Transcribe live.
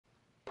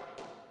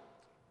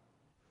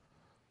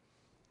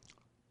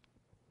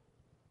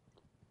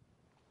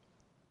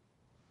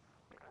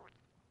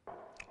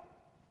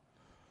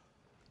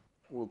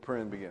We'll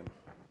pray and begin.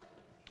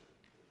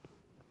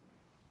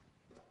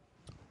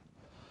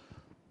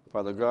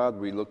 Father God,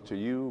 we look to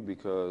you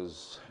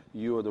because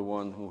you are the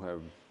one who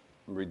have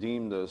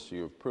redeemed us,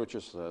 you have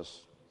purchased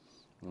us,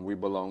 and we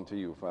belong to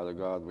you. Father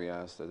God, we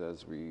ask that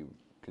as we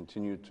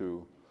continue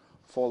to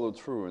follow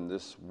through in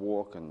this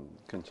walk and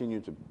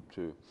continue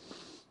to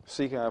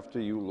seek after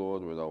you,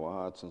 Lord, with our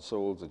hearts and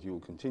souls, that you will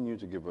continue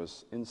to give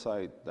us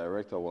insight,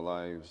 direct our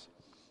lives.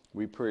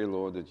 We pray,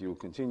 Lord, that you will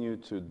continue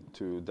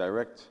to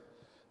direct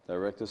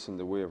us in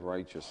the way of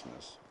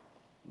righteousness,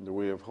 in the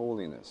way of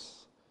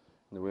holiness,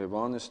 in the way of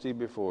honesty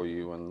before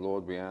you. And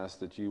Lord, we ask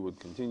that you would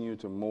continue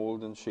to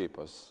mold and shape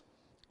us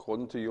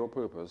according to your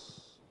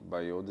purpose,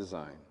 by your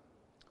design.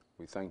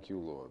 We thank you,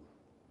 Lord.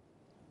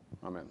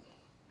 Amen.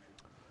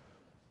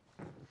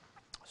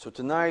 So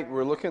tonight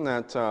we're looking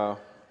at the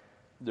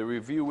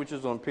review, which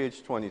is on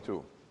page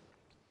 22.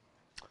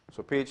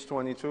 So page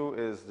 22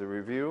 is the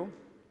review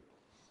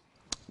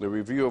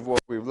of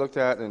what we've looked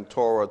at in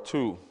Torah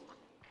 2.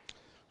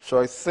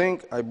 So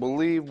I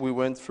believe we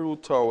went through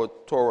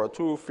Torah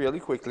 2 fairly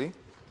quickly.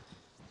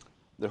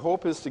 The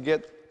hope is to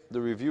get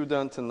the review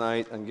done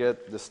tonight and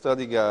get the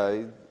study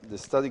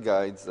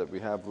guides that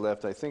we have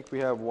left. I think we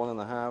have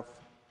 1.5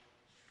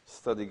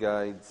 study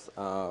guides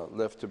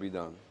left to be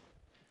done.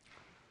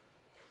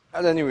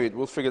 At any rate,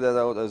 we'll figure that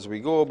out as we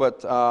go,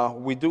 but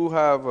we do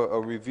have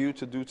a review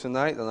to do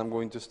tonight, and I'm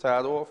going to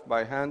start off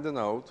by handing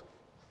out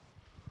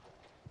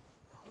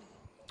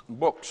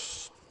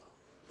books.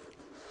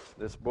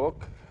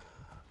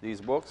 These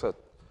books are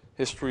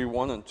History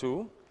 1 and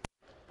 2.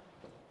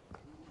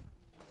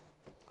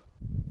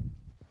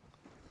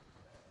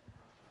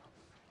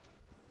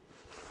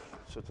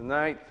 So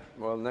tonight,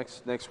 well,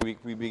 next week,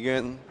 we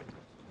begin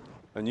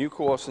a new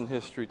course in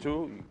History 2.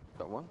 You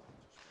got one?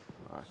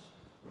 All right.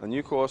 A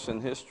new course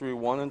in History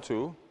 1 and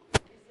 2.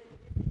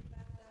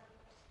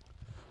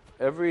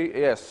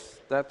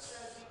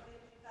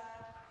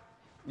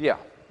 Yeah.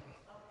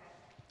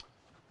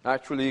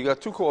 Actually, you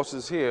got 2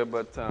 courses here,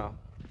 but,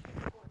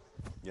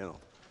 you know.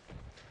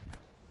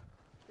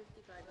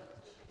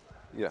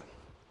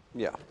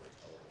 Yeah.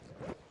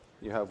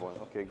 You have one.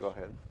 Okay, go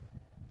ahead.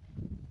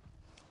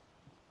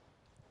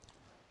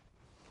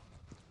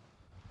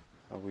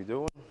 How we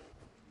doing?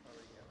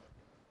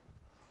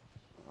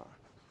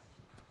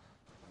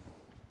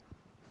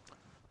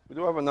 We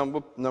do have a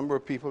number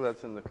of people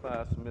that's in the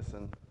class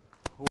missing.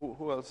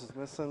 Who else is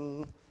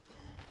missing?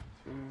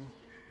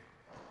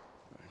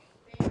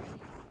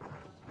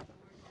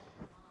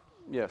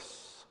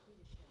 Yes.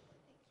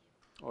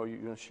 Oh, you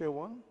gonna share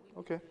one?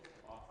 Okay.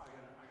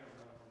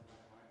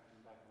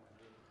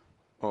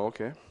 Oh,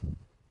 okay.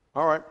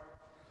 All right.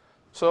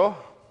 So,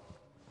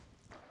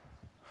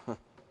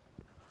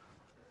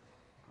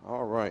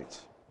 all right.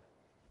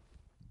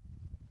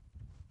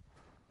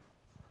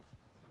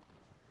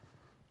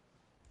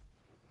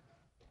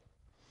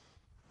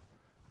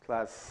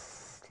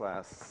 Class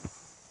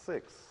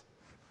 6.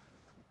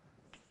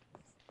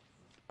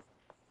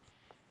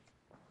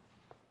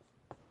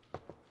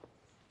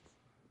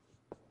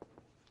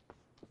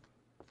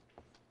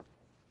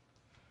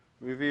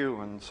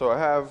 Review, and so I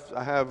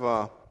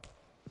have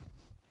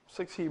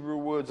 6 Hebrew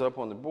words up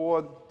on the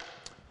board,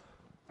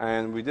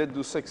 and we did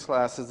do 6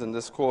 classes in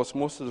this course.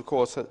 Most of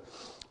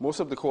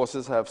the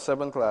courses have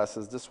 7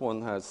 classes. This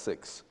one has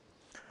 6.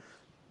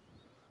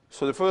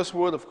 So the first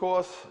word, of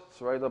course,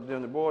 it's right up there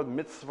on the board,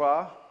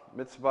 mitzvah.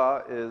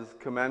 Mitzvah is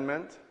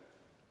commandment.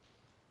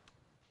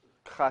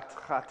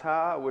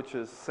 Chata, which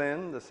is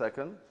sin, the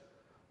second.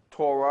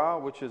 Torah,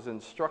 which is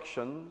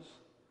instructions.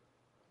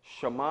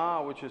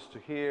 Shema, which is to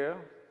hear.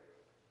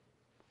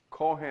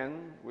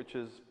 Kohen, which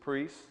is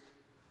priest.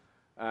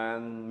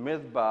 And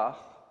midbar,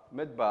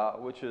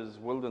 which is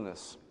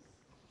wilderness.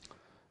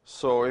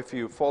 So if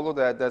you follow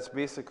that, that's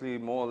basically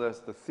more or less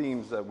the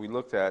themes that we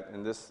looked at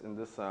in this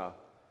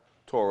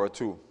Torah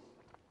 2.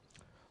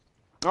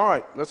 All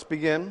right, let's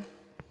begin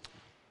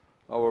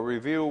our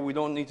review. We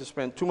don't need to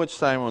spend too much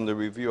time on the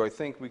review. I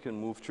think we can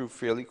move through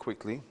fairly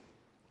quickly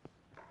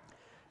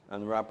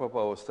and wrap up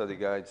our study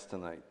guides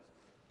tonight.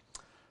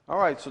 All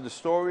right, so the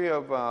story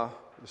of the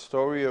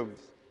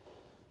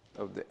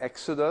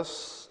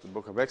Exodus, the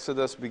book of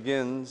Exodus,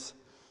 begins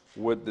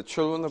with the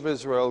children of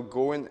Israel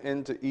going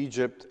into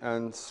Egypt,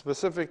 and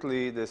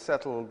specifically they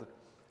settled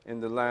in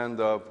the land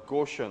of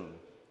Goshen,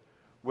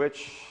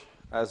 which,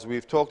 as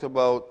we've talked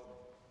about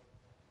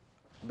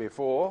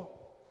before,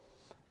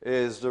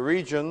 is the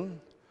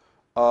region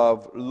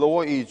of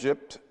Lower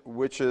Egypt,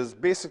 which is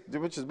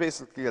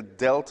basically a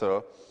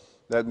delta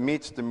that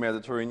meets the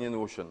Mediterranean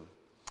Ocean.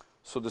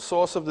 So the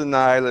source of the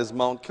Nile is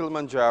Mount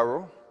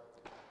Kilimanjaro,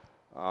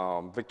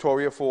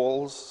 Victoria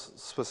Falls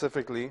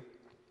specifically,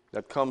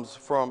 that comes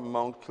from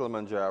Mount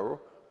Kilimanjaro,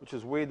 which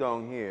is way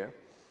down here,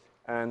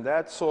 and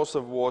that source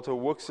of water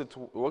works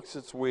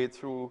its way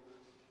through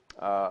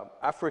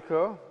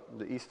Africa,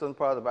 the eastern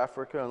part of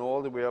Africa, and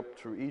all the way up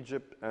through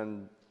Egypt,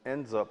 and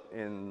ends up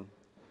in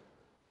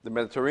the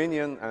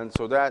Mediterranean. And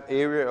so that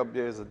area up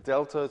there is a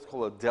delta. It's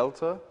called a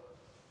delta,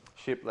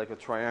 shaped like a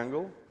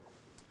triangle.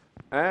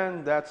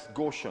 And that's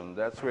Goshen.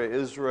 That's where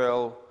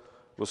Israel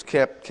was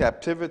kept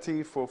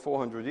captivity for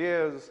 400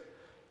 years.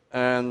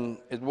 And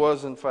it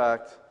was, in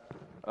fact,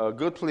 a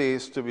good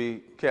place to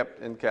be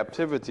kept in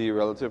captivity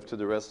relative to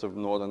the rest of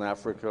northern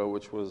Africa,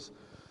 which was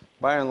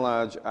by and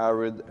large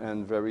arid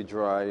and very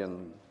dry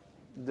and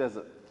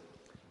desert.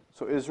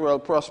 So Israel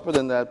prospered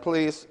in that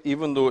place,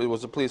 even though it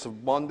was a place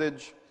of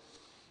bondage.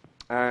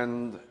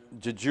 And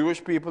the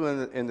Jewish people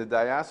in the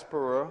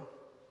diaspora,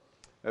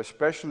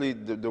 especially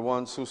the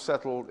ones who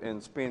settled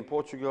in Spain,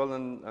 Portugal,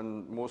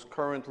 and most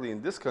currently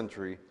in this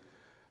country,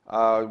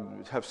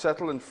 have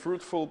settled in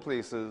fruitful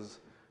places,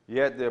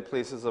 yet they're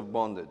places of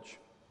bondage.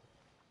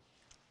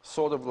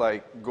 Sort of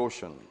like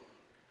Goshen.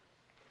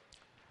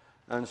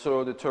 And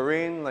so the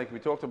terrain, like we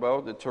talked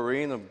about, the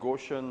terrain of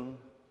Goshen,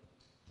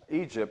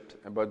 Egypt,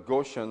 but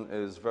Goshen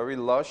is very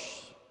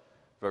lush,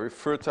 very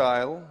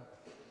fertile,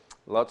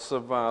 lots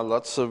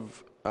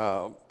of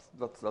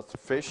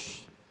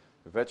fish,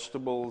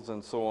 vegetables,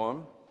 and so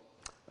on.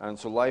 And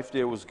so life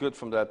there was good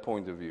from that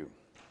point of view.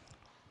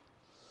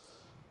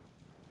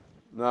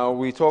 Now,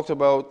 we talked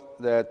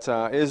about that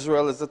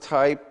Israel is the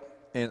type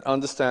in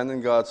understanding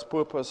God's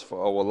purpose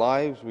for our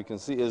lives. We can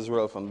see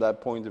Israel from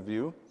that point of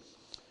view.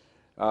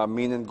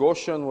 Meaning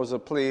Goshen was a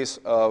place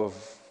of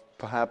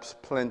perhaps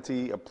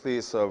plenty, a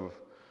place of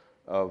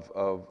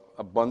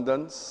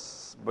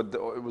abundance, but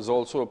it was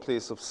also a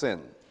place of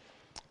sin,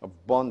 of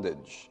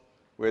bondage,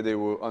 where they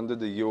were under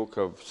the yoke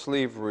of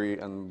slavery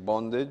and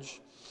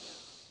bondage.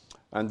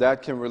 And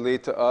that can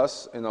relate to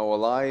us in our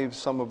lives.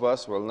 Some of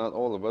us, well, not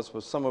all of us,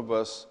 but some of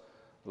us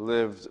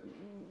lived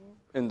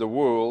in the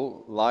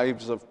world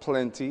lives of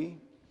plenty.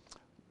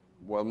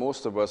 Well,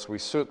 most of us, we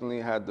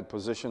certainly had the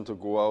position to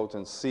go out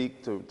and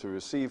seek to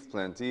receive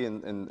plenty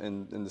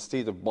in the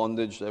state of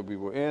bondage that we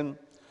were in.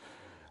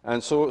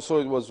 And so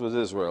it was with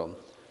Israel.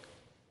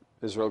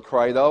 Israel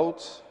cried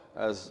out,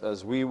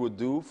 as we would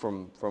do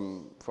from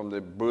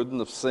the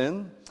burden of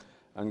sin,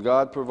 and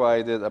God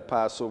provided a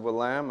Passover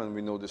lamb, and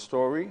we know the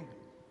story.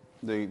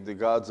 The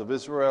gods of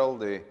Israel,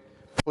 the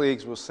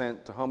plagues were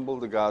sent to humble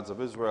the gods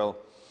of Israel.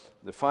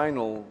 The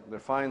final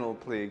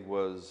plague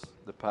was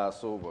the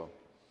Passover,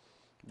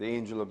 the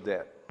angel of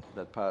death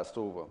that passed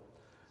over.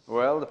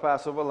 Well, the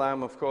Passover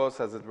lamb, of course,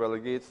 as it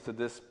relegates to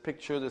this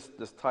picture,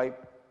 this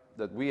type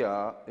that we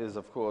are, is,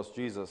 of course,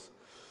 Jesus.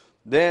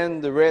 Then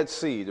the Red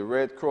Sea, the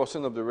red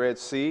crossing of the Red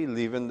Sea,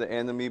 leaving the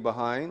enemy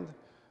behind,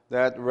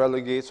 that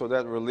relegates or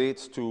that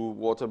relates to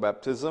water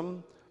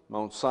baptism,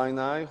 Mount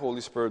Sinai,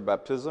 Holy Spirit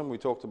baptism. We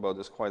talked about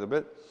this quite a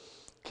bit.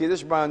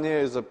 Kadesh Barnea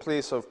is a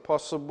place of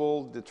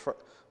possible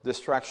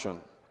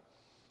distraction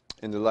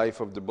in the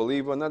life of the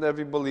believer. Not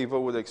every believer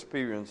would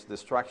experience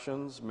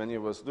distractions. Many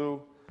of us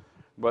do.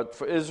 But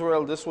for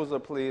Israel, this was a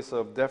place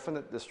of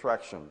definite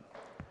distraction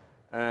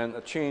and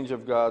a change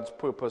of God's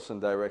purpose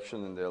and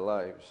direction in their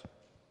lives.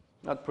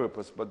 Not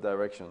purpose, but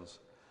directions.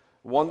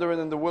 Wandering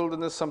in the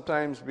wilderness,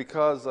 sometimes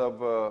because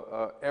of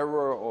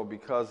error or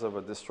because of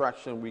a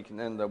distraction, we can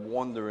end up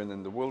wandering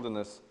in the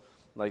wilderness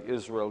like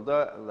Israel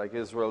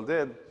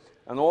did.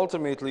 And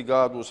ultimately,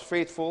 God was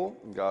faithful,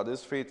 God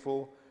is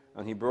faithful,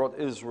 and he brought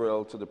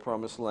Israel to the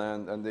promised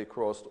land, and they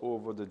crossed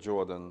over the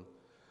Jordan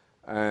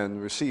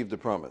and received the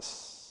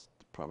promised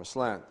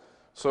land.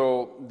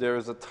 So there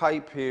is a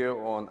type here,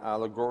 on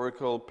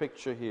allegorical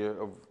picture here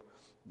of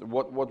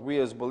what we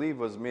as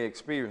believers may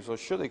experience or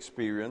should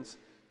experience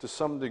to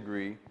some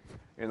degree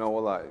in our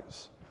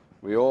lives.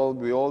 We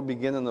all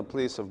begin in a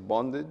place of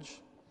bondage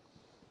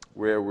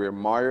where we're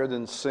mired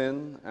in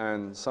sin,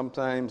 and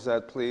sometimes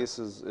that place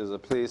is a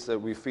place that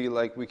we feel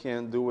like we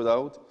can't do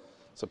without.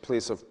 It's a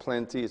place of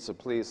plenty. It's a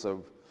place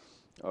of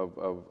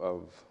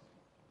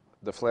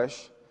the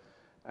flesh.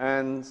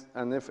 And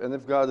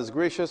if God is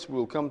gracious,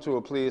 we'll come to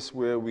a place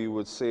where we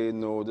would say,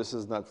 no, this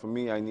is not for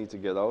me. I need to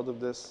get out of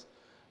this.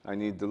 I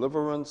need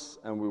deliverance.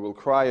 And we will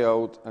cry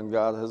out, and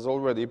God has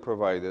already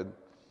provided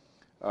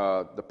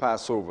the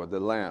Passover, the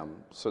lamb,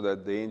 so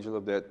that the angel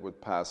of death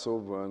would pass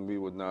over and we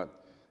would not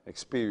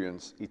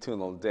experience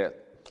eternal death.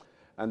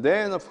 And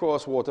then, of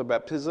course, water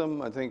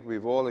baptism. I think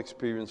we've all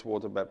experienced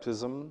water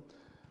baptism.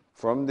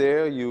 From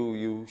there,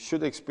 you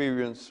should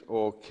experience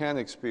or can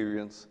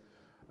experience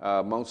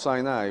Mount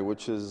Sinai,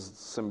 which is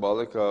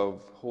symbolic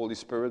of Holy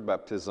Spirit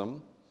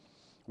baptism,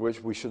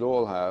 which we should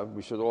all have.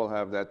 We should all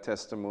have that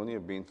testimony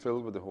of being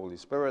filled with the Holy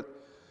Spirit.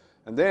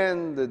 And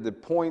then the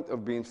point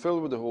of being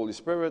filled with the Holy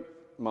Spirit,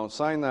 Mount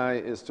Sinai,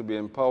 is to be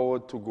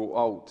empowered to go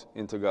out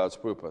into God's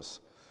purpose.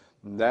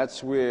 And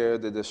that's where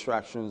the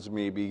distractions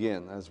may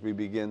begin. As we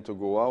begin to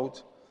go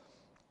out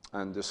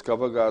and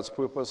discover God's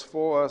purpose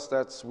for us,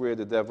 that's where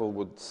the devil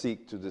would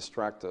seek to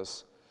distract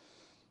us.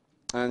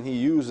 And he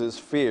uses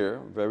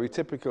fear, very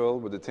typical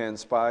with the 10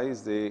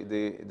 spies.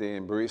 They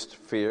embraced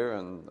fear,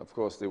 and of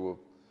course they were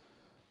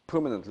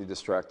permanently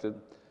distracted.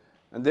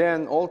 And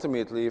then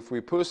ultimately, if we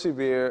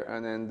persevere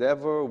and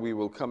endeavor, we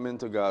will come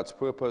into God's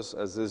purpose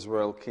as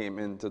Israel came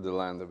into the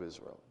land of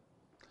Israel.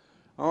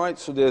 All right,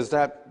 so there's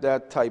that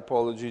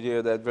typology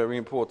there, that very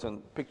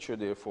important picture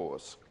there for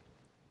us.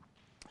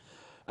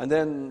 And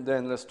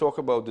then let's talk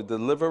about the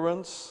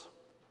deliverance.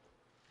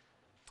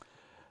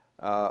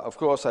 Of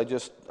course, I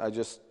just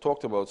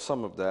talked about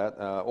some of that.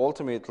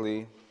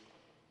 Ultimately,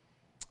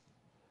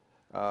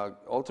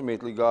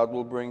 God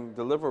will bring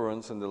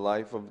deliverance in the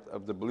life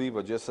of the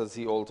believer, just as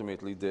he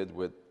ultimately did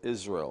with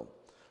Israel.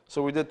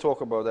 So we did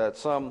talk about that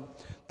some.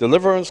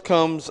 Deliverance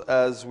comes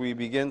as we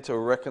begin to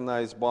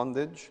recognize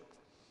bondage,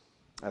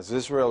 as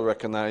Israel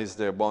recognized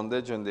their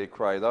bondage and they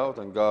cried out,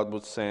 and God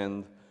would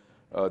send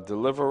a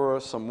deliverer,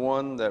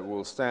 someone that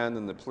will stand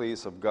in the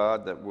place of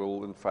God that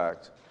will, in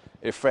fact,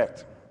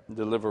 effect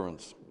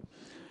deliverance.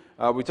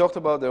 We talked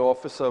about the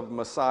office of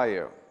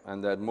Messiah,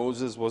 and that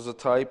Moses was a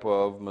type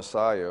of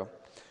Messiah.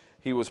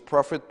 He was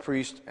prophet,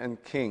 priest,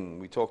 and king.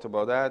 We talked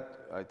about that.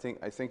 I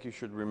think you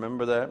should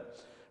remember that.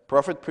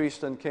 Prophet,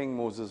 priest, and king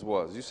Moses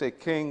was. You say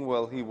king,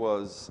 well, he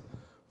was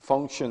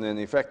functioning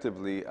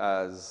effectively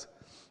as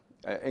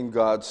in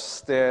God's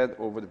stead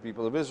over the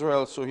people of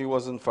Israel, so he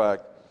was in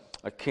fact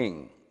a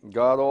king.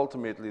 God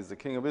ultimately is the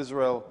king of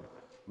Israel.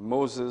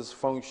 Moses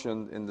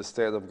functioned in the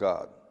stead of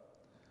God.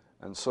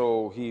 And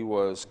so he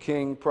was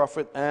king,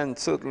 prophet, and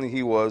certainly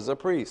he was a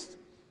priest.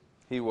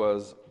 He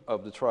was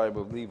of the tribe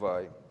of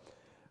Levi.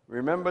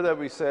 Remember that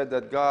we said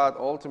that God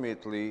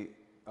ultimately,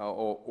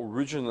 or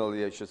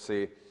originally I should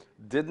say,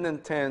 didn't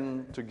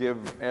intend to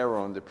give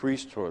Aaron the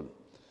priesthood.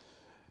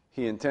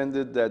 He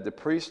intended that the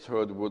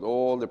priesthood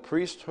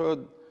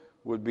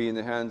would be in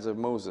the hands of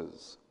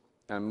Moses.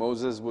 And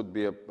Moses would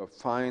be a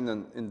fine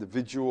and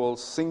individual,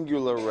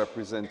 singular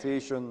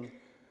representation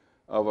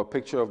of a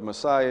picture of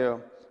Messiah,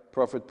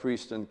 prophet,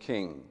 priest, and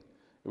king.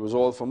 It was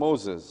all for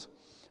Moses.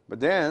 But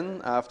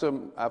then,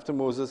 after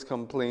Moses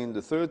complained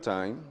the third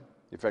time,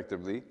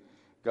 effectively,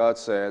 God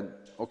said,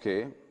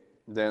 okay,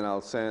 then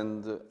I'll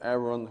send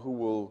Aaron who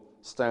will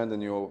stand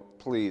in your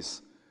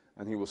place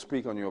and he will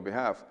speak on your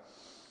behalf.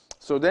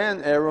 So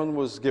then Aaron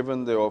was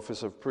given the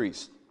office of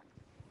priest.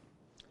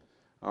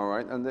 All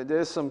right, and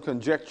there's some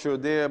conjecture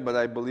there, but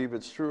I believe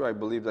it's true. I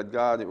believe that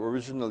God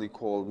originally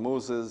called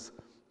Moses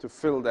to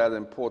fill that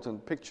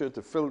important picture,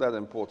 to fill that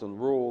important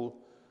role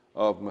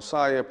of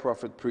Messiah,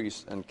 prophet,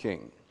 priest, and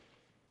king.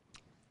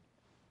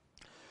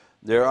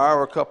 There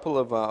are a couple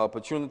of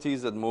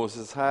opportunities that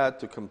Moses had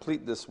to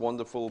complete this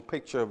wonderful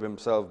picture of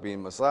himself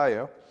being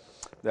Messiah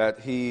that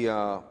he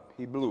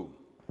blew.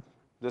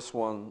 This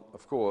one,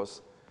 of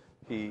course,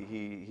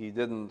 he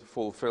didn't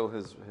fulfill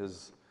his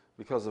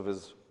because of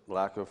his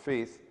lack of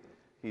faith.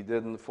 He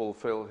didn't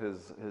fulfill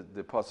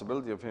the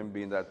possibility of him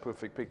being that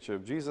perfect picture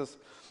of Jesus.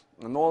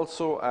 And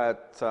also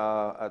at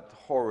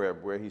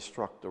Horeb, where he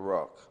struck the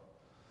rock.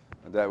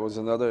 And that was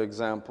another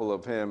example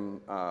of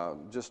him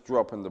just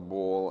dropping the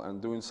ball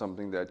and doing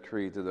something that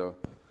created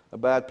a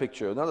bad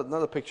picture,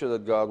 not a picture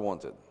that God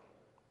wanted.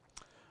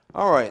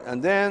 All right,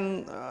 and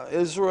then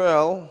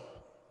Israel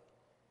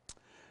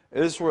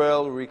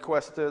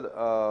requested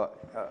an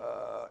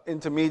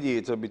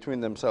intermediator between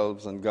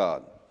themselves and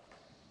God.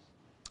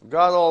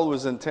 God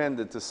always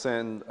intended to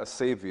send a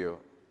savior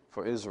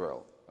for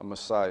Israel, a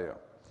Messiah,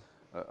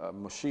 a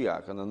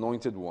Mashiach, an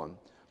anointed one.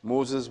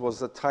 Moses was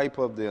the type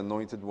of the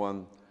anointed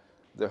one.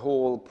 The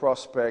whole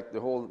prospect, the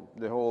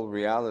whole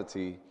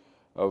reality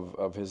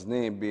of his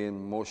name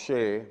being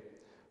Moshe,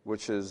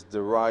 which is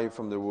derived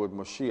from the word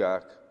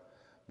Mashiach,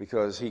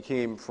 because he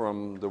came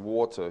from the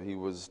water. He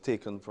was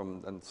taken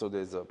from, and so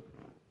there's a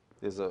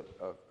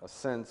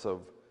sense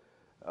of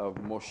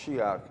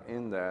Moshiach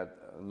in that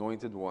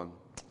anointed one.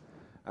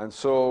 And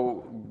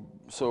so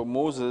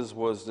Moses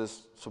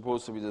was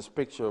supposed to be this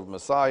picture of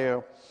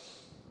Messiah.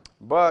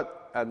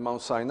 But at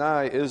Mount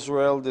Sinai,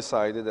 Israel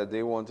decided that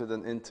they wanted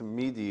an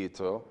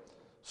intermediator,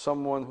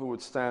 someone who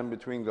would stand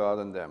between God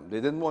and them. They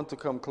didn't want to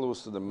come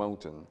close to the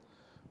mountain.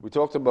 We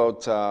talked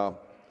about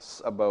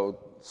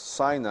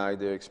Sinai,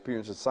 their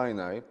experience at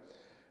Sinai,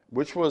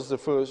 which was the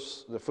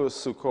first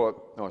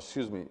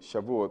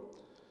Shavuot.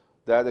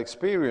 That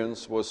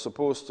experience was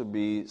supposed to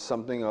be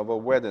something of a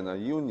wedding, a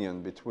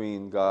union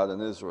between God and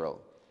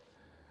Israel.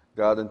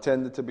 God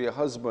intended to be a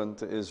husband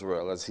to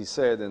Israel, as he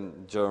said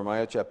in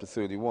Jeremiah chapter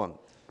 31.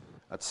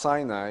 At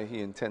Sinai, he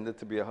intended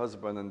to be a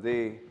husband, and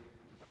they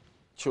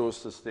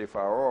chose to stay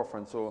far off,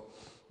 and so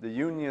the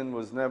union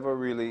was never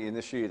really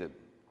initiated.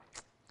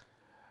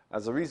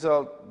 As a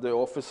result, the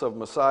office of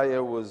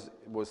Messiah was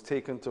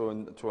taken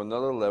to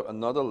another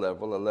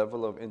level, a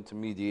level of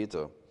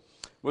intermediator,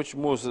 which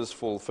Moses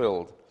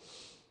fulfilled.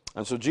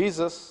 And so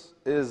Jesus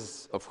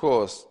is, of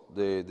course,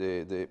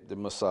 the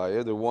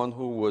Messiah, the one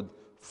who would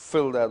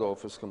fill that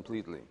office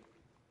completely.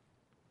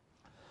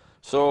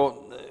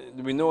 So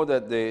we know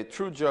that the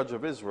true judge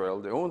of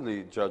Israel, the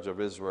only judge of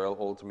Israel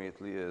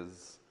ultimately,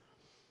 is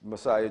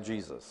Messiah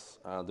Jesus,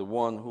 the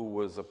one who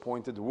was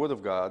appointed, the Word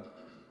of God,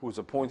 who was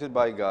appointed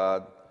by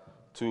God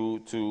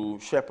to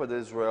shepherd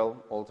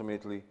Israel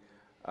ultimately.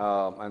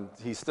 And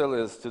he still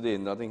is today.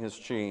 Nothing has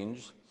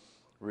changed,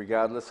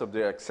 regardless of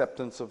their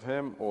acceptance of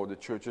him or the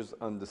church's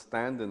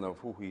understanding of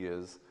who he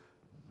is.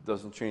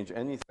 Doesn't change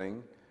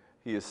anything.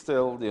 He is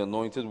still the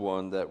anointed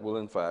one that will,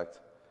 in fact,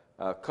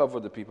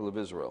 cover the people of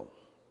Israel.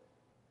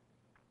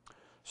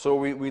 So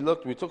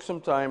we took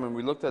some time and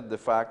we looked at the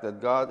fact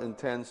that God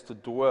intends to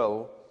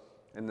dwell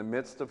in the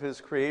midst of his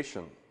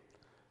creation,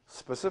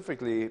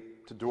 specifically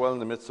to dwell in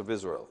the midst of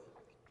Israel.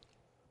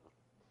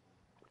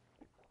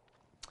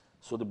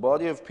 So the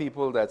body of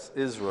people that's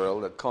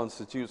Israel, that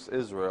constitutes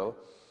Israel,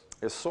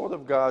 is sort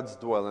of God's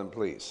dwelling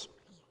place.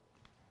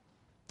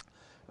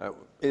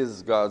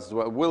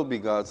 Will be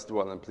God's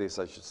dwelling place,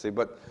 I should say.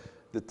 But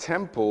the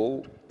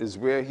temple is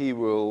where he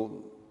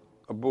will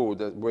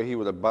abode, where he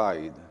will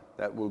abide.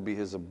 That will be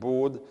his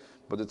abode.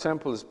 But the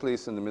temple is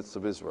placed in the midst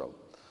of Israel.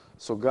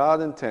 So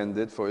God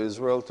intended for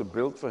Israel to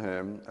build for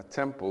him a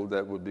temple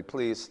that would be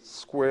placed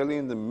squarely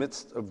in the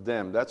midst of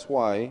them. That's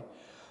why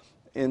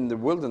in the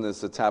wilderness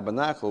the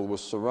tabernacle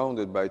was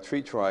surrounded by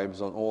 3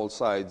 tribes on all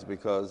sides,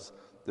 because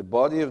the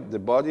body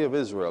of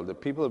Israel, the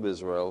people of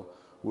Israel,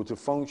 were to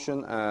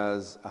function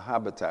as a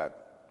habitat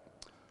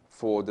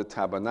for the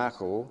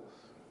tabernacle,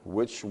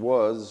 which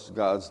was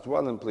God's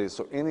dwelling place.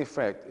 So in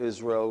effect,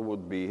 Israel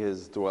would be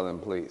his dwelling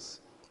place.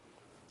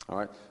 All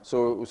right.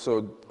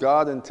 So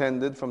God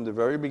intended from the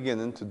very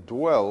beginning to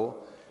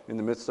dwell in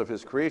the midst of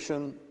his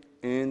creation,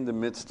 in the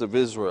midst of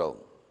Israel.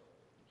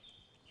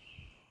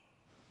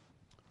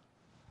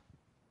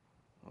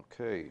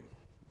 Okay.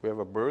 We have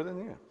a bird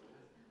in here.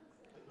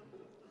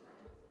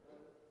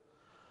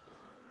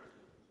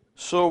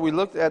 So we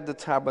looked at the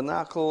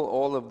tabernacle,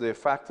 all of the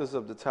factors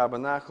of the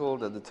tabernacle,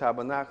 that the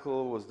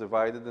tabernacle was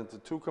divided into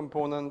 2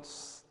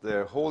 components,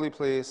 the holy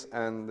place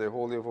and the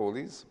Holy of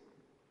Holies.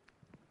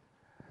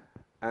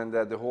 And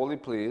that the holy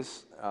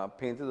place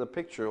painted a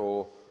picture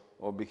or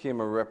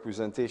became a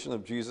representation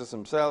of Jesus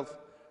himself,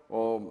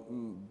 or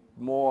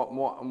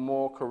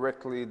more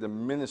correctly, the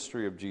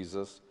ministry of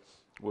Jesus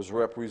was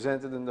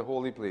represented in the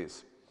holy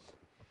place.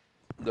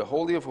 The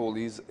Holy of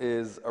Holies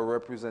is a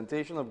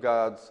representation of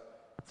God's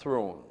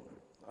throne.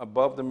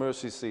 Above the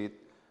mercy seat,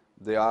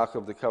 the Ark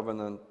of the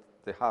Covenant,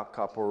 the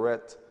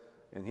HaKaporet,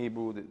 in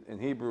Hebrew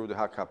the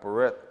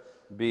HaKaporet,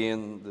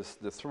 being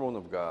the throne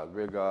of God,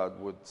 where God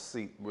would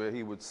seat, where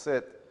he would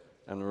sit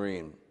and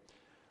reign.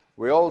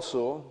 We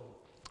also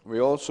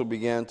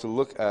began to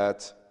look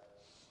at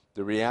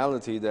the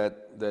reality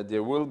that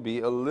there will be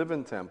a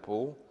living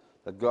temple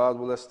that God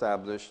will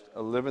establish,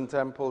 a living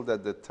temple,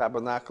 that the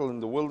tabernacle in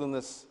the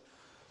wilderness,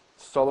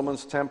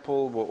 Solomon's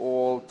temple, were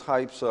all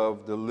types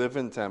of the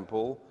living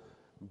temple,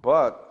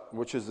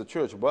 which is the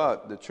church.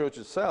 But the church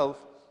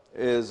itself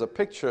is a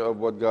picture of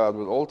what God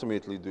will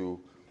ultimately do,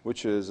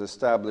 which is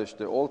establish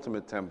the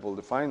ultimate temple,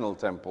 the final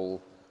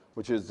temple,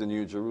 which is the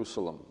New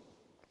Jerusalem.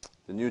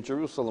 The New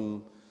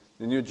Jerusalem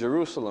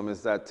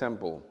is that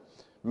temple,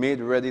 made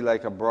ready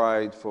like a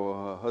bride for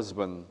her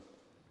husband,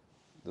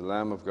 the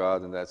Lamb of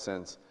God in that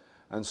sense.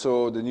 And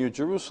so the New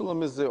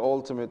Jerusalem is the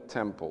ultimate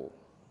temple.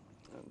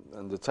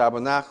 And the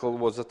tabernacle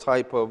was a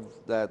type of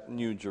that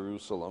New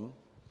Jerusalem.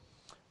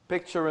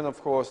 Picturing,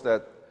 of course,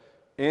 that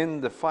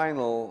in the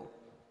final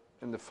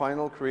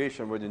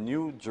creation, where the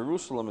New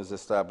Jerusalem is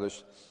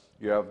established,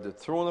 you have the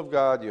throne of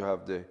God, you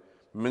have the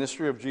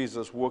ministry of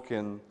Jesus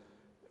working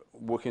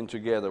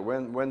together.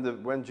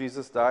 When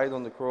Jesus died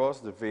on the cross,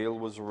 the veil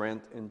was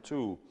rent in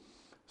 2,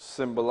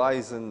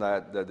 symbolizing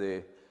that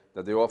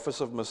the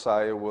office of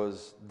Messiah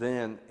was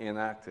then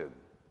enacted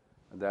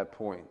at that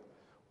point,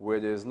 where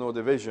there's no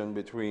division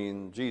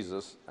between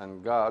Jesus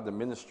and God. The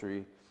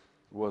ministry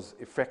was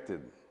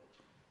effected.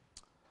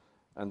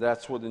 And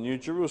that's what the New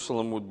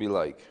Jerusalem would be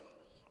like.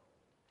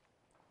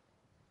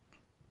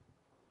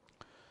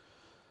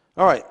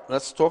 All right,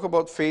 let's talk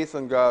about faith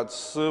and God's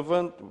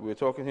servant. We're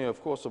talking here,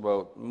 of course,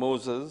 about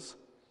Moses.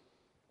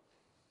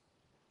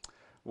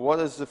 What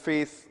is the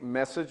faith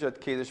message at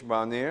Kadesh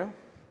Barnea?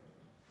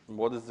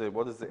 What is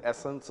the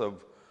essence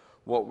of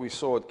what we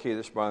saw at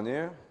Kadesh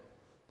Barnea?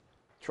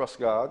 Trust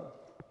God.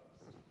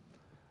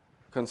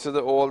 Consider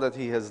all that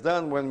he has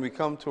done. When we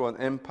come to an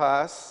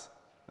impasse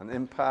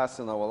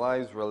in our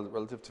lives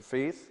relative to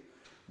faith,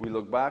 we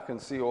look back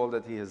and see all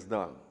that he has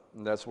done.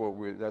 And that's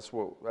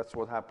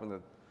what happened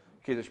at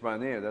Kadesh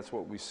Barnea. That's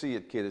what we see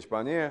at Kadesh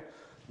Barnea.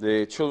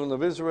 The children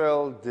of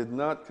Israel did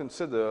not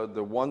consider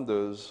the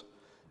wonders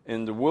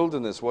in the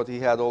wilderness, what he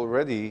had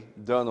already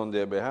done on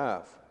their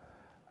behalf.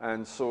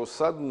 And so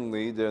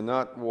suddenly they're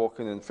not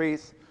walking in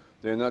faith.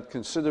 They're not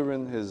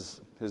considering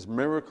his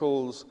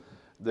miracles.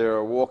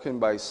 They're walking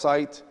by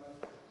sight.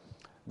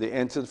 They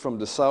entered from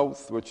the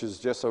south, which is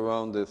just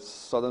around the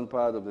southern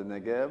part of the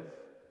Negev,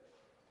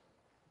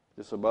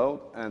 just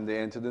about, and they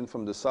entered in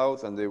from the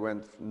south and they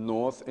went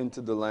north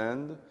into the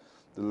land.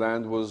 The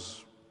land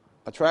was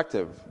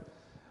attractive.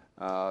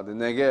 The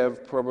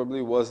Negev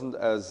probably wasn't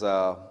as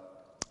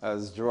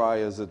dry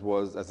as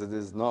it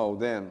is now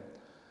then.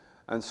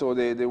 And so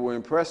they were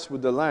impressed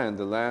with the land.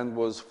 The land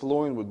was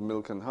flowing with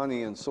milk and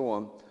honey and so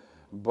on.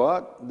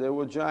 But there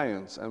were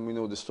giants, and we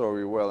know the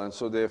story well. And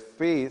so their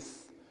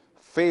faith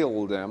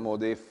failed them, or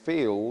they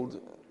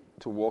failed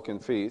to walk in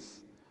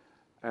faith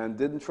and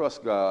didn't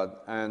trust God,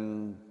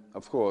 and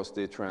of course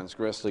they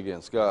transgressed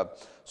against God.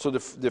 So the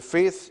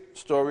faith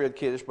story at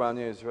Kadesh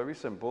Barnea is very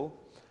simple.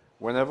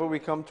 Whenever we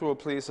come to a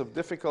place of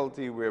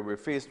difficulty where we're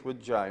faced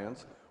with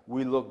giants,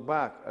 we look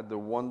back at the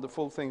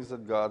wonderful things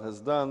that God has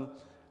done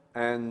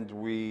and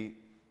we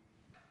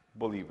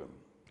believe Him.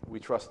 We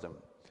trust Him.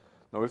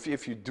 Now,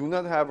 if you do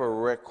not have a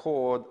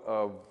record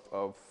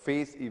of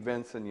faith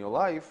events in your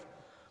life,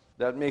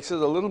 that makes it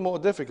a little more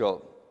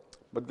difficult.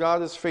 But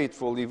God is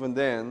faithful even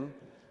then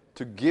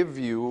to give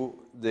you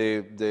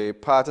the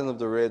pattern of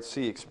the Red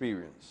Sea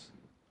experience,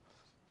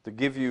 to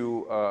give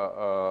you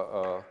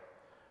a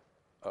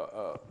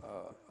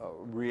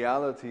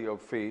reality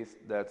of faith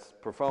that's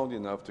profound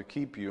enough to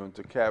keep you and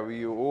to carry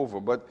you over.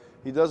 But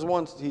He does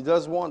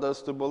want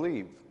us to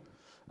believe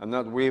and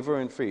not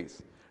waver in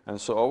faith. And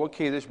so our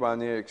Kadesh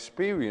Barnea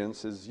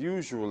experience is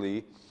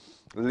usually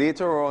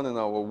later on in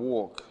our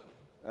walk,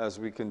 as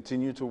we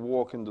continue to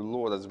walk in the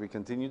Lord, as we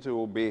continue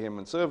to obey Him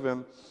and serve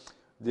Him,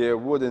 there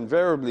would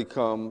invariably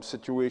come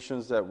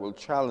situations that will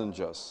challenge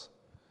us.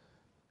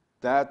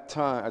 At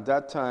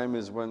that time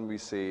is when we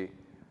say,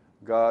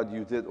 God,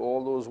 you did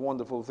all those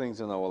wonderful things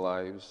in our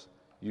lives.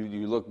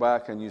 You look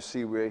back and you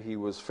see where He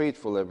was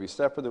faithful every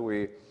step of the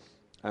way,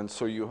 and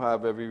so you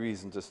have every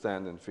reason to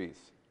stand in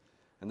faith.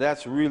 And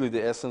that's really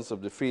the essence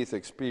of the faith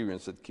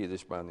experience at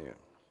Kadesh Barnea.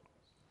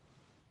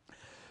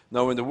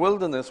 Now, in the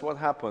wilderness, what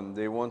happened?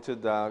 They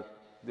wanted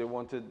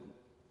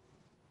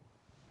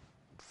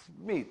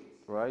meat,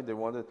 right? They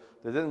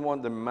didn't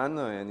want the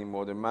manna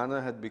anymore. The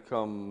manna had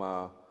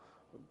become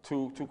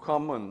too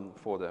common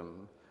for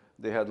them.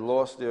 They had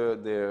lost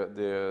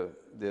their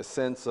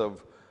sense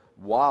of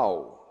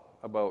wow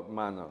about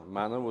manna.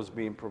 Manna was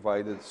being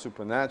provided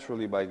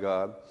supernaturally by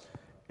God.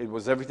 It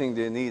was everything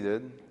they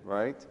needed,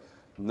 right?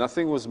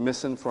 Nothing was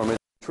missing from it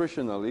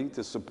nutritionally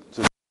to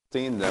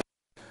sustain them.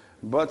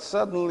 But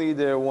suddenly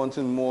they're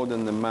wanting more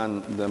than the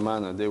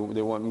manna. They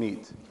want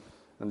meat.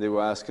 And they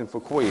were asking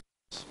for quails,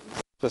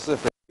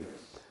 specifically.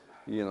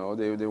 You know,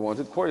 they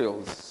wanted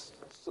quails.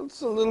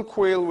 So a little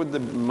quail with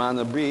the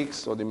manna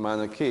bakes or the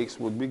manna cakes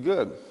would be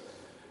good.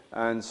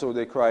 And so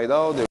they cried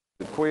out, they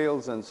wanted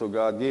quails, and so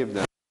God gave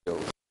them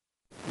quails.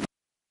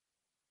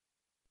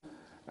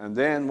 And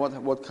then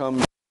what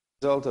comes as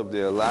a result of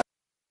their lack of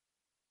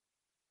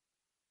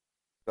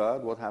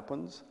God, what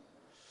happens?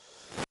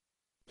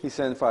 He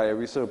sent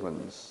fiery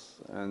serpents.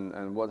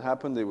 And what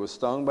happened? They were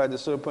stung by the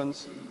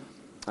serpents,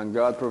 and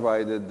God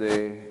provided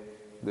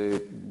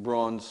the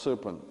bronze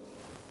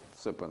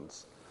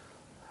serpents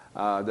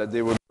that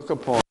they would look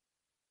upon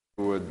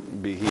and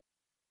would be healed.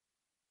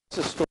 It's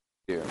a story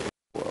here.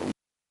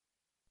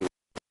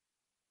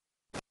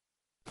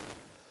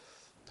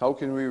 How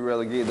can we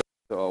relegate that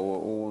to our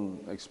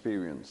own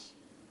experience?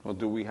 Or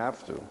do we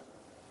have to?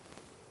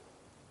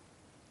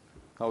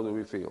 How do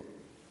we feel?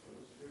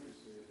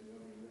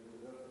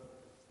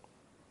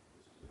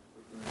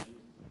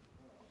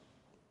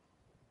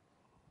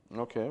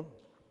 Okay.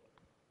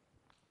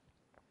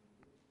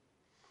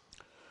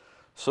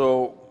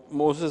 So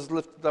Moses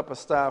lifted up a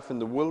staff in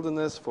the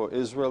wilderness for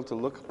Israel to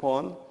look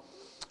upon.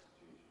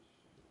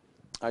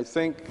 I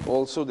think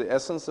also the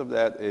essence of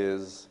that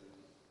is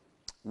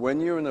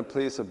when you're in a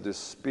place of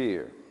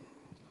despair,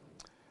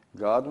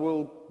 God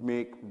will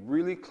make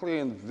really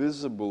clear and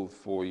visible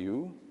for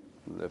you,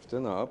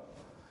 lifting up,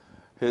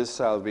 His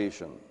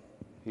salvation.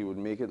 He would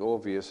make it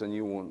obvious and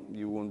you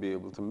won't be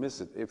able to miss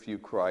it. If you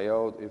cry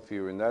out, if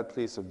you're in that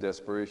place of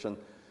desperation,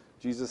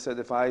 Jesus said,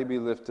 if I be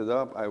lifted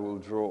up, I will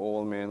draw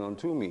all men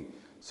unto me.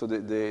 So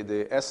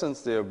the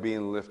essence there of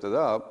being lifted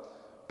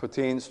up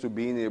pertains to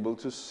being able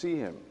to see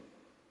Him,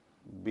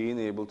 being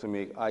able to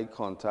make eye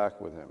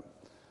contact with Him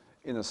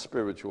in a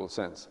spiritual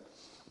sense.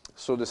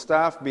 So the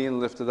staff being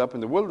lifted up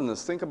in the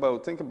wilderness, think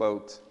about 2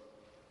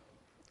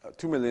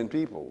 million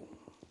people,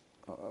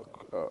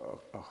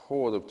 a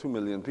horde of 2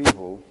 million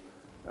people,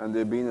 and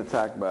they're being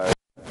attacked by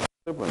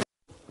serpents.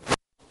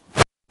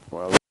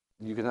 Well,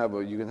 you can have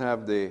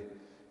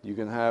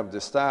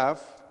the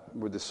staff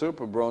with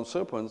the bronze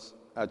serpents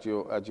at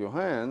your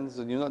hands,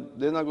 and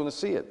they're not going to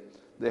see it.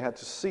 They had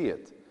to see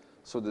it.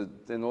 So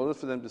that in order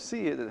for them to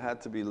see it, it had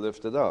to be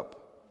lifted up,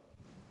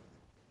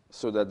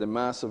 so that the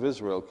mass of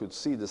Israel could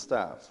see the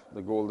staff,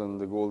 the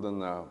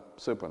golden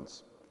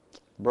serpents,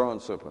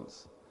 bronze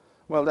serpents.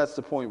 Well, that's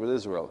the point with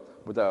Israel,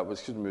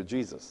 with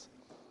Jesus.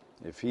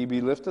 If He be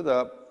lifted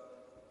up,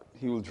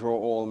 He will draw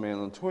all men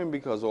unto Him,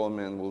 because all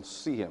men will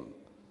see Him.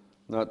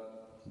 Not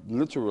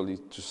literally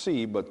to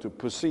see, but to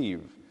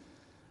perceive,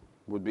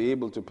 would be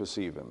able to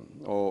perceive Him,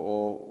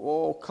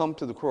 or come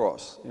to the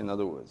cross, in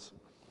other words.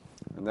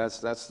 And that's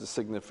the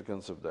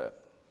significance of that.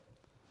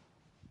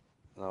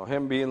 Now,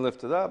 Him being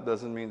lifted up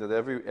doesn't mean that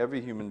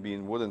every human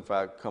being would in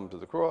fact come to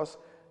the cross.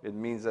 It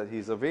means that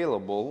He's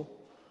available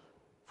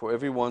for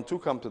everyone to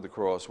come to the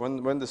cross.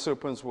 When the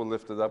serpents were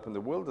lifted up in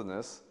the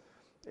wilderness,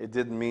 it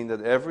didn't mean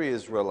that every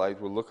Israelite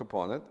will look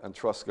upon it and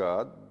trust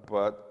God,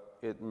 but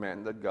it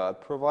meant that God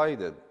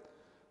provided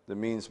the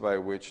means by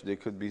which they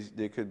could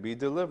be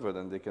delivered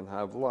and they can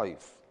have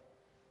life.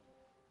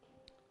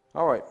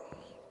 All right.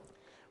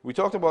 We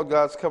talked about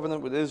God's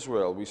covenant with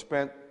Israel. We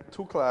spent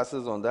 2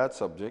 classes on that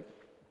subject.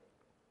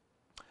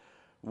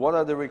 What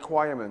are the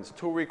requirements?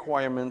 2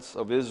 requirements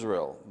of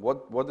Israel.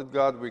 What did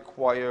God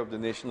require of the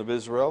nation of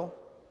Israel?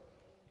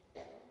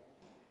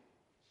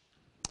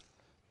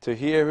 to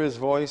hear his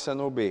voice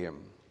and obey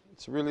him.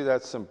 It's really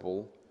that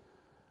simple.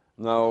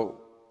 Now,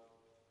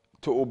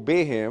 to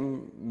obey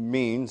him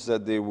means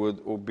that they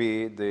would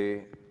obey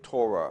the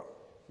Torah,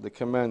 the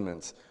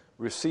commandments,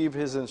 receive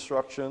his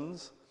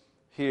instructions,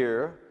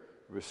 hear,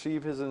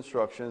 receive his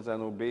instructions,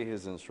 and obey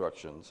his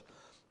instructions.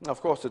 Now,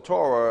 of course, the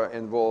Torah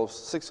involves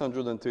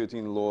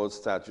 613 laws,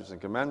 statutes,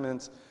 and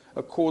commandments,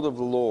 a code of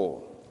the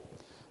law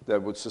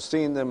that would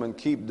sustain them and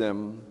keep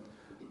them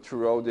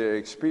throughout their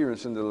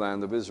experience in the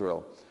land of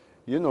Israel.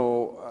 You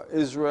know,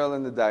 Israel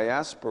in the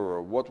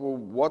diaspora, what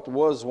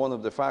was one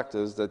of the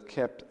factors that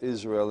kept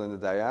Israel in the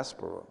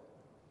diaspora?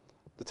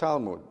 The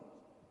Talmud.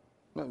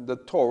 The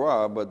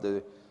Torah, but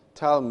the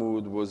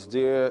Talmud was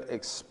their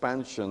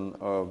expansion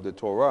of the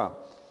Torah.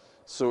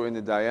 So in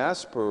the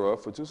diaspora,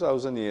 for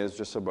 2,000 years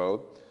just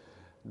about,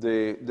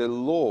 the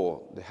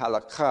law, the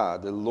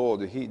halakha, the law,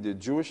 the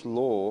Jewish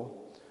law,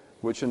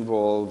 which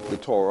involved the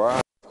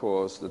Torah, of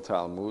course, the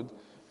Talmud,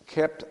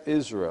 kept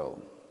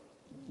Israel,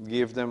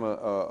 gave them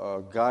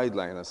a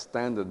guideline, a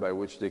standard by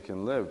which they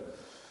can live.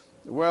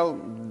 Well,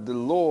 the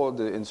law,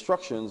 the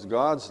instructions,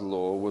 God's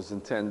law, was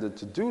intended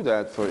to do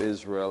that for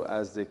Israel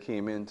as they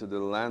came into the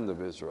land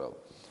of Israel.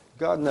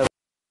 God never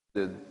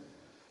intended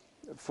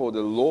for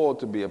the law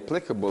to be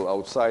applicable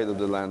outside of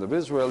the land of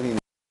Israel. He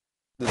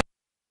intended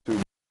to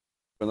be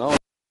out of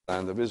the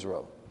land of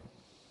Israel.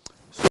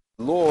 So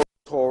the law,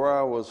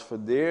 Torah, was for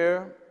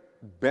their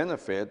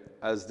benefit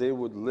as they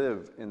would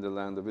live in the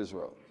land of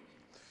Israel.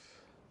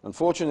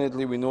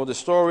 Unfortunately, we know the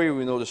story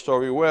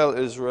well.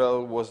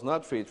 Israel was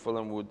not faithful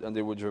and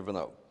they were driven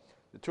out.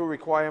 The two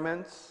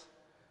requirements,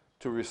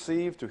 to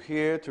receive, to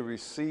hear, to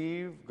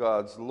receive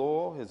God's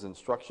law, his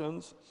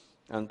instructions,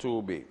 and to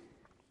obey.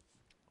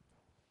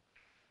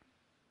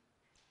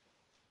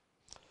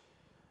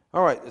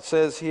 All right, it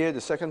says here,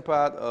 the second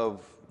part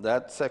of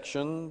that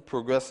section,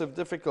 progressive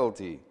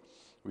difficulty,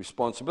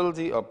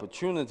 responsibility,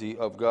 opportunity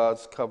of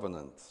God's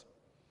covenant.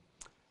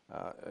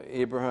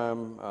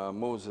 Abraham,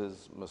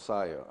 Moses,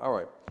 Messiah. All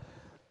right.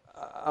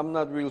 I'm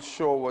not real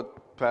sure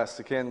what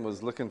Pastor Ken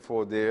was looking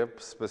for there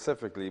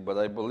specifically, but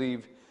I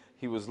believe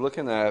he was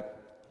looking at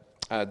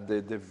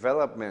the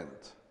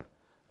development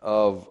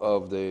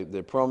of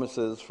the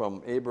promises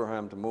from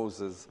Abraham to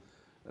Moses,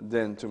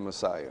 then to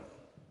Messiah.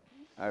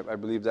 I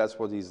believe that's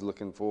what he's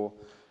looking for.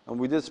 And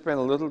we did spend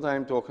a little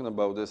time talking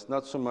about this,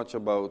 not so much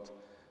about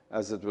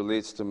as it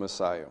relates to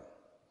Messiah.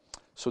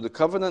 So the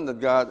covenant that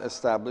God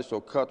established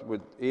or cut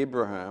with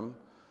Abraham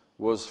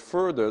was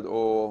furthered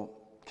or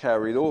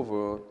carried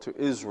over to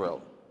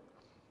Israel.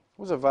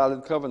 It was a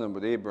valid covenant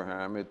with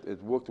Abraham.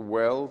 It worked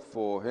well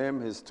for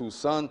him, his two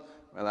sons,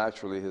 well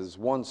actually his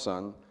one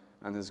son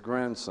and his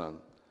grandson,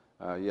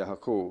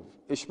 Yaakov.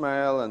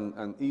 Ishmael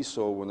and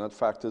Esau were not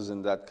factors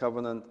in that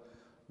covenant.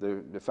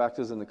 The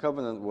factors in the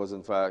covenant was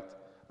in fact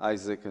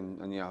Isaac and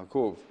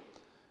Yaakov.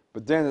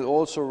 But then it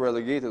also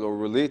relegated or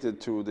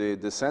related to the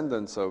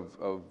descendants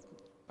of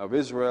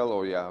Israel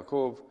or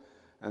Yaakov,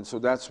 and so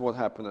that's what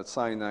happened at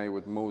Sinai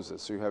with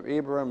Moses. So you have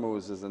Abraham,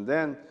 Moses, and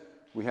then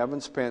we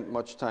haven't spent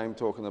much time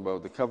talking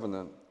about the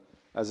covenant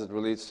as it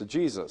relates to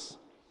Jesus,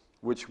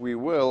 which we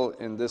will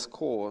in this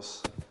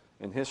course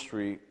in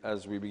history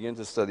as we begin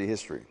to study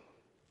history.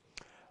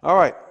 All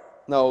right,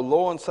 now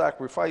law and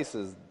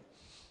sacrifices.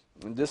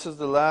 And this is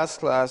the last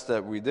class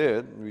that we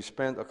did. We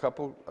spent a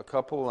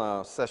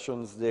couple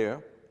sessions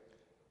there.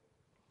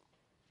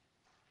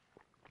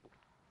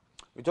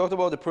 We talked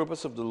about the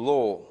purpose of the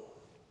law.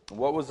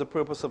 What was the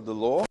purpose of the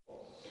law?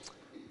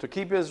 To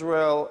keep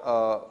Israel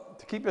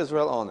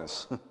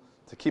honest,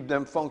 to keep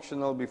them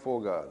functional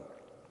before God.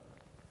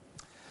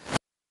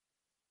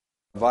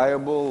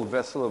 Viable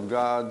vessel of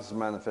God's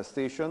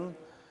manifestation.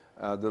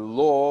 The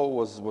law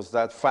was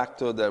that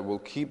factor that will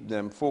keep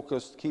them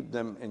focused, keep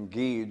them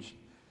engaged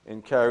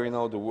in carrying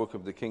out the work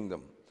of the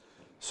kingdom.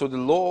 So the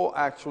law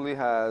actually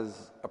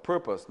has a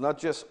purpose, not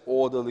just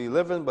orderly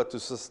living, but to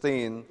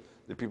sustain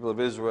the people of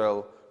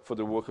Israel for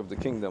the work of the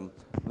kingdom.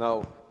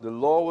 Now, the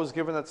law was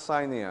given at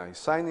Sinai.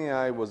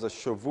 Sinai was a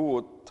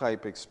Shavuot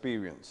type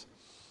experience.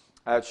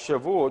 At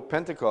Shavuot,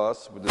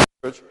 Pentecost, with the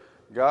church,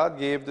 God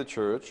gave the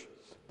church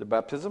the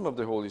baptism of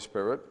the Holy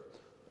Spirit,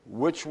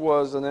 which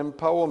was an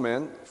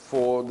empowerment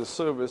for the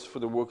service for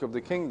the work of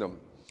the kingdom.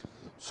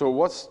 So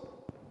what's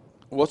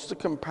the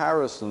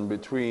comparison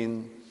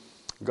between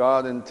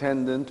God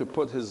intending to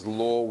put his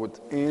law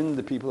within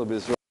the people of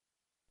Israel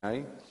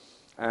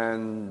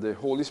and the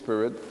Holy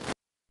Spirit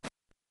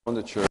on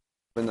the church,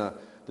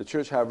 the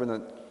church having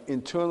an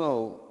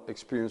internal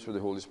experience with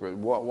the Holy Spirit?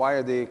 Why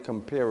are they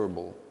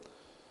comparable?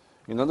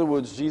 In other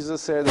words,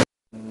 Jesus said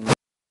in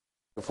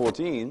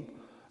 14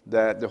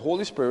 that the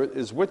Holy Spirit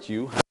is with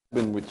you, has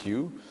been with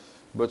you,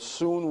 but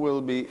soon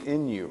will be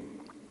in you.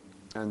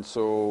 And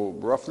so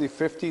roughly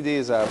 50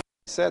 days after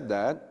he said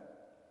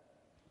that,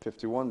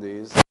 51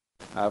 days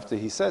after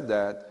he said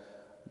that,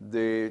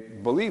 the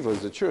believers,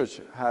 the church,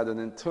 had an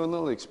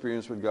internal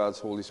experience with God's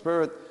Holy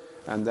Spirit,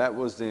 and that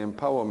was the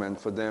empowerment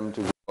for them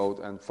to go out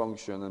and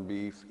function and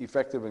be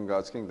effective in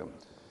God's kingdom.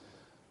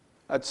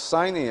 At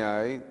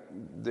Sinai,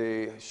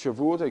 the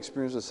Shavuot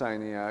experience of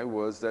Sinai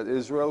was that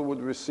Israel would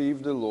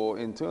receive the law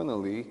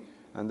internally,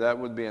 and that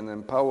would be an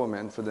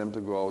empowerment for them to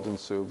go out and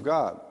serve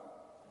God.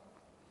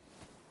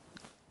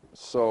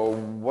 So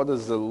what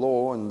does the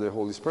law and the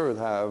Holy Spirit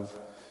have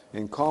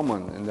in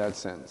common in that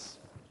sense?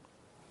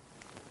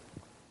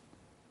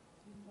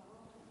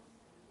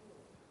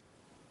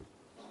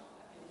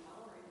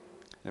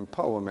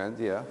 Empowerment,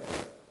 yeah.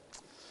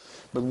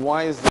 But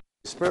why is the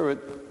Holy Spirit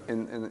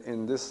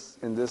in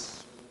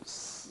this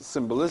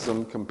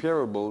symbolism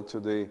comparable to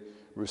the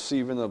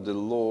receiving of the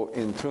law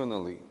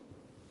internally?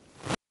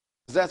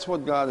 That's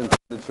what God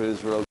intended for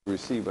Israel to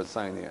receive at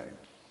Sinai.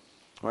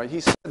 Right?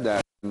 He said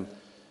that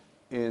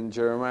in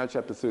Jeremiah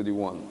chapter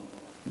 31,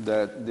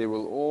 that they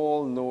will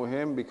all know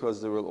him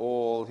because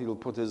he'll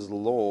put his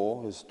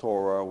law, his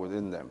Torah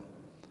within them.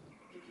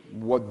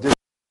 What did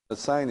at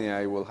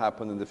Sinai will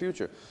happen in the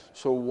future.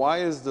 So why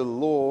is the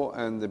law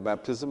and the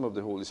baptism of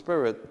the Holy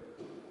Spirit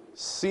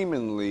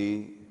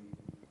seemingly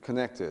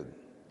connected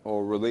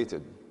or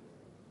related?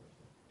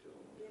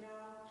 It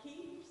all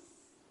keeps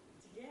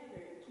together.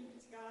 It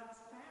keeps God's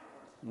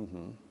power.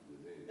 Mm-hmm.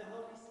 The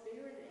Holy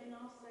Spirit and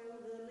also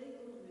the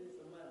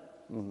legalism of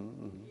it.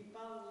 Mm-hmm. If you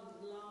follow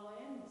the law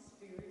and the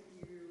Spirit,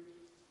 you're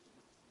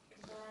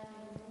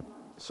combining in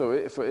one.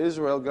 So for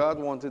Israel, God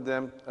wanted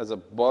them as a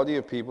body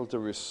of people to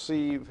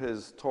receive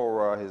his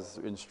Torah, his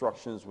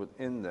instructions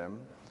within them.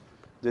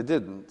 They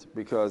didn't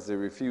because they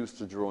refused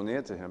to draw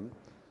near to him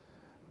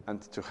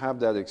and to have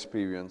that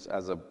experience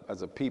as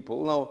a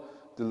people.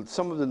 Now,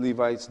 some of the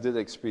Levites did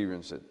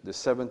experience it. The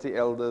 70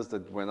 elders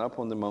that went up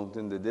on the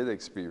mountain, they did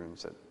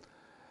experience it.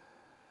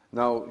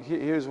 Now,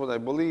 here's what I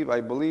believe.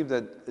 I believe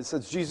that it's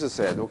as Jesus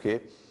said, okay,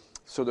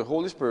 so the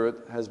Holy Spirit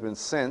has been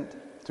sent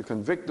to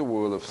convict the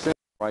world of sin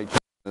and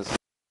righteousness.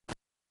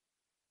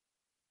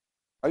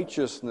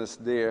 Righteousness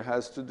there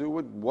has to do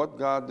with what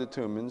God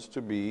determines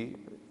to be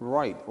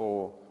right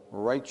or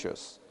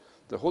righteous.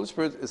 The Holy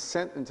Spirit is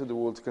sent into the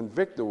world to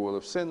convict the world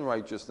of sin,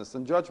 righteousness,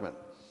 and judgment.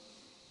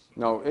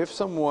 Now, if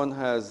someone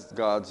has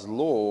God's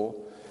law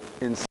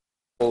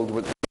instilled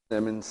within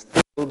them,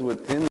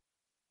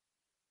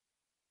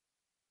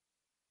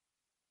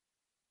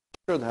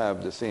 should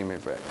have the same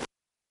effect.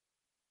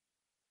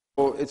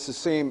 So it's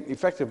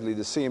effectively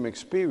the same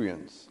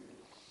experience.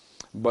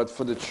 But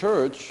for the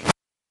church,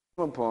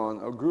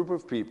 upon a group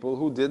of people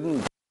who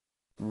didn't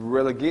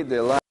relegate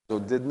their lives or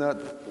did not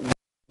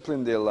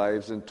discipline their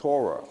lives in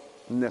Torah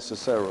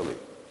necessarily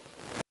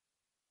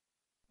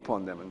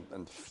upon them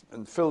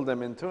and fill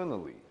them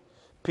internally.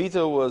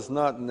 Peter was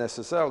not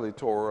necessarily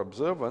Torah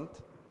observant.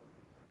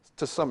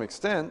 To some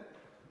extent,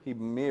 he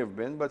may have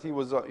been, but he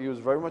was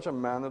very much a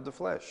man of the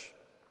flesh.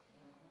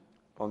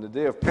 On the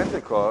day of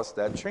Pentecost,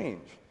 that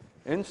changed.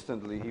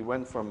 Instantly, he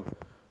went from,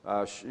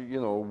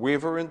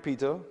 wavering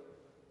Peter,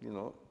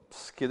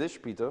 skittish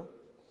Peter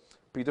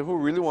who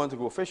really wanted to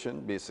go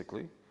fishing,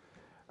 basically,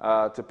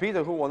 to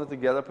Peter who wanted to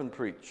get up and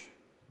preach.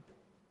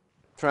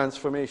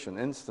 Transformation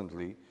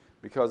instantly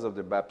because of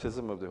the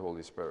baptism of the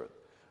Holy Spirit.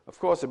 Of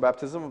course, the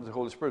baptism of the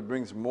Holy Spirit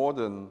brings more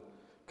than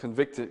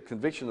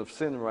conviction of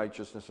sin,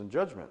 righteousness, and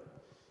judgment.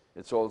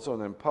 It's also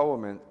an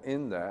empowerment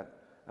in that.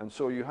 And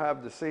so you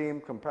have the same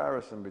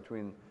comparison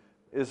between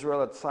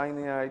Israel at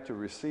Sinai to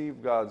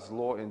receive God's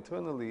law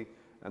internally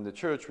and the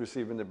church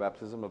receiving the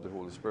baptism of the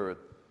Holy Spirit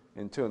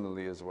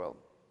internally as well.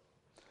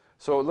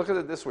 So look at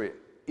it this way.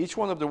 Each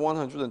one of the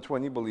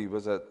 120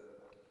 believers at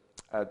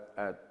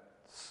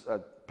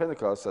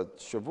Pentecost, at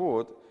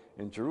Shavuot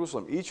in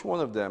Jerusalem, each one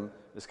of them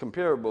is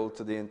comparable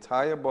to the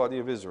entire body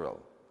of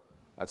Israel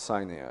at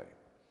Sinai.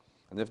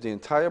 And if the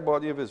entire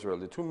body of Israel,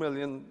 the 2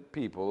 million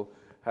people,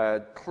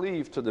 had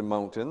cleaved to the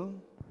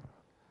mountain,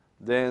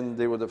 then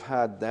they would have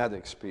had that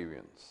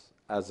experience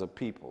as a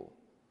people.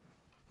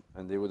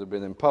 And they would have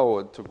been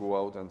empowered to go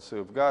out and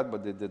serve God,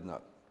 but they did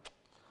not.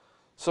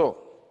 So,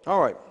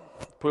 all right,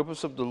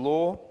 purpose of the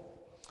law.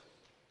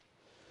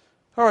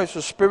 All right,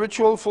 so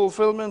spiritual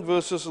fulfillment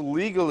versus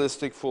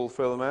legalistic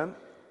fulfillment.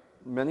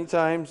 Many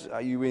times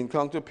you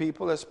encounter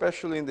people,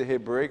 especially in the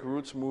Hebraic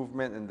roots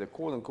movement and the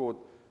quote-unquote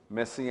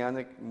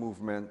messianic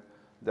movement,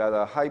 that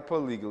are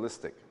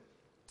hyper-legalistic.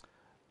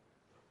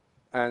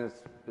 And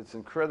it's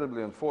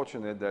incredibly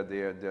unfortunate that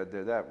they're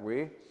that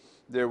way.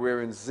 They're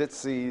wearing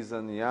tzitzis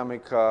and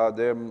yarmulke.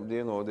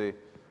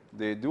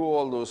 They do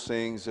all those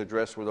things. They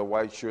dress with a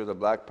white shirt, a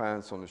black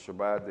pants on the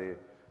Shabbat.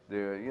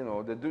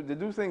 They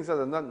do things that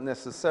are not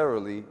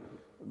necessarily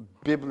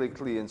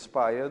biblically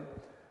inspired,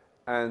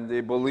 and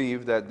they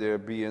believe that they're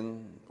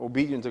being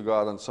obedient to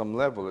God on some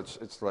level.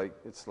 It's like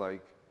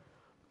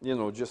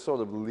just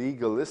sort of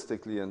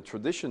legalistically and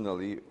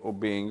traditionally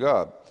obeying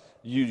God,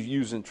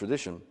 using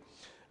tradition.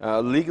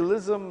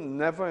 Legalism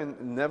never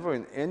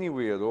in any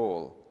way at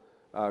all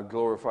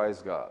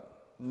glorifies God.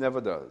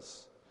 Never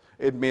does.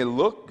 It may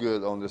look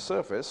good on the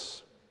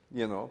surface,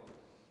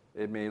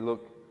 It may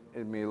look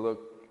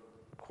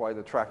quite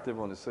attractive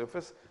on the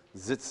surface.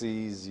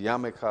 Tzitzis,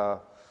 yarmulke,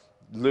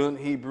 learn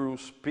Hebrew,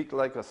 speak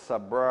like a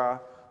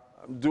sabra,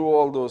 do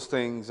all those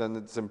things, and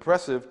it's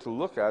impressive to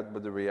look at,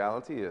 but the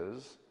reality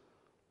is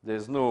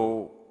there's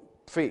no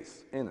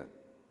faith in it.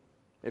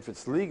 If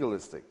it's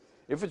legalistic,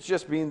 if it's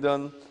just being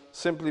done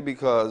simply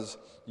because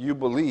you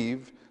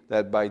believe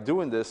that by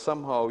doing this,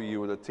 somehow you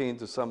would attain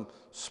to some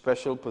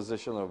special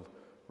position of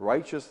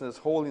righteousness,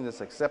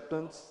 holiness,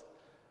 acceptance,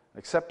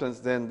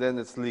 then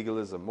it's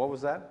legalism. What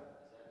was that?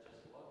 Is that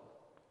just look?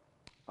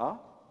 Huh?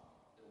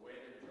 The way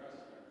they're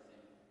dressed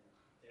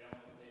and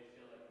everything, they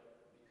feel like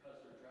because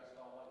they're dressed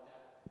all like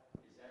that,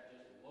 is that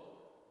just look?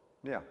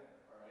 Yeah.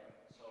 All right,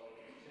 so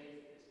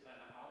faith is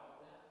kind of out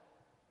of that?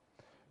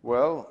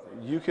 Well,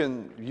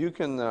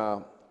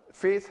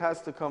 faith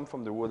has to come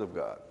from the Word of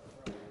God.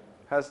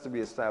 Has to be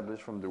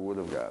established from the Word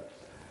of God.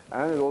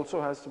 And it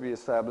also has to be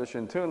established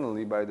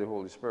internally by the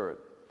Holy Spirit.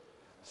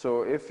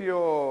 So if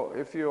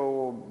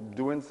you're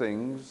doing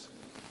things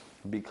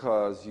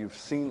because you've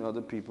seen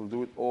other people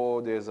do it,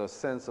 or there's a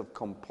sense of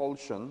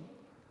compulsion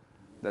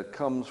that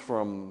comes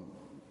from,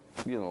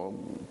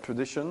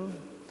 tradition,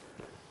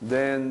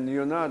 then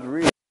you're not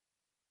really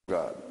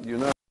God. You're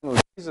not.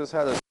 Jesus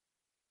had a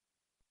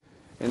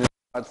in his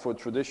heart for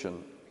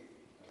tradition,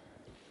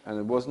 and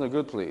it wasn't a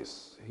good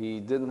place. He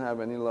didn't have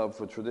any love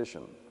for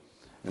tradition.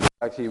 In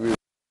fact, he rebuked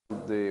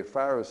the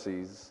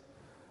Pharisees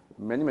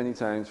many, many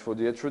times for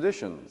their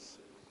traditions.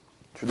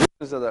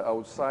 Traditions that are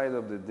outside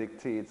of the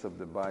dictates of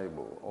the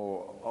Bible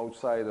or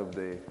outside of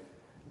the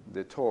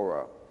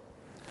Torah,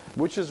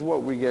 which is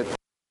what we get.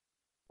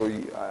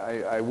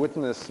 I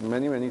witnessed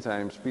many, many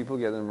times people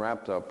getting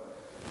wrapped up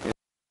in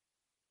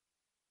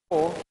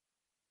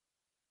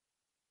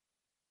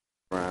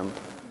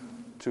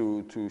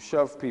to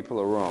shove people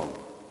around.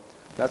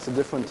 That's a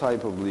different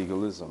type of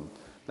legalism.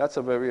 That's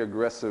a very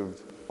aggressive,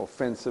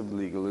 offensive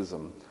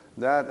legalism.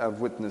 That I've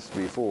witnessed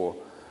before,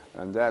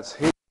 and that's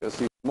hideous,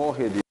 even more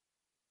hideous.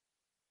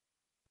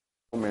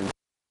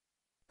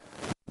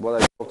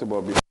 What I talked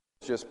about before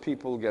is just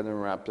people getting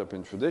wrapped up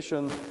in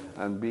tradition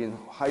and being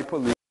hyper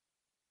legal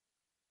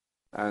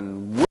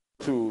and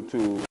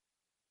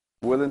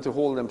willing to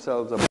hold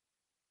themselves up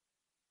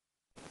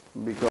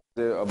because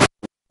they're above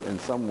in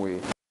some way,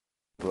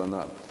 people are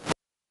not.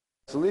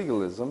 It's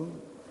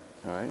legalism,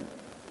 all right?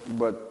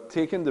 But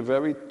taking the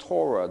very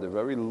Torah, the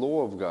very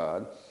law of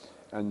God,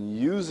 and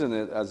using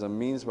it as a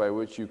means by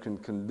which you can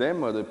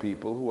condemn other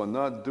people who are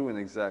not doing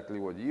exactly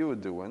what you are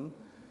doing,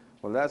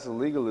 well, that's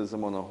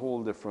legalism on a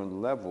whole different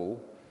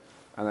level,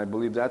 and I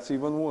believe that's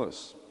even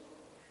worse.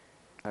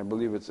 I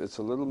believe it's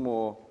a little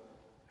more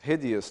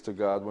hideous to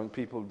God when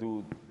people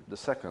do the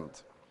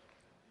second.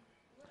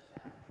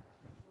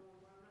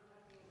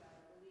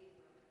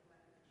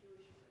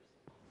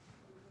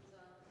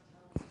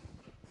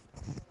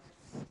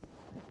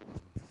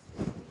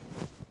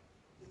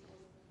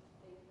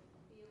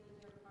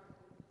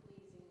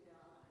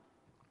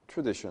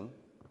 Tradition.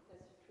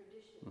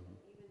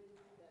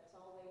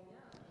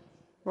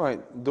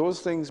 Right.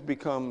 Those things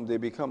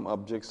become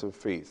objects of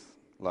faith,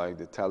 like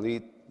the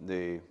talit,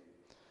 the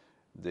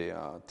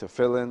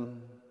tefillin,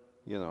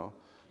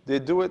 They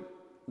do it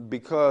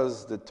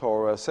because the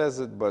Torah says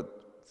it,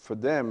 but for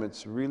them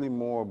it's really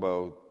more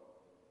about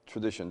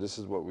tradition. This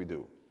is what we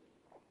do.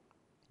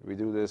 We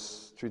do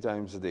this 3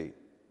 times a day.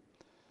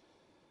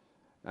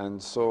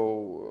 And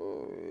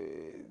so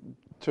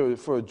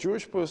for a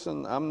Jewish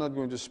person, I'm not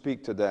going to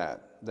speak to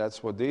that.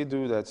 That's what they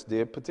do. That's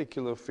their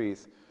particular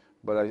faith.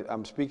 But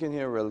I'm speaking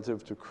here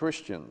relative to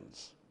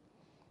Christians.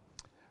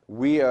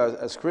 We are,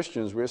 as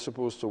Christians, we're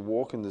supposed to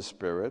walk in the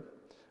Spirit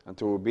and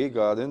to obey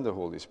God in the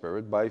Holy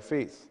Spirit by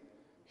faith,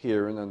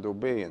 hearing and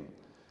obeying.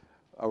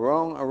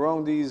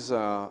 Around these,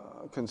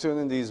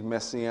 concerning these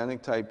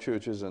Messianic type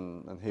churches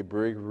and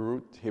Hebraic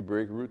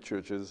root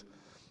churches,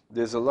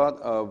 there's a lot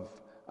of,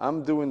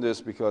 I'm doing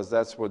this because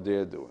that's what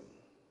they're doing.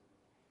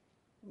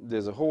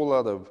 There's a whole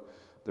lot of,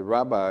 the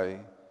rabbi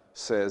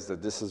says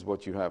that this is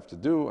what you have to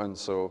do, and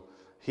so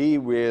he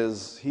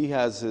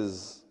has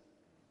his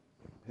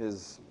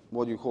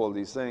what do you call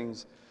these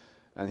things,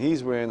 and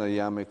he's wearing a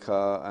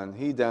yarmulke, and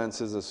he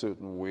dances a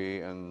certain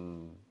way,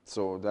 and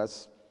so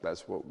that's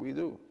what we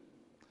do.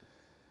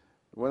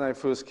 When I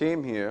first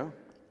came here,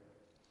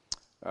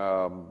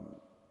 some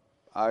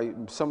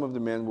of the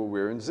men were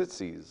wearing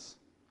tzitzis,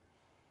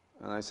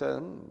 and I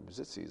said,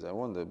 tzitzis, I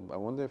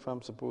wonder if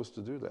I'm supposed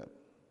to do that.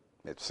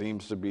 It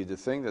seems to be the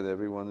thing that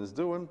everyone is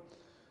doing.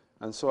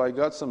 And so I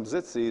got some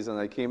tzitzis, and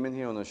I came in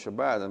here on a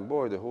Shabbat, and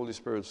boy, the Holy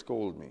Spirit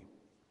scolded me.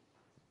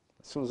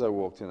 As soon as I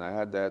walked in, I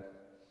had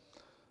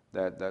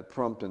that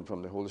prompting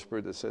from the Holy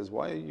Spirit that says,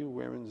 why are you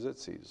wearing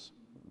tzitzis?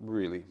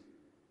 Really?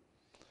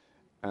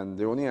 And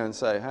the only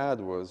answer I had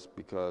was,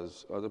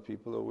 because other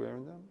people are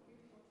wearing them.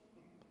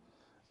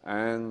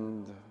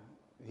 And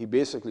he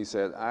basically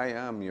said, I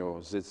am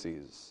your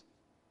tzitzis.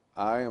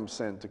 I am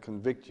sent to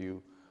convict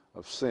you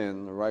of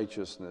sin,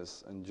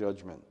 righteousness, and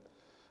judgment.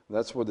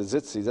 That's what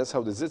that's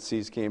how the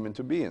tzitzis came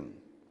into being,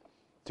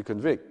 to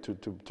convict,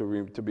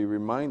 to be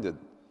reminded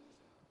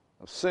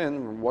of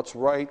sin, what's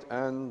right,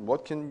 and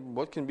what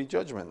can be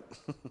judgment.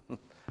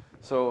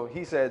 So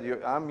he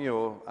said, I'm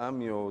your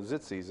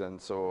zitzies, and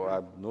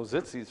so no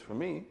zitzies for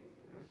me.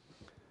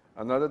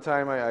 Another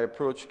time I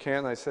approached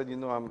Ken, I said,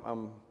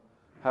 I'm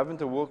having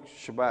to work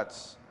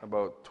Shabbats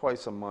about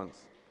twice a month,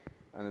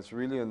 and it's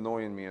really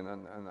annoying me, and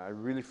I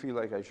really feel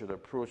like I should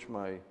approach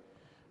my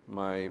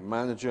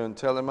manager and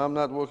tell him I'm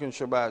not working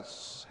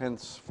Shabbats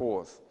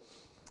henceforth.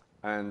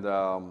 And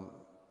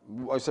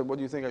I said, what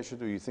do you think I should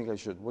do? You think I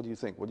should? What do you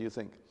think? What do you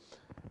think?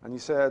 And he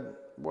said,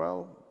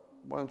 well,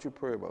 why don't you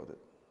pray about it?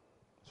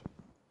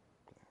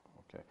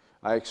 Okay.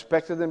 I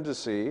expected him to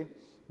say,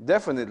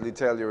 definitely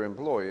tell your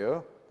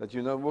employer that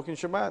you're not working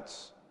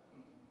Shabbats.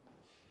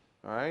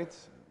 All right?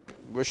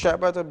 We're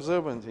Shabbat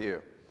observant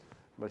here.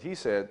 But he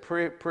said,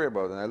 pray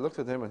about it. And I looked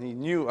at him and he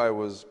knew I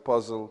was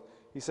puzzled.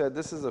 He said,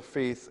 this is a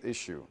faith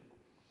issue.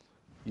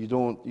 You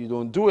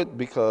don't do it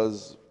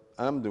because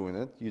I'm doing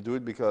it. You do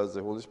it because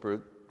the Holy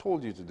Spirit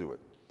told you to do it.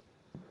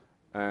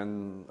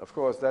 And of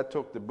course, that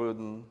took the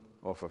burden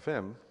off of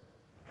him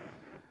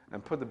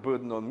and put the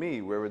burden on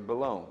me where it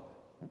belonged.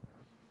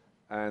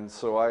 And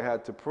so I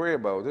had to pray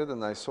about it,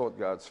 and I sought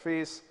God's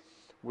face.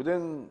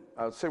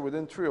 I'd say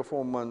within 3 or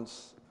 4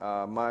 months,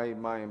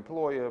 my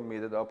employer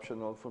made it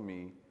optional for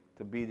me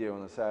to be there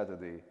on a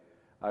Saturday.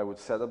 I would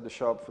set up the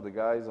shop for the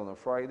guys on a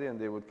Friday, and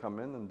they would come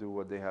in and do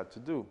what they had to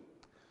do.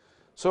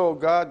 So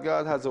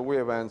God has a way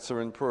of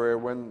answering prayer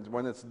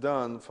when it's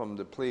done from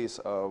the place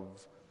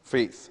of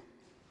faith.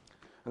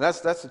 And that's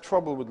the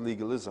trouble with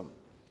legalism.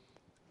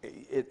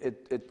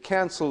 It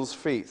cancels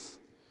faith.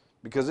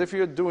 Because if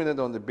you're doing it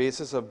on the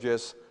basis of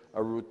just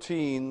a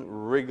routine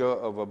rigor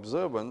of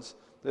observance,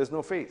 there's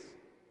no faith.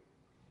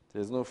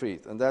 There's no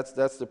faith. And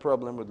that's the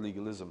problem with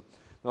legalism.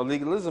 Now,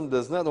 legalism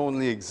does not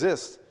only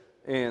exist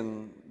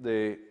in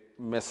the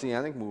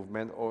Messianic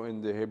movement or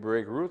in the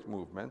Hebraic root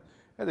movement.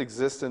 It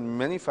exists in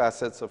many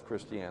facets of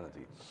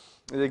Christianity.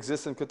 It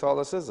exists in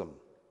Catholicism.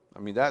 I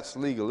mean, that's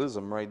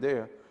legalism right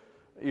there.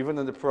 Even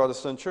in the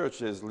Protestant church,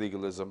 there's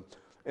legalism.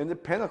 In the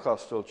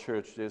Pentecostal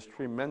church, there's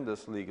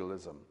tremendous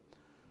legalism.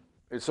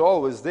 It's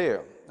always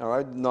there. All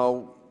right.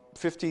 Now,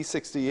 50,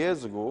 60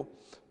 years ago,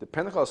 the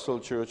Pentecostal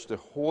church, the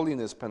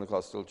Holiness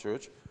Pentecostal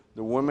church,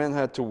 the women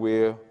had to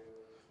wear,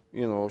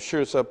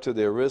 shirts up to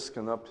their wrist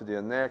and up to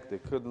their neck. They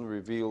couldn't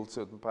reveal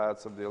certain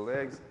parts of their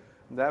legs.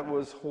 That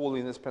was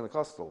Holiness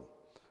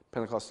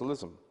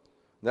Pentecostalism.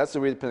 That's the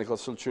way the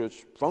Pentecostal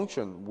church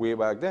functioned way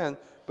back then.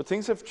 But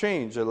things have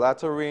changed. The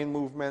latter rain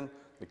movement,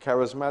 the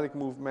charismatic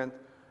movement,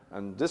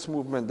 and this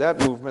movement, that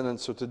movement. And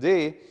so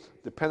today,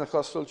 the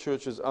Pentecostal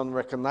church is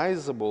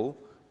unrecognizable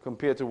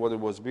compared to what it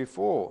was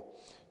before.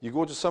 You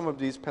go to some of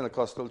these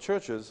Pentecostal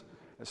churches,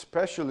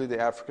 especially the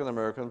African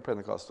American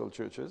Pentecostal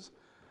churches,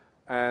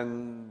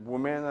 and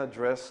women are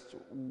dressed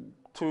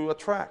to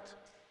attract.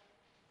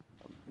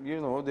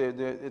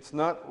 It's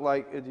not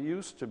like it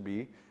used to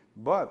be,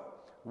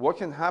 but what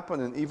can happen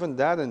in even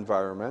that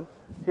environment,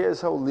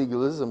 here's how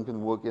legalism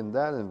can work in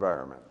that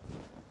environment.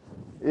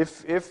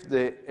 If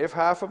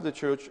half of the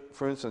church,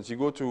 for instance, you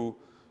go to,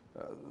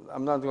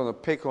 I'm not going to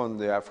pick on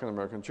the African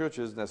American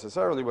churches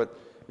necessarily, but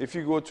if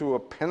you go to a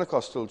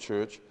Pentecostal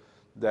church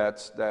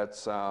that's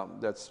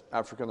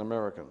African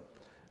American,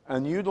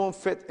 and you don't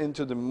fit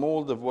into the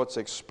mold of what's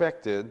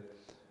expected,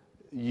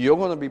 you're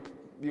going to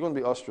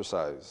be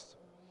ostracized.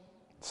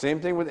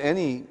 Same thing with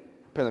any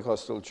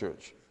Pentecostal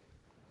church.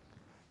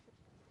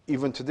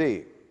 Even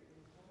today.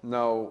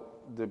 Now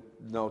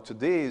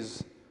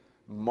today's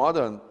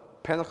modern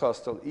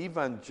Pentecostal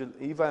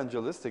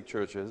evangelistic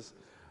churches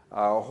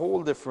are a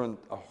whole different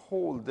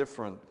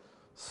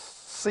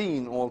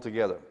scene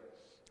altogether.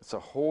 It's a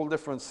whole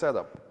different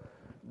setup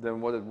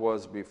than what it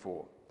was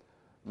before.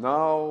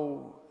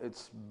 Now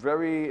it's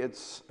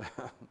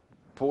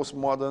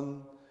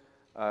postmodern.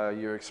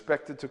 You're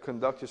expected to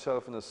conduct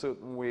yourself in a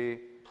certain way.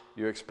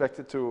 You're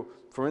expected to,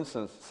 for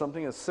instance,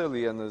 something as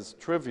silly and as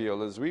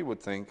trivial as we would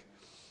think,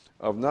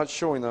 of not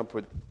showing up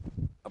with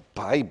a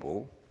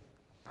Bible,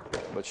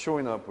 but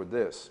showing up with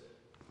this.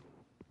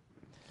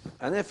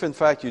 And if in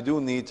fact you do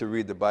need to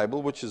read the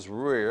Bible, which is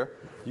rare,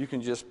 you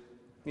can just,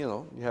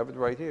 you have it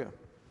right here.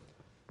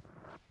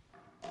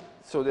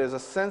 So there's a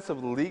sense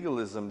of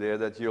legalism there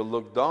that you're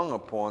looked down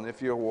upon if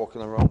you're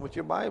walking around with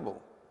your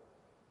Bible.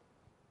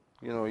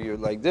 You're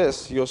like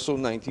this, you're so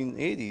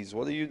 1980s,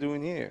 what are you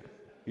doing here?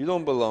 You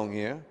don't belong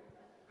here.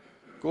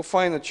 Go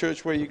find a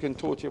church where you can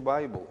tote your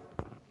Bible.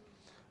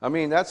 I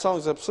mean, that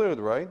sounds absurd,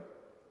 right?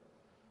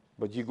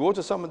 But you go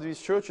to some of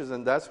these churches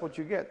and that's what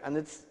you get. And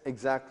it's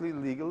exactly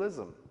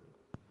legalism.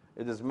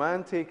 It is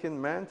man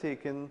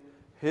taking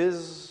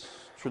his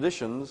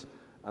traditions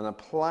and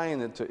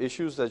applying it to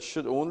issues that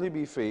should only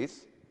be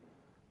faith,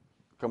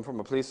 come from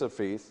a place of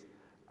faith,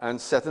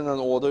 and setting an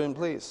order in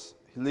place.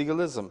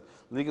 Legalism.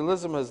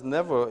 Legalism has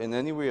never in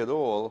any way at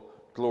all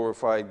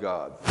glorified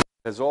God. It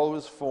has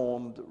always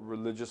formed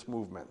religious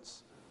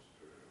movements.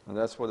 And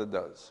that's what it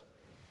does.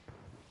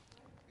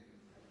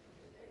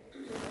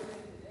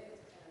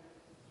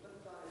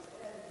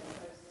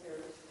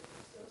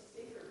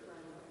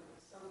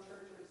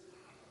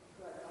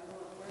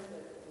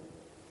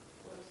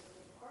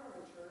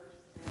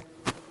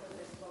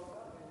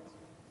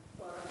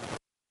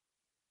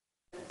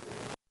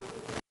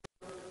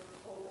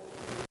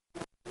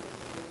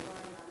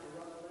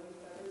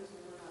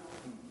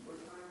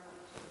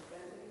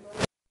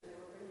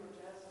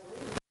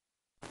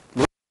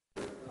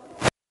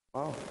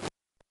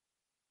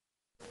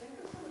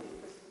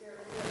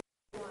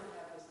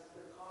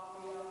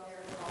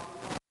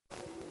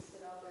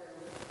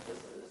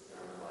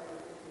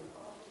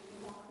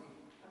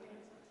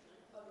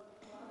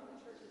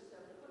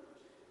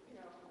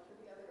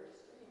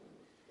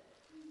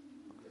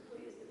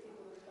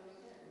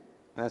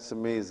 That's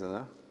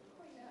amazing,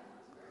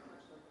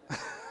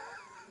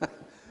 huh?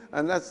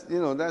 And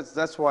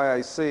that's why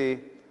I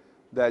say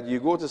that you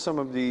go to some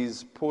of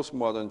these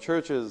postmodern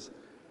churches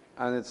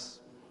and it's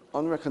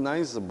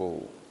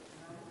unrecognizable.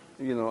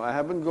 I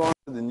haven't gone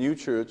to the new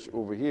church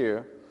over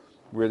here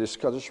where the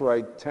Scottish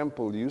Rite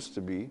Temple used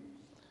to be.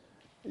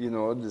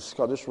 The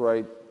Scottish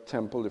Rite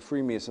Temple, the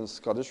Freemason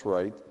Scottish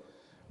Rite,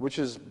 which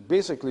is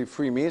basically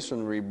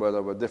Freemasonry but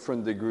of a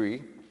different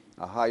degree,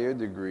 a higher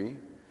degree.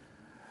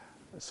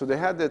 So they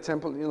had their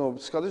temple,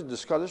 the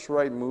Scottish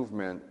Rite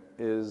movement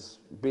is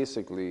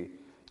basically,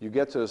 you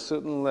get to a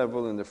certain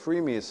level in the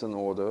Freemason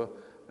order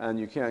and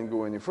you can't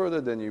go any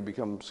further, then you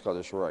become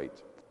Scottish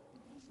Rite.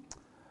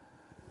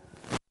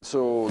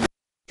 So the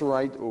Scottish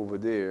Rite over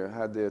there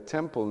had their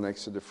temple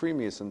next to the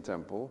Freemason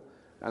temple,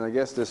 and I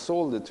guess they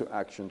sold it to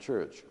Action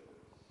Church.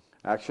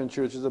 Action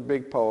Church is a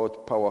big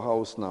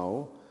powerhouse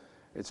now.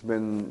 It's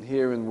been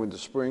here in Winter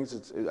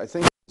Springs. I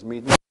think it's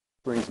meeting in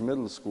Springs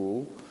Middle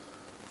School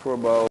for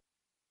about,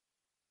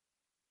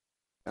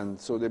 and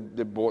so they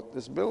bought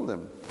this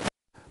building.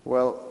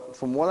 Well,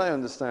 from what I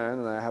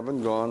understand, and I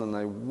haven't gone and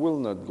I will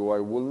not go, I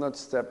will not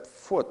step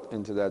foot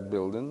into that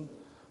building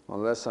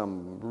unless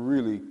I'm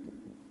really,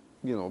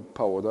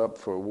 powered up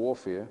for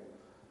warfare.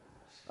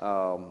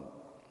 From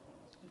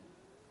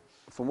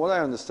what I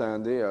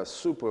understand, they are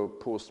super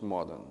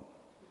postmodern,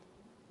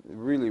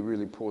 really,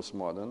 really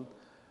postmodern.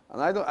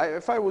 And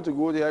if I were to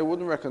go there, I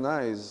wouldn't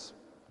recognize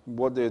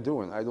what they're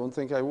doing. I don't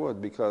think I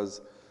would, because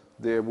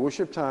their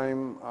worship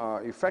time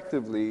are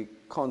effectively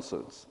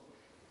concerts.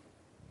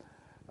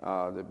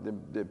 I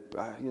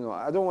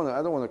don't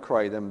want to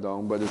cry them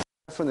down, but it's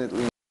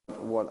definitely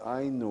not what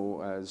I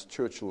know as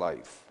church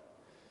life.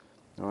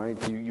 All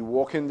right, you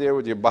walk in there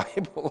with your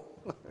Bible.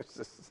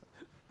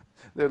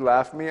 They'd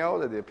laugh me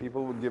out of there.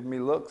 People would give me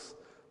looks.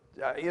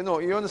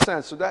 You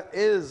understand. So that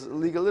is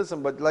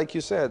legalism, but like you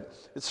said,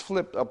 it's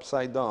flipped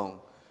upside down.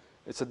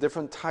 It's a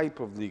different type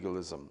of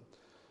legalism.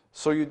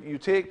 So you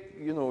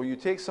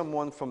take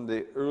someone from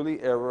the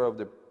early era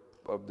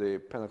of the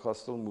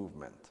Pentecostal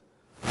movement,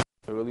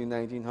 early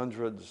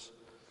 1900s.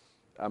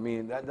 I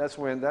mean, that's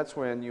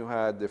when you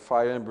had the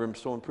fire and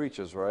brimstone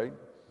preachers, right?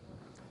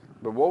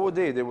 But what were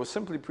they? They were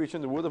simply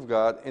preaching the word of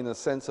God in a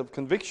sense of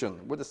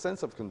conviction, with a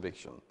sense of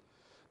conviction.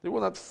 They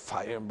were not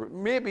fire and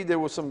brimstone. Maybe there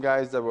were some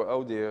guys that were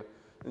out there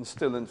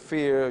instilling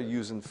fear,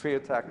 using fear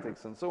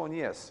tactics and so on,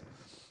 yes.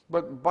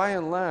 But by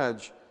and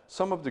large,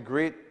 some of the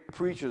great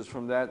preachers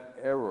from that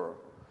era,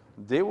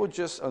 they were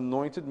just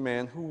anointed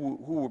men who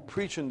were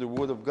preaching the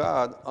word of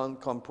God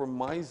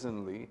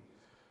uncompromisingly.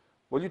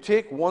 Well, you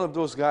take one of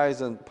those guys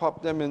and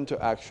pop them into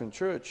Action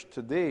Church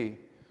today,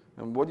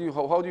 and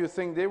how do you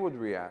think they would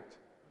react?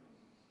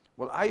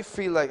 Well, I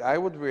feel like I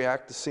would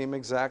react the same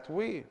exact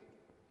way.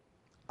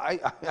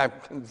 I'm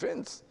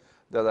convinced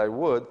that I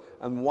would.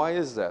 And why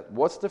is that?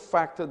 What's the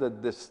factor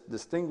that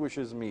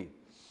distinguishes me,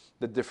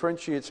 that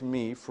differentiates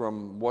me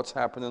from what's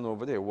happening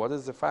over there? What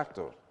is the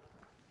factor?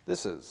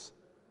 This is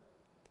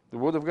the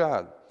Word of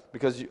God.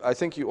 Because I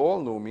think you all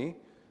know me.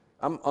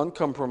 I'm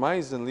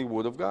uncompromisingly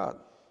Word of God.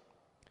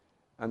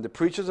 And the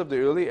preachers of the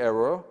early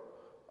era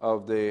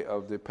of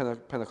the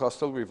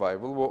Pentecostal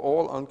revival were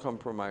all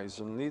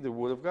uncompromisingly the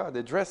Word of God.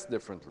 They dressed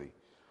differently.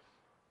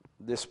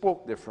 They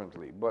spoke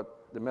differently,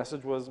 but the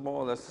message was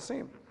more or less the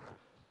same.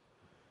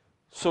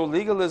 So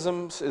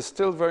legalism is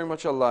still very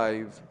much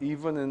alive,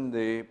 even in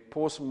the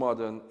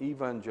postmodern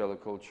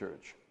evangelical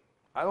church.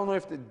 I don't know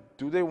if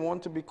do they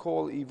want to be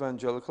called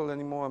evangelical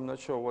anymore? I'm not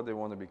sure what they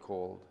want to be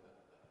called.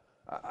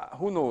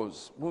 Who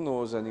knows? Who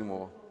knows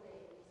anymore?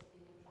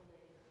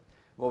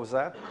 What was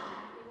that?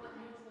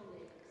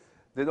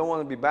 They don't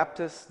want to be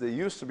Baptists. They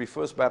used to be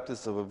First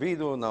Baptists of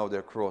Oviedo. Now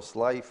they're Cross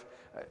Life.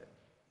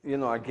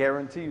 I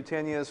guarantee you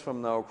 10 years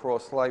from now,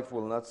 Cross Life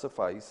will not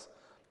suffice,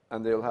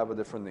 and they'll have a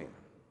different name.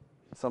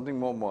 Something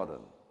more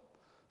modern.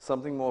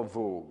 Something more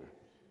vogue.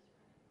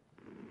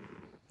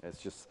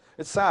 It's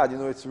sad,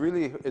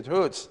 it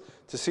hurts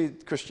to see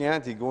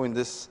Christianity go in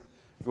this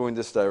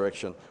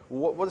direction.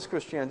 What is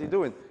Christianity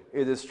doing?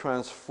 It is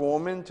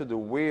transforming to the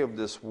way of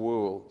this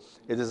world.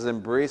 It is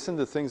embracing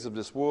the things of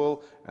this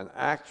world and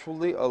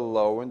actually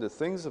allowing the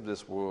things of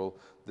this world,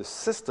 the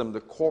system,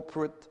 the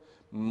corporate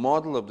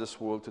model of this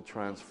world to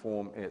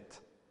transform it.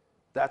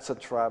 That's a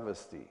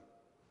travesty.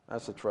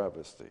 That's a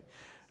travesty.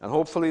 And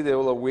hopefully they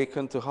will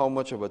awaken to how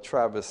much of a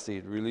travesty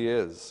it really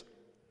is.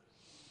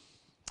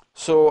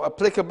 So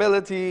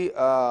applicability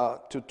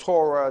to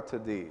Torah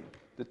today.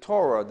 The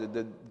Torah,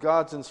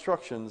 God's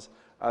instructions,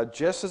 are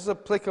just as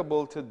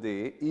applicable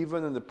today,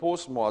 even in the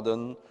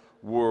postmodern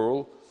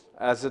world,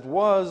 as it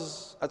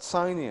was at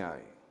Sinai.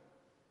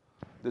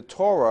 The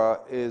Torah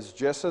is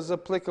just as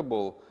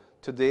applicable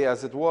today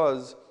as it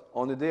was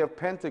on the day of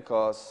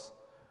Pentecost,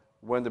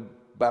 when the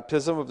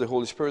baptism of the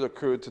Holy Spirit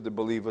occurred to the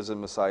believers in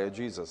Messiah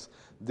Jesus.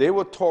 They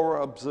were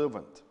Torah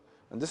observant.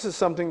 And this is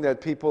something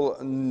that people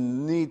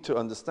need to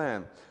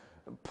understand.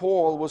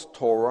 Paul was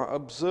Torah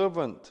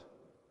observant.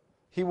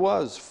 He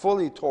was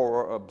fully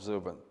Torah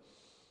observant.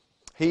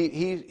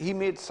 He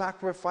made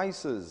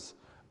sacrifices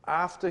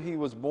after he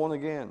was born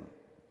again,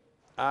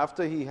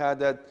 after he had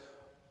that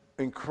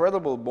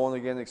incredible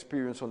born-again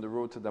experience on the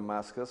road to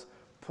Damascus,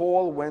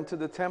 Paul went to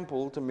the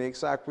temple to make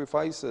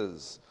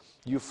sacrifices.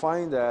 You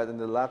find that in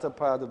the latter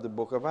part of the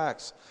book of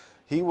Acts.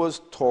 He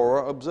was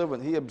Torah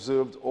observant. He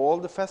observed all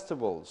the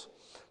festivals.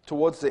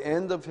 Towards the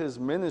end of his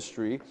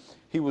ministry,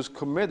 he was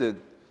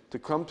committed to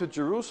come to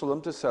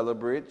Jerusalem to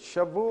celebrate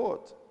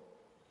Shavuot,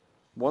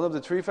 one of the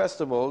 3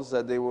 festivals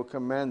that they were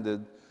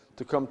commanded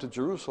to come to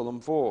Jerusalem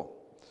for.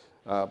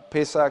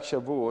 Pesach,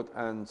 Shavuot,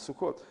 and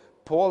Sukkot.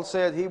 Paul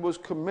said he was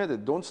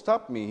committed. Don't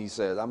stop me, he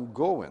said. I'm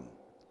going.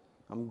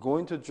 I'm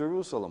going to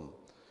Jerusalem.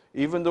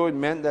 Even though it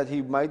meant that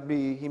he might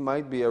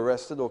be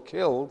arrested or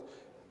killed,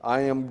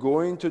 I am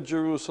going to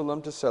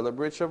Jerusalem to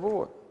celebrate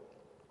Shavuot.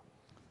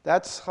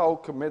 That's how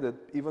committed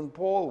even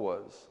Paul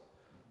was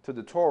to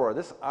the Torah.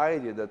 This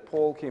idea that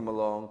Paul came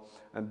along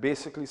and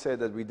basically said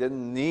that we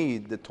didn't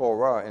need the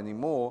Torah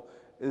anymore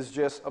is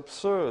just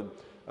absurd.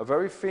 A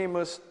very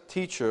famous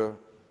teacher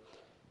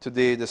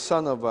today, the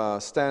son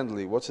of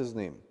Stanley, what's his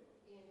name?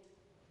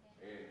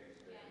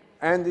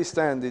 Andy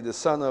Stanley, the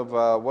son of,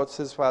 what's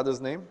his father's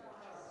name?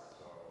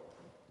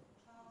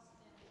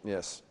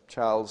 Yes,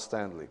 Charles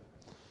Stanley.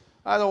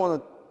 I don't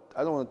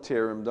want to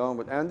tear him down,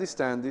 but Andy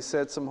Stanley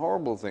said some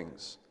horrible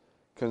things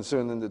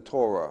concerning the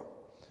Torah,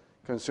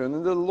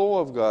 concerning the law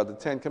of God, the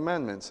 10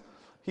 Commandments.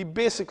 He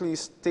basically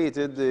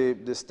stated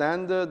the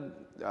standard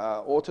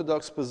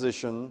Orthodox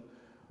position,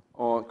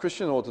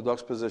 Christian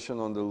Orthodox position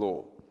on the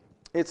law.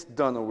 It's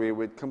done away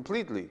with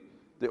completely.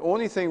 The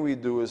only thing we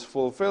do is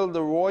fulfill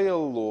the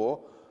royal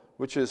law,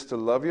 which is to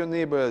love your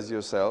neighbor as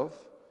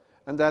yourself,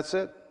 and that's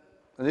it.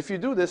 And if you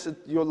do this,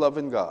 you're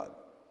loving God.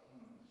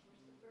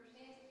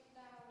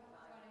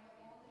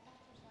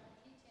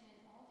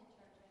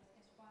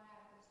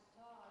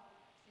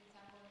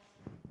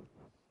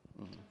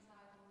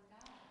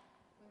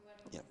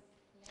 Yeah.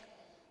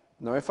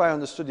 Now, if I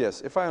understood,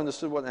 yes, if I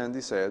understood what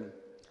Andy said,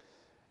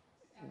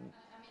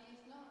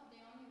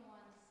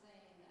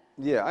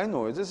 yeah, I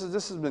know. This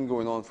has been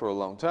going on for a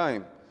long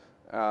time.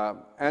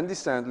 Andy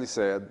Stanley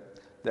said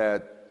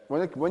that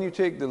when you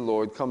take the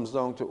law, it comes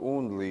down to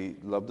only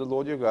love the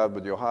Lord your God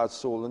with your heart,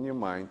 soul, and your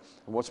mind.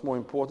 And what's more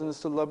important is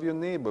to love your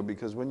neighbor,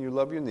 because when you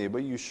love your neighbor,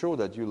 you show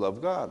that you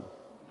love God.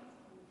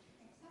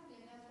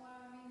 Exactly, that's what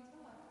I'm being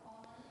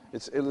taught.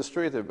 It's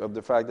illustrative of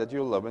the fact that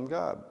you're loving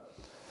God.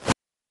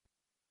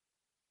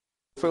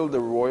 Fulfill the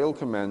royal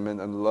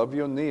commandment and love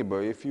your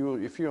neighbor if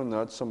you're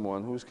not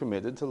someone who's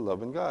committed to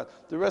loving God.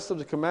 The rest of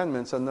the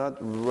commandments are not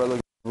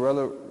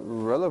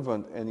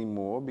relevant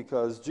anymore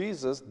because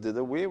Jesus did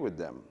away with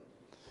them.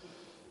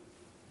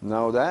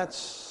 Now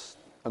that's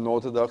an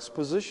Orthodox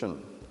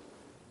position.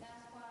 That's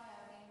why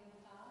I've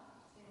been taught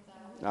since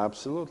I was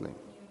Absolutely.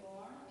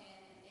 newborn,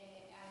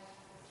 and I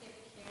keep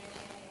hearing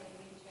it in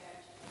every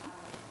church.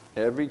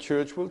 Every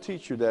church will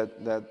teach you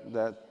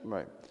that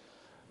right.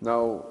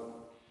 Now,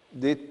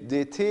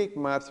 they take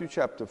Matthew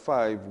chapter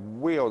 5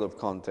 way out of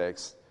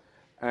context,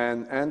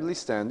 and Andy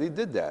Stanley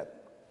did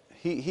that.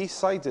 He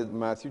cited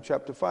Matthew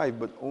chapter 5,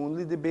 but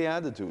only the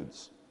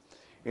Beatitudes.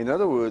 In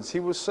other words, he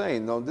was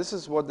saying, now this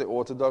is what the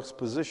Orthodox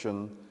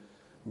position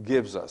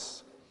gives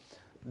us.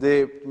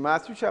 The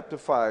Matthew chapter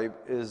 5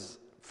 is,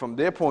 from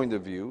their point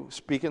of view,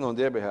 speaking on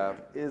their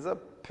behalf, is a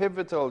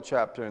pivotal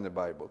chapter in the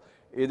Bible.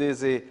 It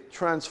is a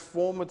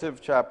transformative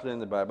chapter in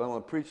the Bible. I'm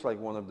going to preach like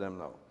one of them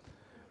now.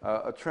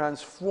 A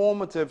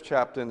transformative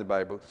chapter in the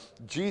Bible.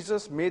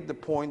 Jesus made the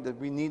point that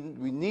we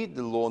need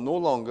the law no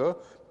longer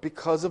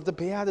because of the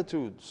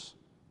Beatitudes.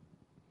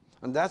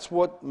 And that's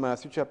what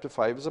Matthew chapter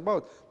 5 is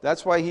about.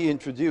 That's why he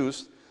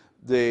introduced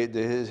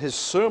his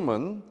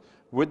sermon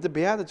with the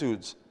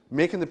Beatitudes,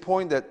 making the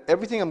point that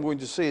everything I'm going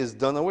to say is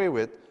done away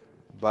with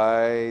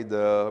by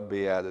the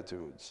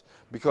Beatitudes.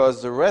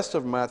 Because the rest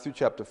of Matthew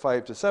chapter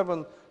 5 to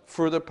 7,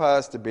 further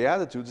past the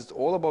Beatitudes, it's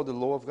all about the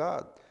law of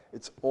God.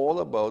 It's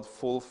all about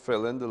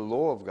fulfilling the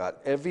law of God.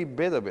 Every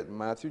bit of it.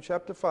 Matthew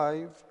chapter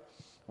 5,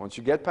 once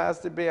you get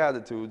past the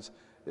Beatitudes,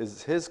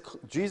 is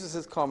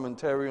Jesus'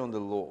 commentary on the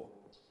law.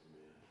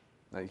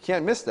 Now, you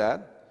can't miss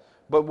that.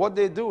 But what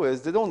they do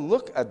is they don't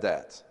look at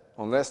that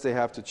unless they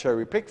have to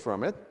cherry pick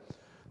from it.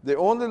 They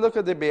only look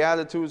at the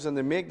Beatitudes and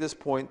they make this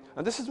point.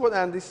 And this is what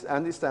Andy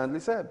Stanley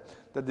said,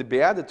 that the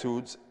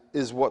Beatitudes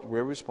is what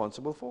we're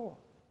responsible for.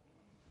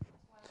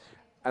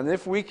 And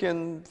if we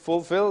can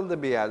fulfill the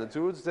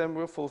Beatitudes, then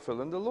we're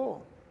fulfilling the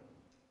law.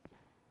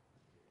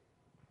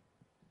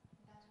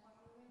 That's what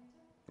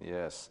we went to.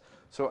 Yes.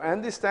 So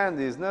Andy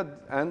Stanley is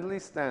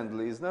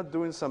not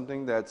doing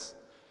something that's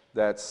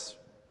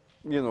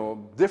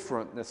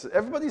different.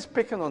 Everybody's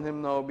picking on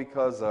him now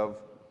because of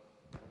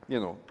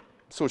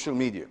social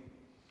media,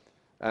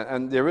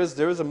 and there is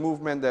a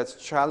movement that's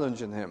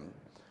challenging him,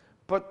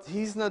 but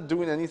he's not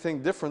doing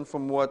anything different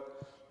from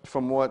what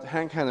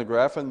Hank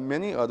Hanegraaff and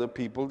many other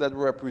people that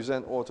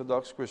represent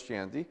Orthodox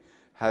Christianity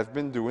have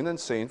been doing and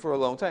saying for a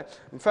long time.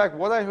 In fact,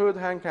 what I heard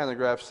Hank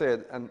Hanegraaff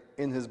said, and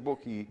in his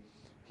book he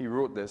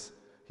wrote this,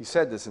 he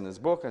said this in his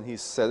book, and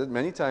he's said it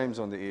many times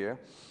on the air,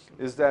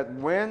 is that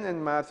when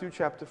in Matthew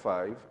chapter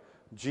 5,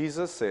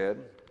 Jesus said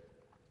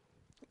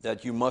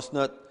that you must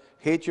not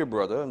hate your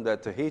brother, and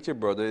that to hate your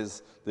brother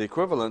is the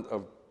equivalent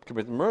of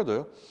committing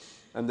murder,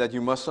 and that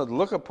you must not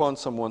look upon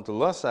someone to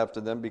lust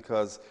after them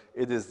because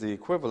it is the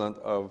equivalent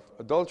of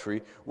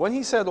adultery. When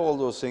he said all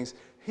those things,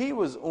 he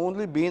was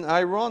only being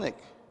ironic.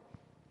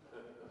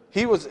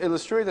 He was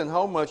illustrating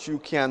how much you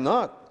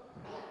cannot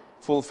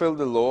fulfill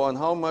the law and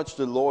how much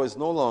the law is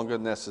no longer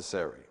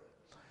necessary.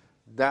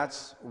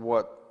 That's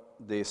what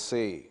they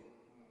say.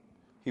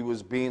 He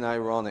was being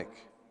ironic.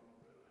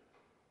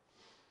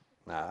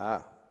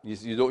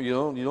 You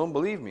don't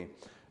believe me.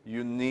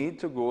 You need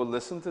to go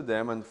listen to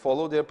them and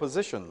follow their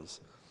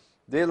positions.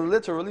 They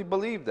literally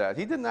believe that.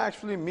 He didn't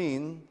actually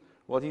mean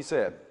what he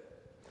said.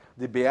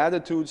 The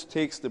Beatitudes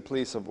takes the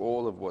place of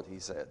all of what he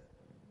said.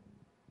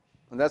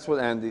 And that's what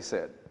Andy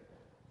said.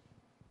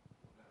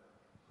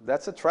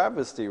 That's a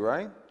travesty,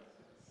 right?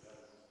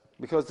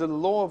 Because the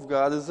law of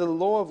God is the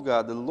law of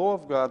God. The law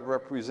of God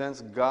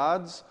represents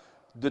God's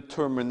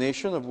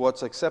determination of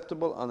what's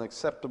acceptable,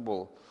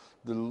 unacceptable.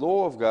 The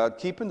law of God,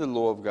 keeping the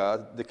law of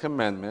God, the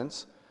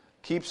commandments,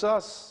 keeps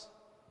us.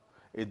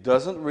 It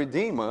doesn't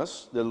redeem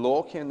us. The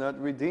law cannot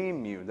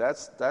redeem you.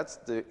 That's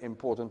the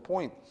important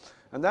point.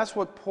 And that's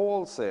what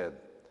Paul said.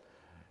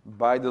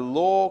 By the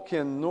law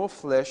can no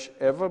flesh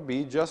ever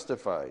be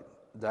justified.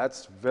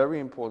 That's very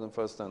important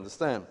for us to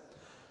understand.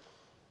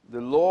 The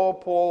law,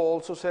 Paul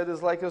also said,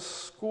 is like a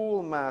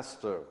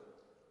schoolmaster.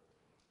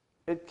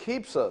 It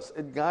keeps us,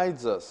 it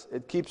guides us,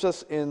 it keeps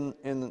us in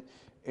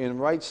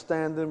right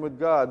standing with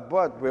God,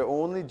 but we're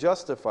only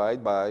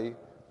justified by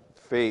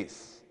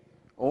faith.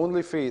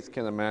 Only faith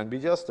can a man be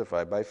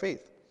justified, by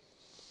faith.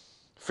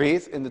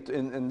 Faith,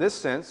 in this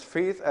sense,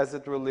 faith as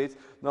it relates.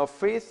 Now,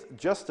 faith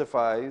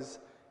justifies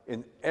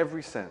in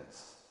every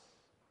sense.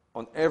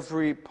 On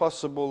every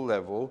possible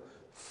level,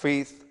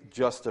 faith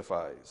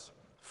justifies.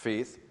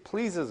 Faith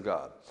pleases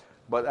God.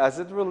 But as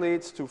it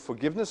relates to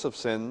forgiveness of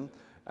sin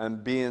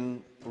and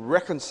being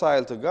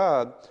reconciled to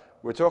God,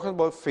 we're talking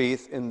about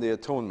faith in the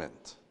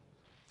atonement,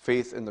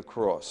 faith in the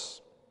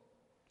cross.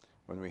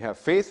 When we have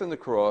faith in the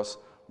cross,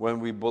 when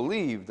we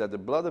believe that the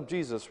blood of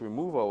Jesus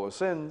removes our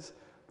sins,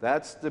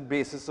 that's the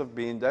basis of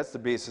being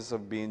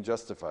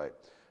justified.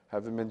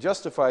 Having been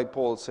justified,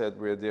 Paul said,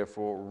 we're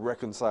therefore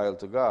reconciled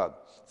to God.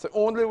 It's the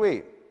only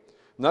way,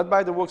 not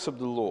by the works of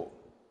the law.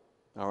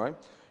 All right?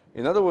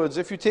 In other words,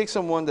 if you take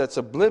someone that's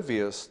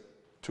oblivious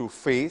to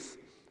faith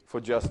for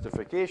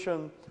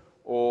justification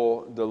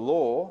or the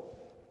law,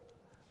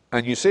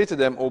 and you say to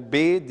them,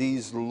 obey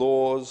these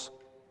laws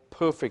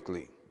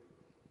perfectly.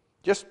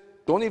 Just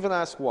don't even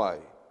ask why.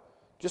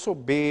 Just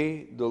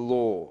obey the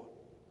law.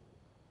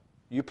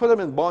 You put him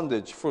in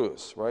bondage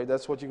first, right?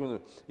 That's what you're going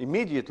to do.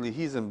 Immediately,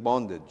 he's in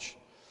bondage.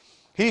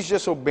 He's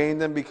just obeying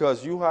them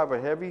because you have a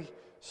heavy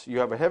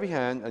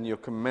hand and you're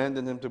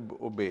commanding him to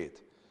obey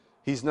it.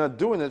 He's not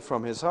doing it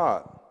from his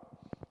heart.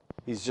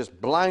 He's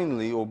just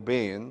blindly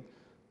obeying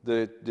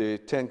the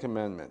Ten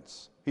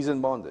Commandments. He's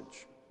in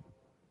bondage.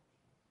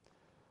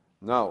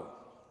 Now,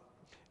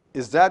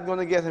 is that going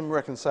to get him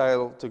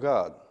reconciled to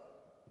God?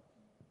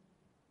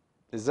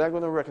 Is that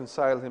going to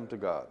reconcile him to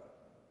God?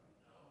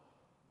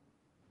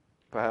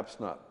 Perhaps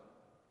not.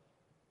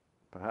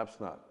 Perhaps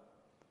not.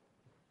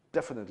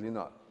 Definitely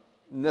not.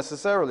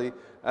 Necessarily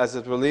as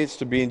it relates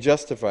to being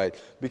justified.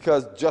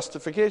 Because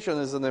justification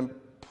is an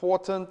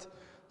important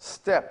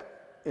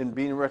step in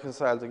being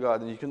reconciled to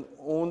God. And you can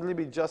only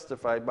be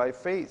justified by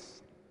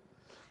faith.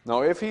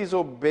 Now, if he's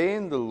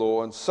obeying the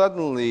law and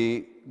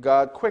suddenly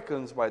God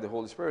quickens by the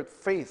Holy Spirit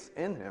faith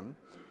in him,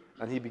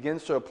 and he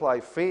begins to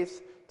apply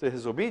faith to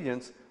his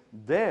obedience,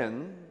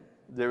 then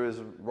there is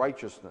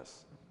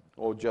righteousness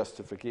or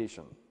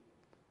justification.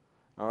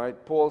 All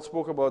right, Paul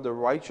spoke about the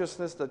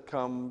righteousness that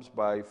comes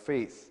by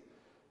faith.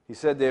 He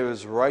said there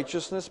is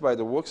righteousness by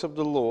the works of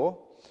the law,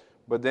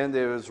 but then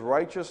there is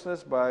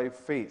righteousness by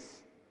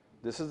faith.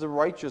 This is the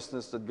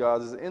righteousness that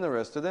God is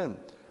interested in,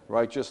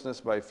 righteousness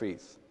by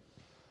faith.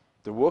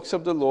 The works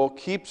of the law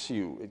keeps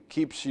you. It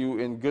keeps you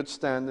in good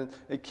standing.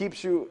 It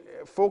keeps you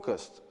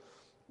focused.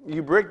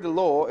 You break the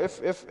law.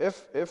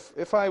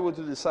 If I were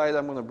to decide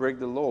I'm going to break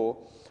the law,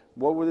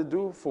 what would it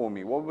do for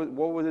me? What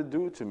would it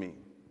do to me?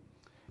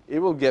 It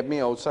will get me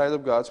outside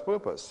of God's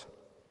purpose.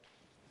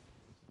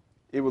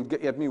 It will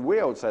get me way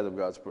outside of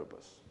God's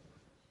purpose.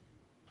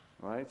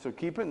 Right? So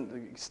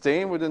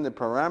staying within the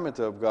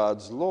parameter of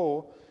God's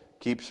law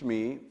keeps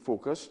me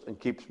focused and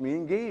keeps me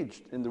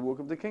engaged in the work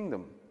of the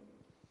kingdom.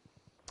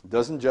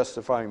 Doesn't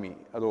justify me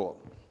at all.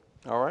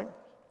 All right?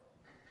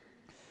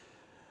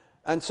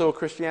 And so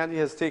Christianity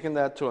has taken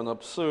that to an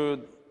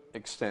absurd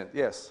extent.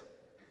 Yes?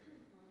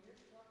 When you're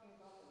talking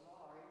about the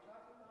law, are you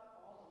talking about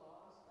all the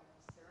laws, like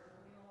the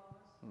ceremonial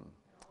laws and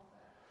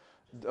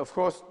all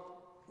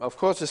that? Of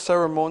course, the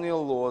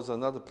ceremonial laws are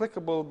not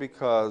applicable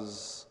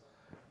because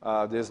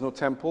there's no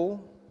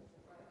temple.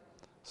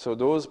 So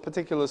those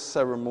particular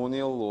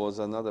ceremonial laws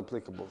are not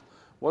applicable.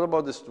 What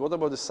about this? What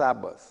about the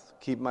Sabbath?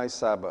 Keep my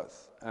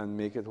Sabbath and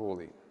make it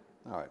holy.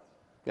 All right.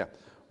 Yeah.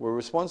 We're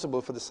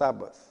responsible for the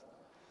Sabbath.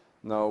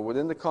 Now,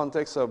 within the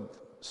context of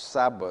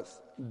Sabbath,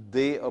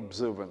 day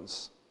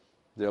observance,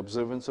 the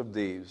observance of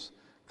days,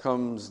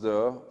 comes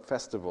the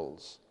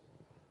festivals.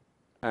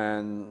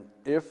 And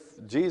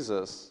if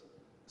Jesus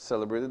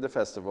celebrated the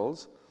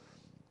festivals,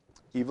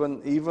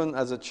 even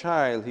as a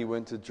child, he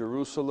went to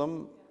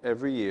Jerusalem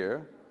every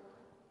year.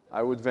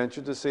 I would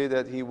venture to say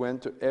that he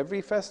went to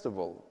every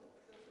festival,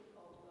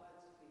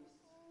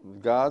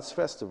 God's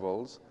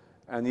festivals,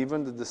 and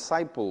even the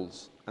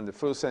disciples and the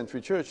first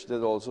century church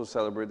did also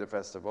celebrate the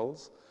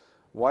festivals.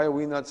 Why are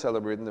we not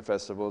celebrating the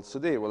festivals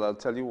today? Well, I'll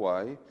tell you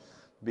why.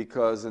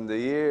 Because in the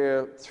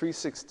year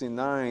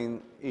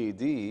 369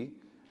 AD,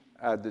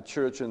 at the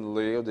church in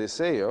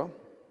Laodicea,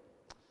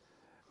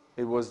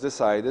 it was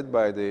decided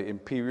by the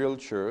imperial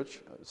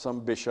church, some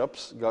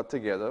bishops got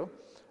together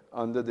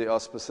under the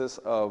auspices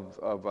of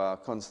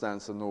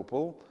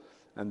Constantinople,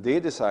 and they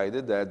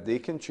decided that they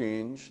can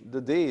change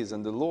the days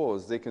and the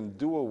laws. They can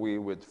do away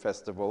with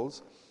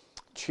festivals,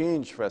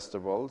 change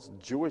festivals.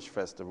 Jewish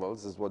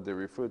festivals is what they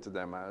refer to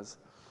them as.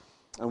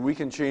 And we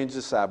can change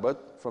the Sabbath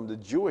from the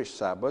Jewish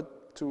Sabbath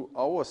to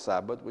our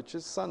Sabbath, which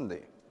is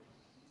Sunday.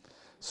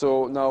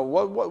 So now,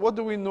 what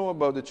do we know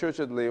about the church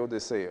at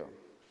Laodicea?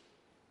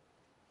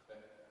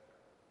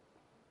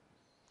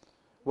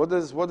 What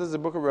does the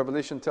book of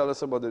Revelation tell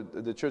us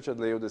about the church at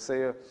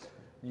Laodicea?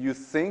 You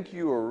think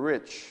you are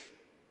rich,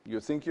 you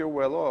think you're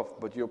well off,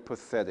 but you're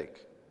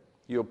pathetic.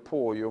 You're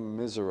poor, you're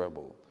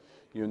miserable.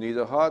 You're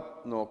neither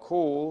hot nor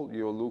cold,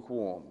 you're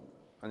lukewarm.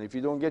 And if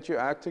you don't get your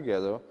act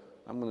together,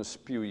 I'm going to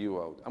spew you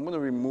out. I'm going to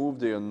remove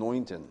the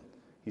anointing,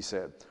 he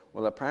said.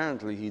 Well,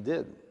 apparently he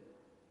did.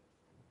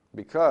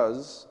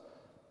 Because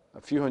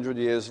a few hundred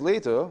years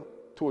later,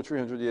 200 or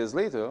 300 years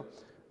later,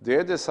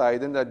 they're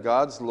deciding that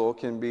God's law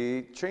can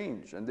be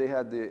changed, and they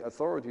had the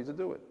authority to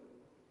do it.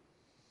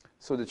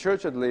 So the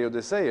church at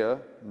Laodicea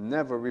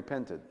never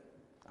repented,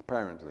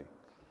 apparently.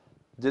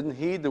 Didn't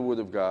heed the word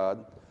of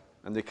God,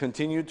 and they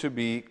continued to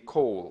be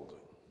cold.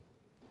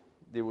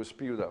 They were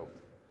spewed out.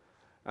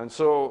 And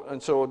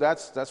so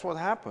that's what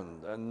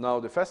happened. And now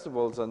the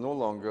festivals are no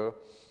longer.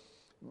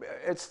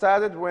 It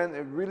started when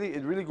it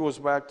really goes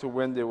back to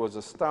when there was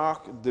a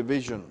stark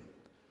division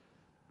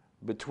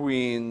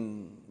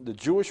between the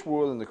Jewish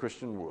world and the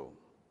Christian world.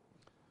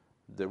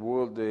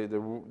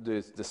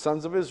 The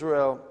sons of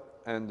Israel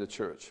and the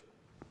church.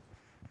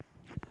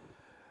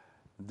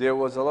 There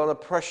was a lot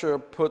of pressure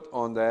put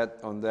on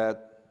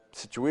that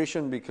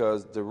situation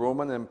because the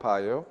Roman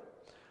Empire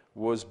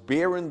was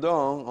bearing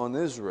down on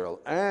Israel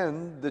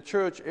and the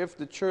church, if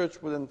the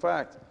church would in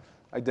fact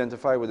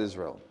identify with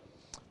Israel.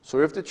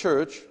 So if the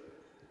church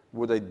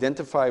would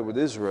identify with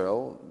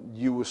Israel,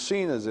 you were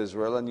seen as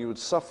Israel and you would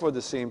suffer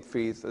the same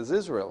fate as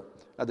Israel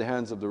at the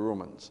hands of the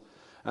Romans.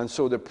 And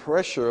so the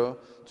pressure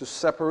to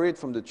separate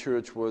from the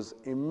church was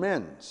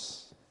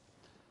immense.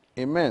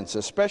 Immense,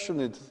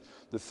 especially in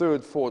the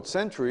 3rd, 4th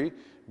century,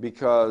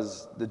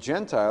 because the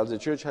Gentiles, the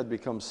church had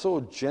become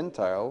so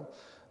Gentile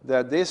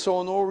that they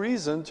saw no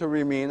reason to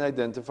remain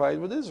identified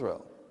with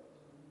Israel.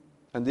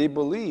 And they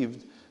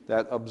believed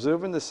that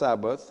observing the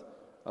Sabbath,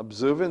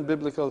 observing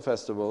biblical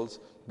festivals,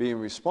 being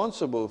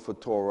responsible for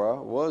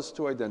Torah was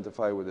to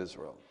identify with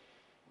Israel.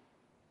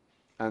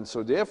 And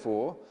so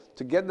therefore,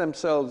 to get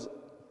themselves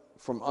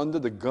from under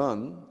the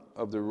gun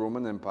of the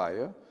Roman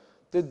Empire,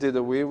 they did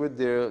away with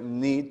their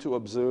need to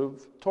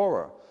observe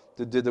Torah.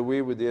 They did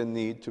away with their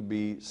need to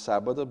be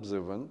Sabbath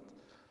observant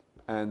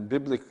and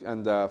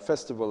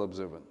festival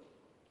observant.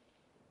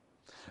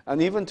 And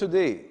even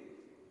today,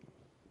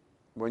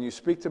 when you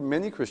speak to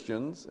many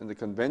Christians in the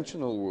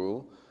conventional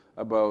world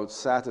about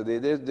Saturday,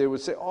 they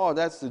would say, oh,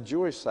 that's the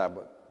Jewish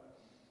Sabbath.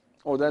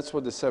 Oh, that's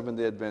what the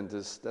Seventh-day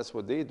Adventists, that's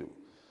what they do.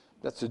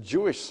 That's the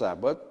Jewish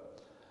Sabbath.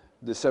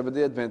 The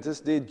Seventh-day Adventists,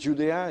 they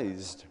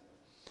Judaized.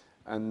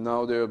 And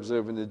now they're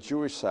observing the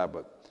Jewish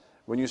Sabbath.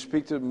 When you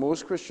speak to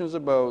most Christians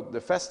about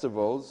the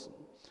festivals,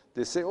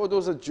 they say, oh,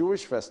 those are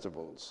Jewish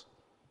festivals.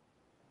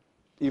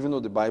 Even though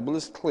the Bible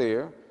is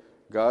clear,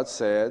 God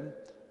said,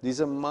 these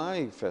are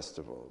my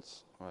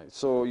festivals. Right?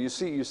 So you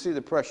see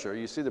the pressure,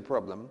 you see the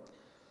problem.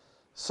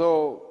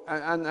 So,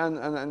 and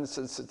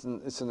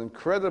it's an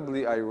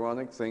incredibly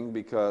ironic thing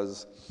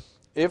because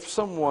if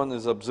someone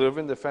is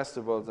observing the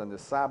festivals and the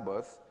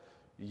Sabbath,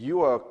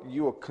 you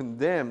are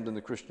condemned in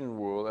the Christian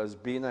world as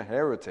being a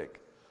heretic,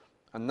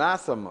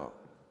 anathema.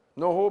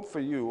 No hope for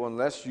you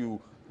unless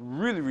you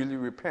really, really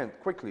repent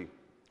quickly,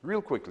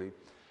 real quickly.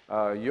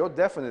 You're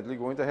definitely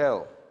going to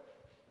hell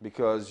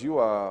because you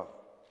are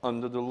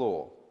under the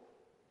law.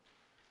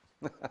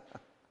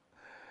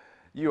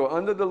 You are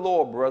under the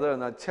law, brother,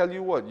 and I tell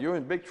you what, you're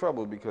in big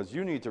trouble because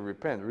you need to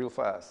repent real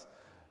fast.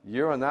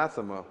 You're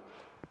anathema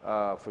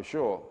for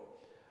sure.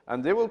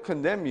 And they will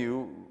condemn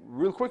you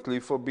real quickly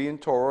for being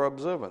Torah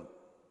observant,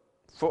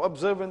 for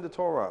observing the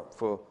Torah,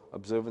 for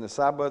observing the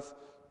Sabbath,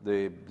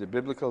 the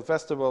biblical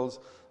festivals.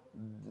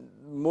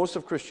 Most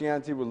of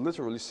Christianity will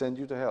literally send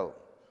you to hell.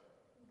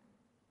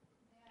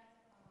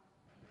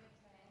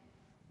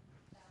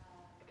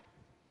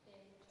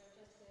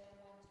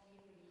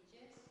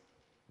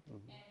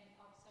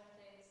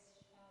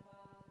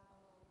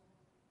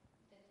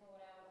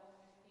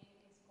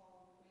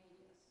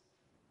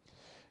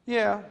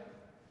 Yeah.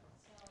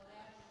 So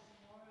they are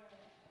more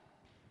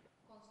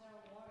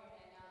concerned worried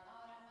right now.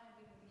 Oh, I don't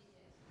want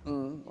to be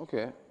religious.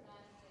 Okay.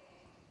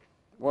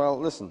 That's Well,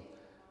 listen.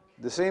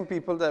 The same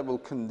people that will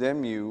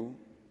condemn you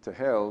to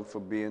hell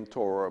for being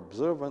Torah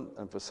observant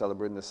and for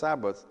celebrating the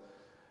Sabbath,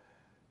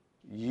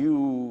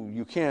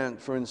 you can't,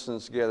 for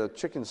instance, get a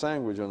chicken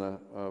sandwich on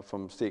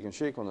from Steak and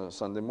Shake on a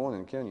Sunday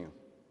morning, can you?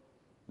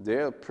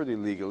 They're pretty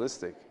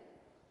legalistic.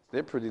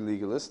 They're pretty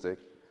legalistic.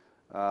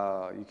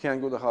 You can't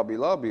go to Hobby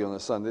Lobby on a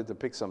Sunday to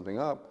pick something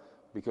up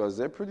because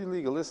they're pretty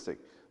legalistic.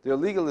 They're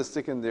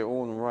legalistic in their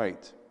own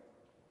right.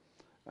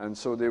 And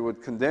so they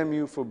would condemn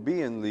you for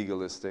being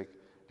legalistic.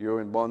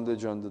 You're in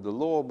bondage under the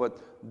law,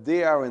 but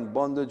they are in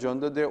bondage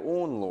under their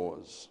own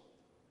laws.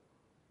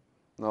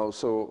 Now,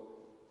 so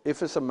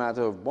if it's a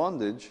matter of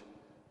bondage,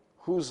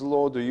 whose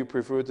law do you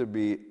prefer to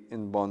be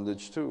in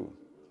bondage to?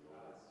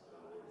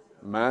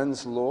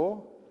 Man's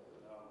law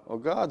or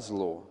God's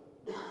law?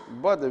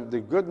 But the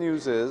good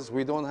news is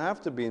we don't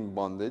have to be in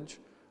bondage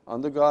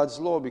under God's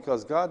law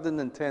because God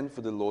didn't intend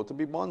for the law to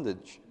be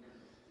bondage.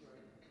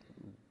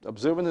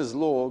 Observing His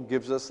law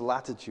gives us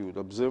latitude.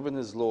 Observing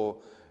His law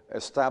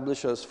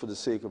establishes us for the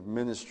sake of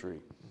ministry.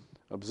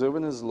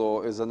 Observing His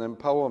law is an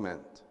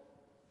empowerment.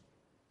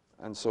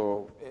 And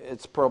so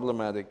it's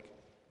problematic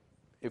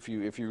if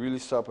you really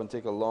stop and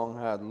take a long,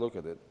 hard look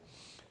at it.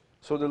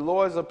 So the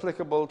law is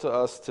applicable to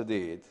us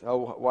today.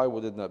 Why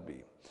would it not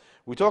be?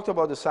 We talked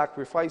about the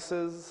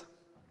sacrifices.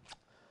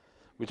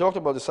 We talked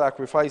about the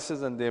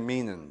sacrifices and their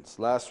meanings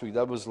last week.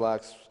 That was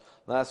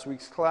last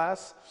week's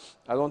class.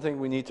 I don't think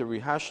we need to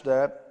rehash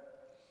that.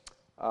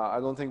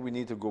 I don't think we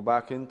need to go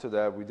back into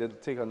that. We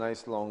did take a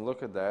nice long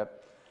look at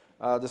that.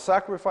 The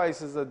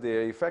sacrifices are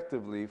there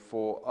effectively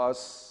for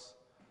us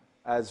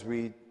as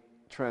we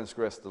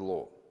transgress the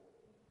law.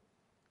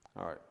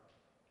 All right.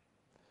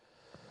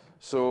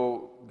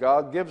 So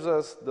God gives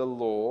us the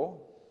law.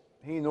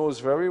 He knows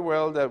very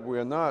well that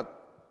we're not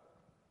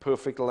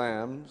perfect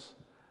lambs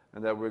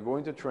and that we're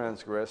going to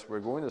transgress, we're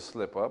going to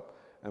slip up.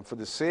 And for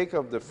the sake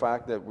of the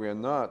fact that we're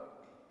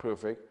not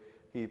perfect,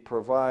 He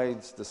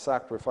provides the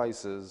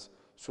sacrifices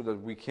so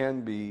that we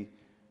can be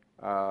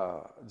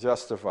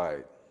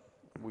justified.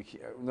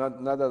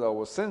 Not that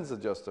our sins are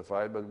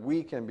justified, but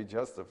we can be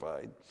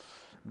justified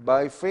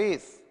by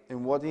faith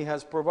in what He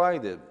has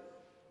provided.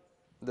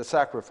 The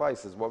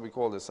sacrifices, what we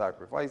call the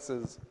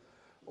sacrifices,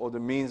 or the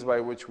means by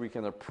which we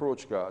can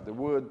approach God. The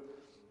word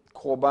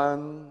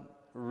korban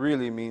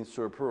really means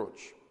to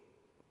approach,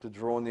 to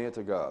draw near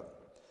to God.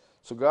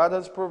 So God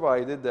has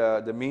provided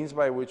the means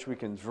by which we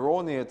can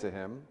draw near to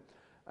Him,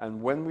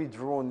 and when we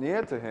draw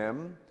near to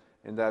Him,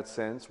 in that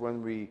sense,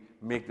 when we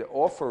make the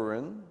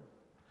offering,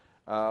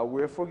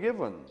 we're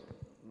forgiven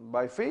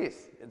by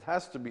faith. It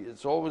has to be,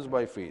 it's always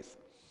by faith.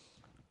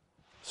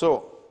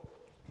 So,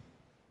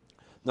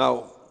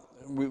 now,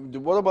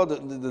 what about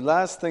the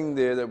last thing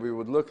there that we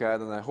would look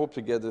at, and I hope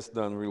to get this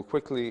done real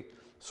quickly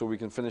so we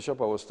can finish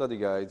up our study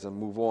guides and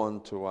move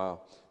on to our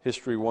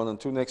History 1 and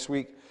 2 next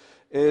week,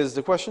 is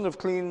the question of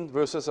clean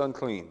versus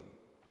unclean.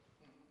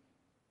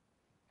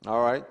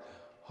 All right?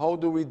 How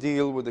do we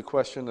deal with the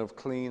question of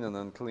clean and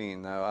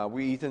unclean? Now, are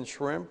we eating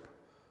shrimp,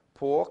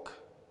 pork?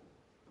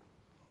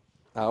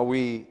 Are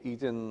we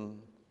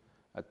eating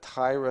at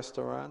Thai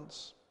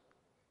restaurants?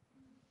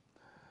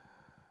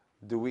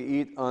 Do we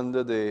eat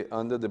under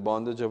the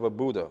bondage of a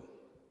Buddha?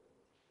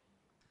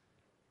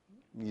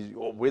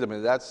 Wait a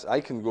minute, I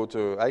can go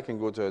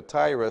to a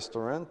Thai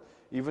restaurant,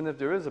 even if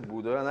there is a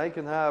Buddha, and I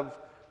can have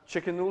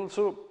chicken noodle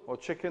soup or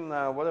chicken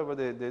whatever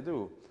they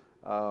do.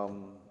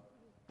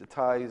 The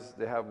Thais,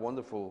 they have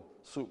wonderful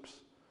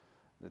soups.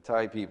 The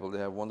Thai people, they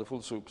have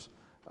wonderful soups.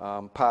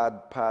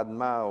 Pad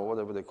mao,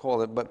 whatever they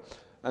call it.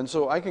 And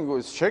so I can go,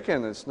 it's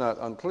chicken, it's not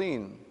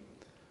unclean.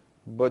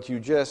 But you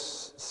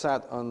just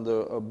sat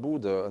under a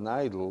Buddha, an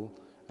idol,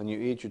 and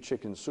you ate your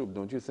chicken soup.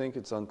 Don't you think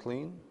it's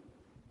unclean?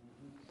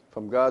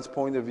 From God's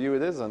point of view,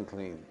 it is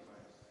unclean.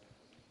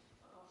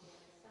 I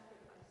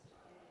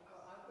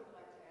would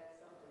like to add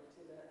something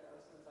to that, though,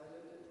 since I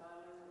lived in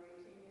Thailand for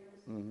 18 years.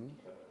 Mm-hmm.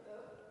 Those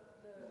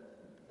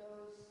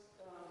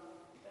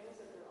things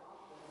that they're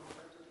offering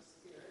are to the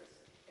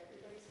spirits.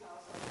 Everybody's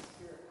house has a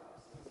spirit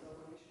house. And so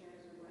when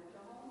missionaries would rent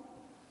a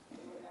home,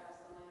 they would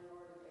ask the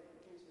landlord if they could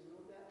please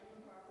remove that from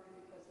the property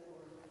because they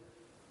were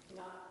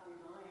not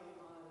relying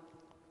on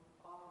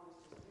offerings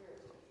to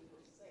spirits to keep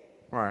it safe.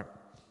 Right.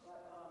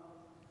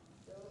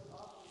 Those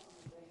offerings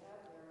that they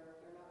have there,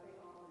 they're not being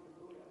offered to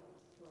Buddha.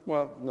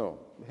 Well, no,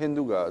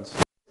 Hindu gods.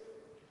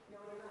 No,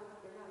 they're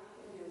not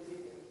Hindus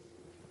either.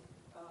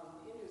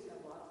 Hindus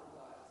have lots of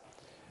gods.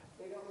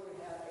 They don't really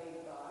have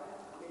a god.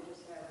 They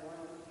just have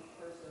one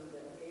person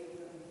that gave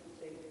them,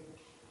 they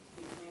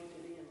claim to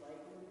be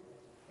enlightened,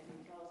 and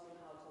he tells them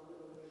how to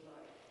live a good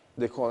life.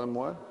 They call him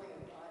what? Only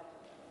a god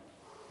to them.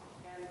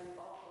 And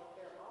what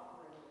they're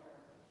offering there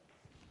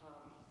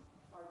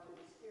are to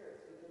the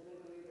spirits, because they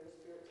believe there's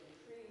spirits in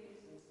trees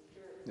and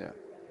spirits Yeah.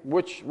 everywhere.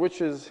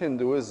 Which is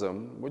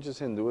Hinduism.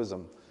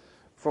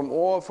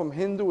 From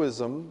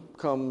Hinduism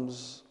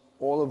comes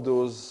all of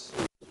those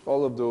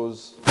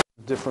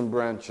different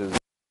branches.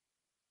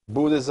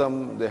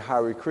 Buddhism, the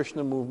Hare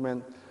Krishna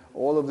movement,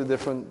 all of the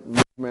different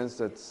movements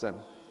that's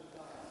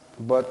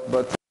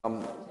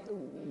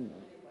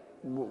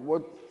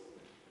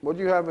what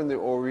you have in the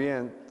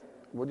Orient,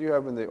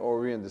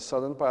 the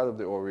southern part of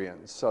the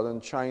Orient, southern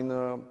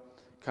China,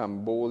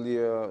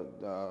 Cambodia,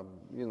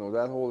 you know,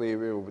 that whole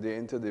area over there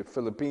into the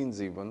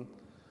Philippines even,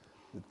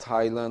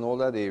 Thailand, all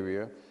that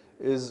area,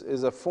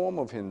 is a form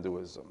of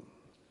Hinduism.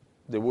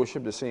 They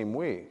worship the same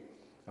way,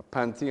 a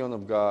pantheon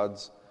of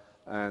gods.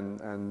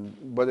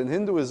 But in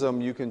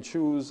Hinduism, you can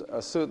choose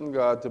a certain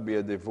god to be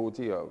a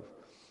devotee of.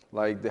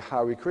 Like the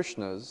Hare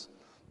Krishnas,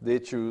 they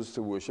choose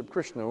to worship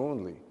Krishna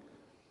only.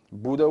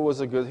 Buddha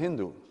was a good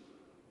Hindu.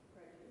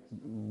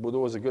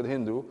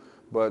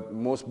 But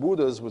most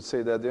Buddhas would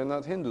say that they're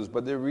not Hindus,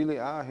 but they really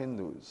are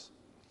Hindus.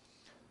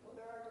 Well,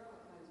 there are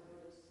different kinds of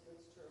Buddhists,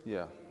 that's true.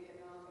 Yeah. In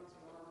Vietnam, it's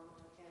more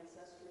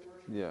ancestry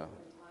worship. Yeah. In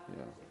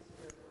Thailand, it's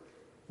spirit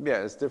worship.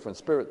 Yeah, it's different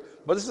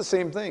spirit. But it's the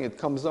same thing. It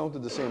comes down to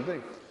the same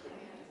thing.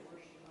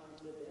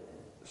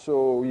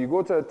 So you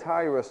go to a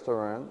Thai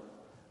restaurant,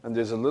 and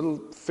there's a little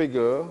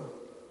figure,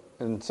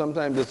 and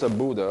sometimes it's a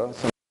Buddha,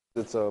 sometimes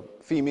it's a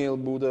female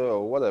Buddha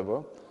or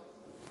whatever.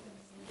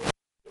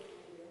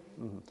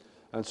 Mm-hmm.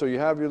 And so you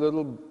have your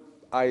little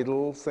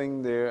idol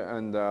thing there,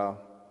 and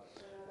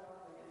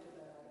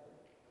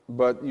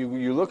but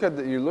you look at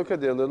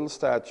their little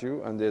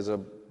statue, and there's a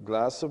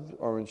glass of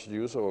orange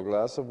juice or a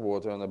glass of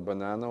water and a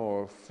banana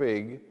or a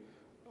fig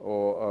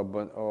or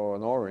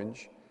an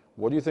orange.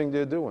 What do you think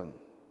they're doing?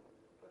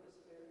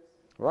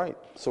 Right.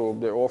 So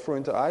they're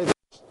offering to idols.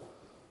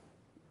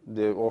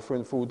 They're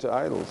offering food to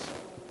idols.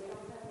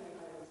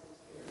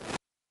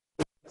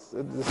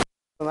 It's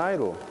an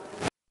idol.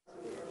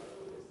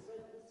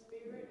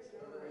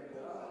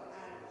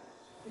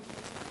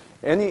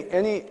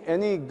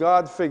 Any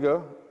God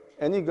figure,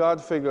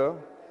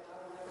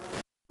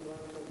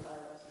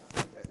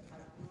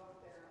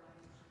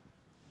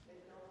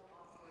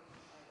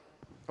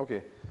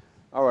 okay.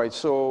 All right.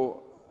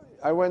 So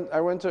I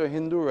went to a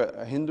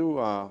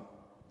Hindu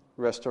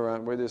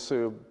restaurant where they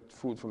serve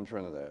food from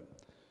Trinidad.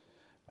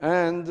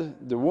 And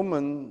the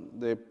woman,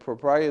 the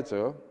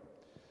proprietor,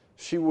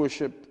 she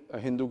worshipped a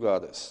Hindu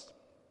goddess.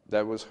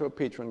 That was her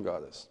patron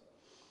goddess.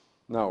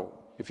 Now,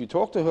 if you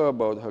talk to her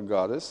about her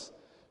goddess,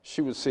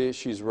 she would say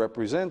she's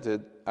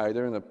represented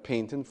either in a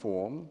painting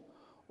form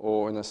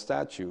or in a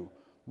statue,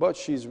 but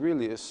she's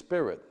really a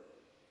spirit,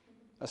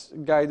 a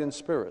guiding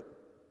spirit.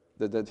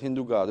 That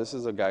Hindu goddess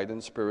is a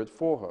guiding spirit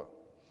for her.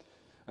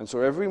 And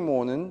so every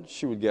morning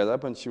she would get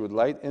up and she would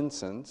light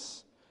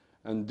incense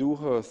and do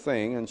her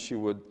thing, and she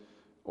would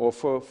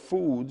offer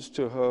foods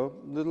to her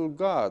little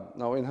god.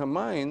 Now in her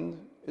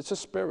mind, it's a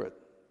spirit.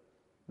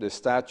 The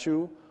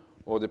statue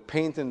or the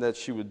painting that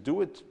she would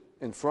do it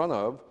in front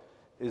of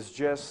is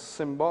just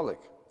symbolic.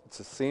 It's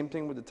the same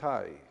thing with the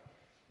Thai.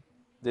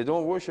 They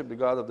don't worship the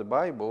God of the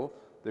Bible,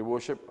 they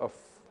worship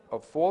a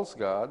false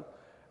god.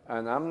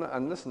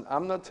 And listen,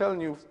 I'm not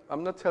telling you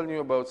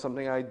about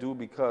something I do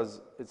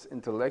because it's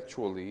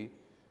intellectually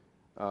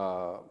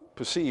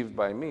perceived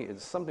by me.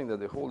 It's something that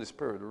the Holy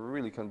Spirit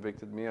really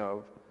convicted me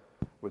of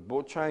with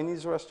both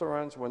Chinese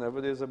restaurants, whenever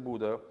there's a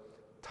Buddha,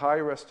 Thai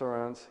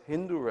restaurants,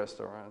 Hindu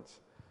restaurants.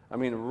 I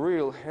mean,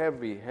 real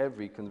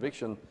heavy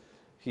conviction.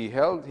 He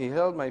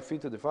held my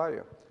feet to the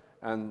fire.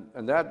 And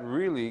that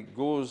really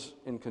goes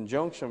in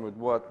conjunction with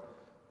what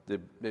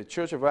the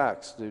Church of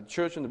Acts, the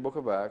church in the book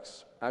of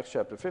Acts, Acts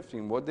chapter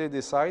 15, what they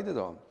decided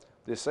on.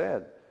 They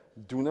said,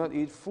 do not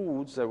eat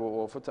foods that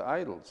were offered to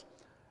idols.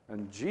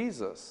 And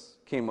Jesus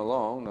came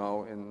along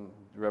now in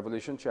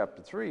Revelation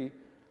chapter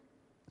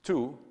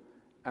 2,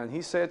 and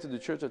he said to the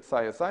church at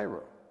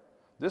Thyatira,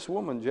 this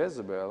woman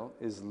Jezebel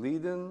is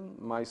leading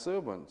my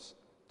servants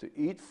to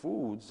eat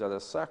foods that are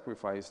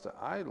sacrificed to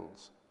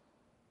idols.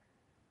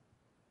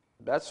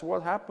 That's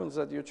what happens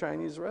at your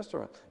Chinese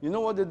restaurant. You know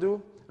what they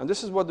do? And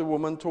this is what the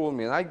woman told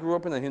me. And I grew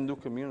up in a Hindu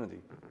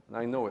community, and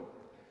I know it.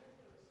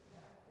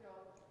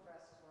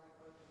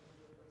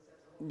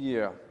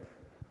 Yeah.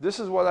 This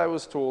is what I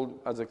was told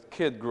as a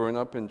kid growing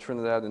up in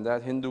Trinidad in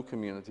that Hindu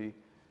community,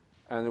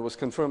 and it was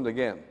confirmed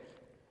again.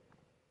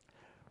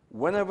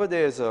 Whenever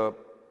there's a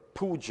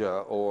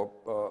puja or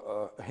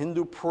a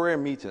Hindu prayer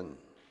meeting,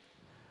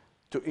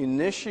 to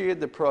initiate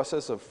the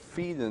process of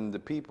feeding the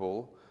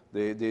people,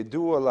 they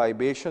do a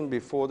libation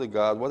before the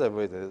god,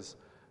 whatever it is,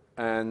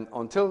 and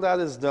until that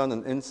is done,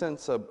 an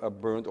incense are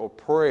burnt or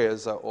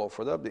prayers are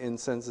offered up. The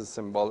incense is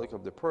symbolic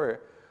of the prayer.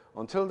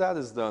 Until that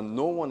is done,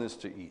 no one is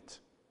to eat.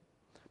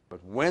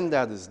 But when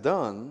that is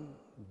done,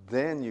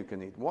 then you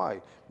can eat.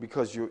 Why?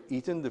 Because you're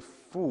eating the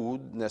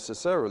food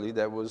necessarily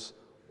that was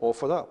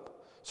offered up.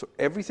 So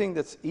everything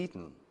that's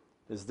eaten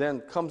is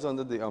then comes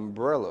under the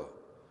umbrella,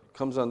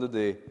 comes under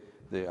the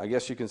I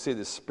guess you can say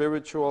the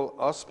spiritual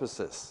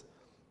auspices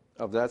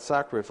of that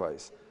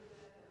sacrifice.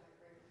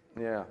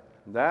 Yeah,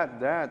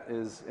 that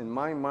is, in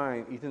my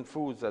mind, eating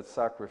foods that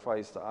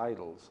sacrifice to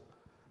idols.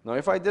 Now,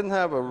 if I didn't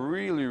have a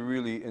really,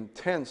 really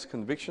intense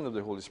conviction of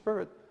the Holy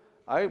Spirit,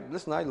 I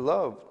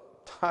love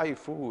Thai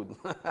food.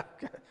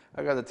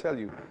 I got to tell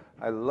you,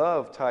 I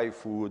love Thai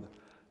food,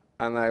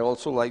 and I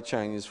also like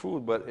Chinese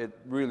food, but it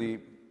really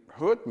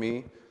hurt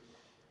me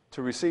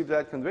to receive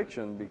that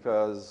conviction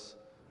because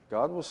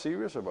God was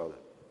serious about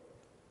it.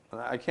 And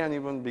I can't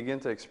even begin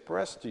to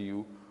express to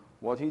you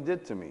what He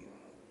did to me,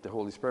 the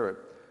Holy Spirit,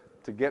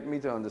 to get me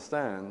to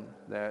understand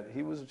that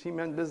He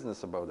meant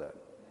business about that.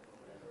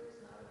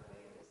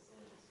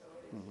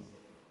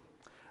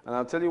 And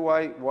I'll tell you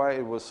why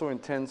it was so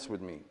intense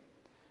with me.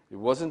 It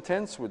was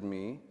intense with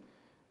me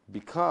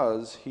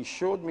because He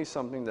showed me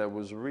something that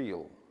was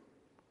real.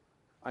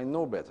 I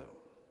know better.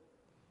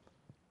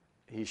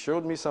 He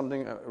showed me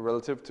something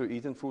relative to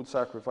eating food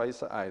sacrificed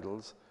to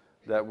idols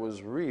that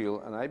was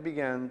real, and I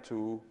began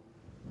to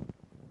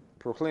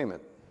proclaim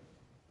it.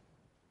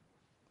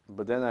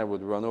 But then I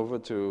would run over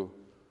to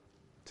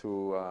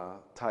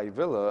Thai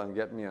Villa and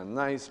get me a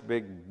nice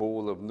big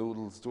bowl of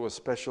noodles, do a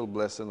special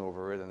blessing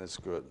over it, and it's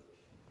good.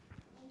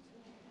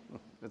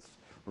 It's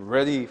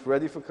ready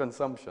for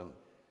consumption.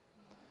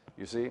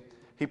 You see?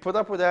 He put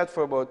up with that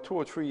for about 2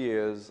 or 3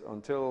 years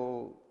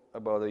until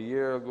about a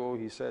year ago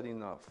he said,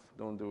 enough,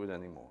 don't do it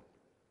anymore.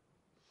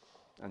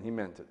 And he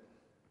meant it.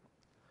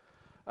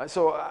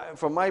 So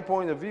from my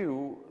point of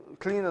view,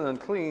 clean and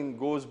unclean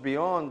goes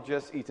beyond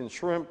just eating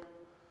shrimp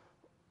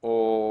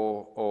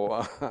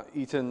or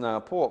eating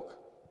pork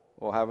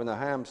or having a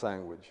ham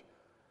sandwich.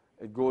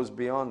 It goes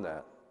beyond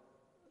that.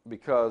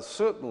 Because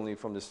certainly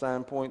from the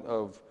standpoint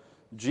of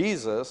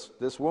Jesus,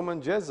 this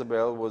woman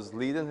Jezebel was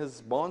leading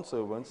his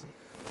bondservants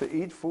to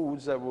eat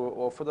foods that were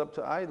offered up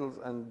to idols,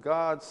 and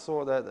God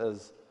saw that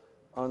as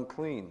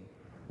unclean.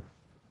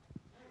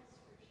 That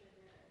scripture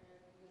that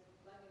was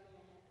bugging me,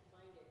 I had to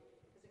find it.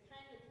 Because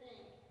I kind of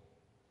think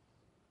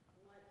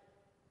what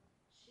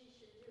she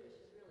should do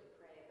is just really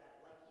pray about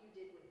it, like you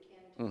did with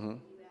Ken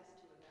today. You asked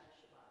him about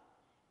Shabbat,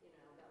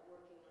 about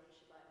working on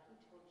Shabbat. He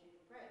told you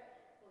to pray.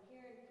 Well,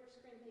 here in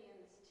 1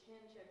 Corinthians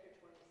 10, chapter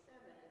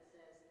 27, it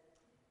says,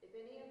 if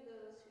any of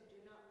those who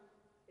do not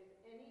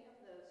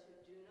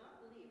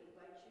leave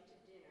invite you to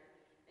dinner,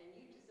 and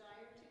you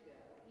desire to go,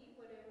 eat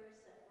whatever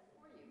is set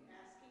before you,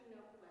 asking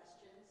no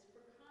questions for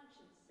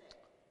conscience sake.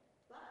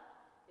 But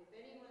if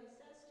anyone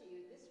says to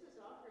you, this was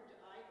offered to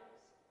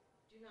idols,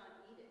 do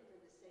not eat it for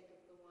the sake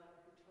of the one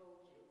who told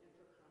you and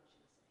for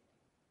conscience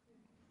sake.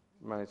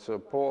 Right, so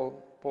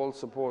Paul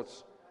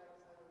supports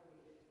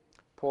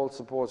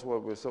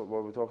what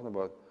we're talking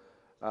about.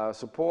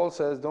 So Paul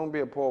says, don't be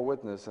a poor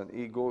witness and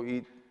go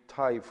eat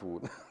Thai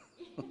food.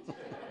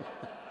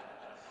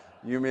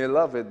 You may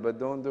love it, but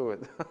don't do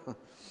it.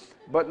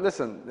 But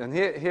listen, and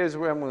here's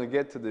where I'm going to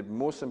get to the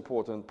most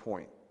important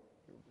point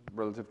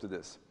relative to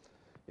this.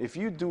 If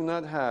you do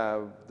not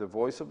have the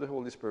voice of the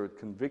Holy Spirit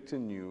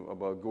convicting you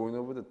about going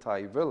over to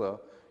Thai Villa,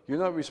 you're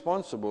not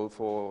responsible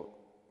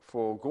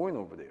for going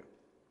over there.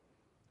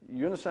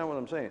 You understand what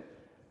I'm saying?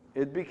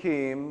 It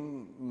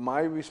became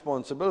my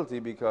responsibility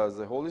because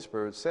the Holy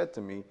Spirit said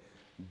to me,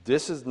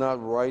 this is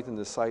not right in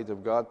the sight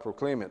of God,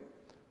 proclaim it.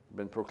 I've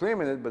been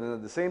proclaiming it, but then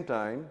at the same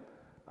time,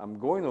 I'm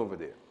going over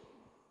there.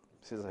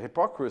 There's a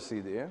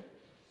hypocrisy there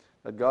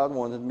that God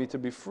wanted me to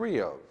be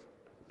free of.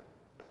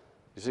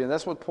 You see, and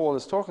that's what Paul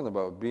is talking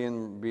about,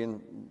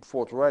 being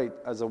forthright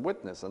as a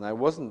witness. And I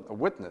wasn't a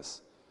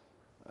witness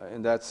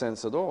in that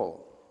sense at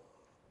all.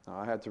 Now,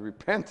 I had to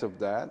repent of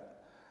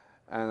that,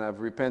 and I've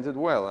repented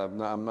well.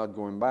 I'm not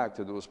going back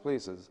to those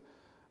places.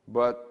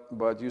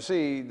 But you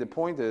see, the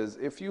point is,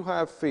 if you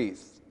have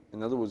faith,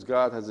 in other words,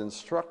 God has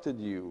instructed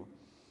you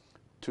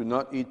to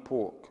not eat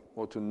pork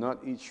or to not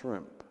eat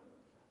shrimp,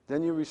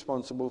 then you're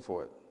responsible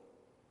for it.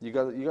 You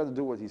got to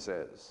do what He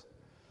says.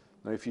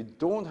 Now, if you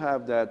don't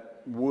have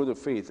that word of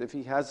faith,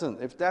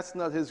 if that's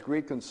not His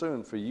great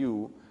concern for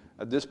you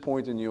at this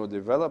point in your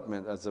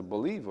development as a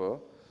believer,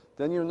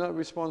 then you're not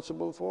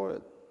responsible for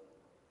it.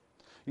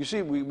 You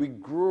see, we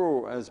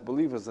grow as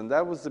believers, and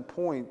that was the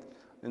point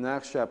in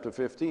Acts chapter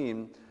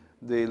 15.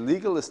 The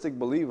legalistic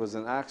believers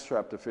in Acts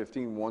chapter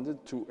 15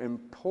 wanted to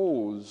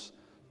impose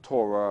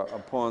Torah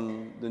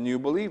upon the new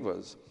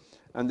believers.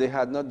 And they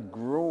had not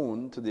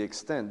grown to the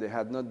extent, they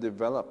had not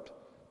developed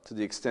to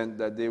the extent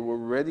that they were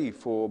ready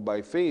for,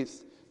 by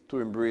faith, to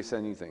embrace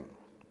anything.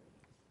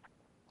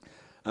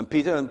 And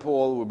Peter and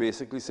Paul were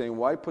basically saying,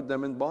 why put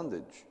them in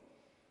bondage?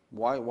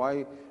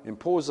 Why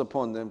impose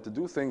upon them to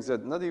do things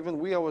that not even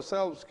we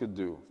ourselves could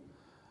do?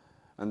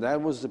 And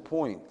that was the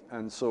point.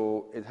 And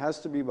so it has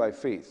to be by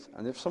faith.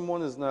 And if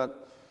someone is not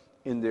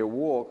in their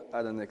walk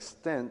at an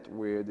extent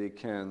where they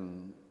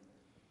can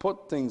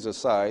put things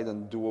aside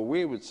and do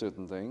away with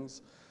certain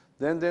things,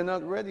 then they're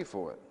not ready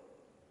for it.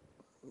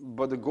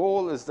 But the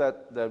goal is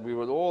that we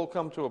will all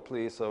come to a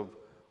place of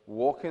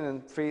walking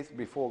in faith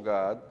before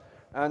God,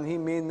 and He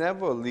may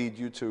never lead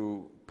you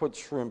to put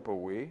shrimp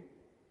away,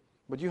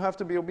 but you have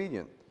to be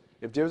obedient.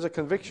 If there's a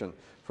conviction,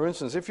 for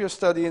instance, if you're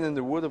studying in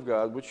the Word of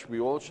God, which we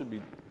all should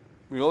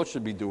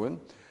be doing,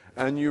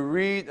 and you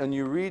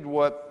read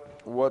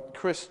what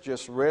Chris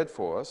just read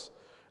for us,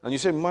 and you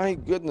say, my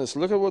goodness,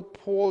 look at what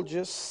Paul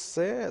just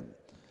said.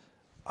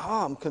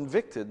 I'm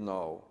convicted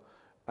now.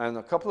 and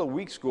a couple of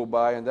weeks go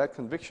by and that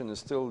conviction is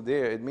still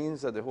there, it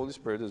means that the Holy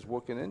Spirit is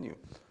working in you.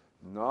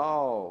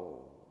 Now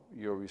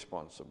you're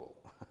responsible.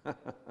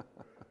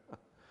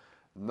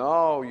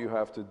 Now you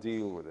have to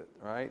deal with it,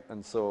 right?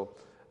 And so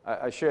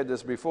I shared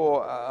this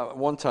before.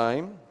 One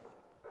time,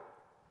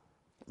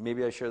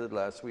 maybe I shared it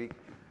last week,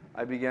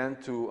 I began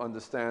to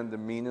understand the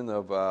meaning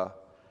of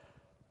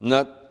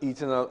not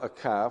eating a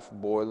calf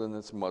boiled in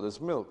its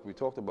mother's milk. We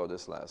talked about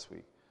this last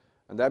week.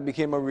 And that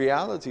became a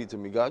reality to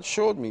me. God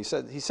showed me.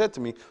 He said to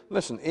me,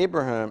 listen,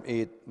 Abraham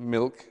ate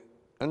milk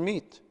and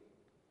meat.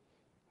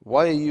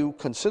 Why are you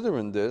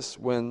considering this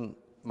when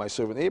my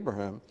servant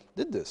Abraham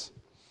did this?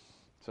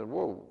 I said,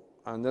 whoa.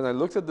 And then I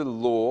looked at the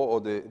law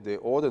or the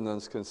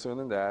ordinance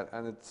concerning that,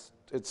 and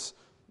it's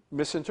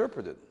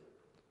misinterpreted,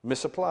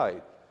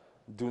 misapplied.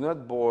 Do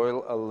not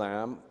boil a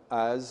lamb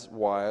as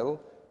while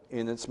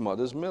in its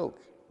mother's milk.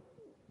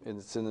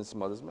 It's in its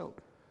mother's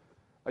milk.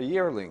 A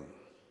yearling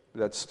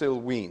that still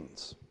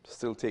weans,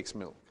 still takes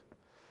milk.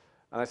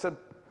 And I said,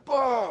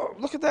 oh,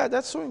 look at that,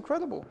 that's so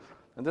incredible.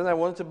 And then I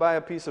wanted to buy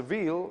a piece of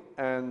veal,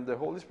 and the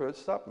Holy Spirit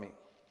stopped me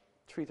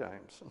 3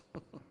 times.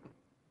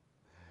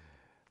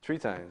 3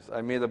 times.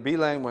 I made a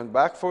beeline, went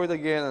back for it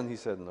again, and he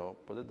said, no,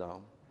 put it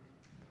down.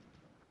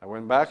 I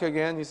went back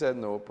again, he said,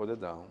 no, put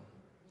it down.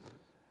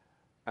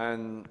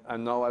 And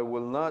now I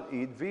will not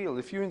eat veal.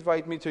 If you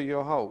invite me to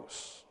your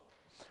house,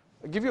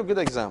 I'll give you a good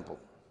example.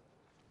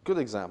 Good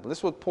example. This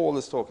is what Paul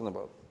is talking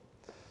about.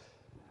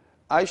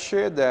 I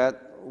shared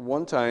that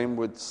one time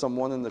with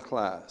someone in the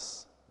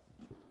class,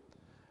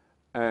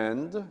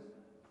 and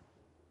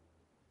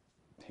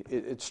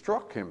it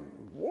struck him.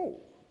 Whoa,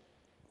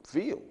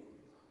 veal.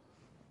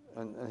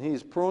 And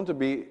he's prone to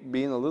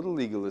being a little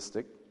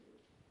legalistic.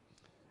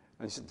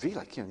 And he said, veal,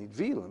 I can't eat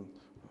veal.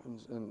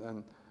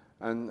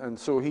 And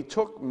so he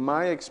took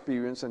my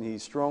experience and he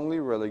strongly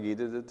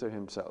relegated it to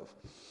himself.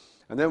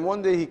 And then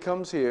one day he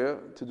comes here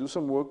to do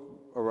some work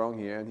around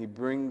here, and he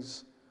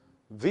brings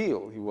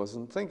veal. He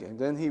wasn't thinking.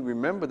 Then he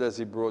remembered as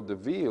he brought the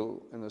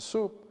veal in a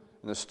soup,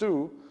 in a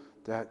stew,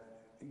 that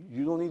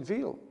you don't eat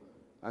veal.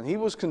 And he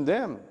was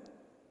condemned.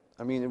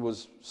 I mean, it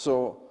was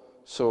so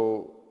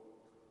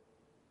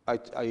I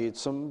ate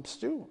some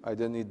stew. I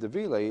didn't eat the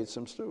veal, I ate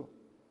some stew.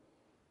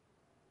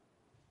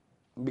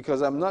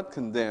 Because I'm not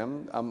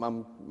condemned,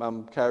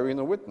 I'm carrying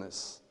a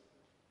witness.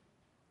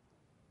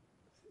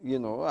 You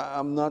know,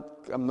 I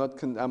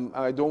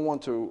don't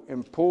want to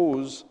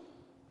impose,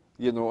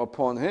 you know,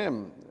 upon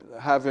him,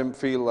 have him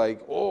feel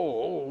like,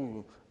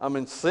 oh, I'm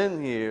in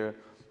sin here,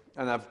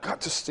 and I've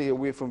got to stay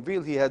away from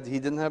veal. He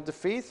didn't have the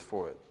faith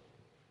for it.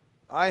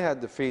 I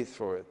had the faith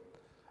for it.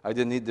 I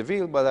didn't eat the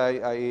veal, but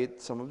I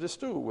ate some of the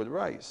stew with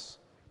rice.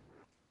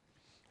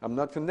 I'm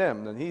not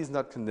condemned, and he's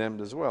not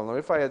condemned as well. Now,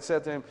 if I had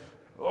said to him,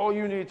 oh,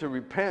 you need to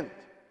repent.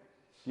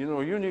 You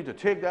know, you need to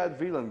take that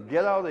veal and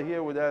get out of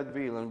here with that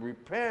veal and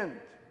repent.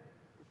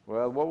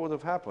 Well, what would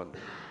have happened?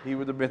 He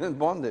would have been in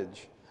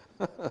bondage.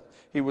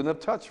 He wouldn't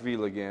have touched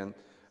veal again,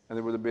 and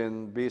it would have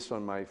been based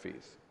on my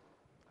faith.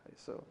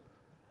 So,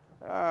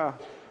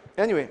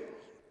 anyway,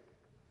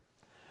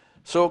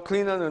 so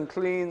clean and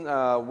unclean.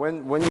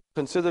 When you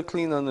consider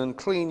clean and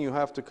unclean, you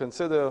have to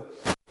consider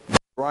the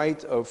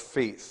right of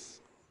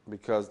faith,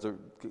 because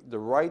the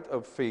right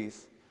of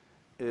faith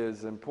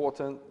is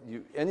important.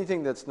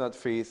 Anything that's not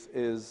faith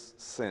is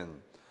sin.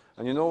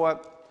 And you know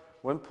what?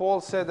 When Paul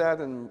said that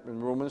in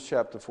Romans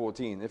chapter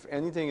 14, if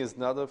anything is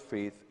not of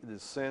faith, it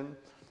is sin,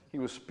 he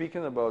was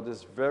speaking about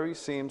this very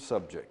same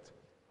subject.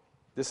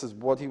 This is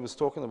what he was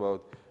talking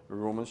about in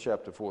Romans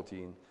chapter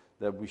 14,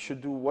 that we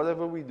should do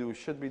whatever we do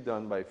should be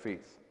done by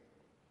faith.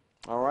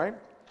 All right?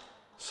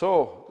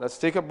 So, let's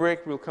take a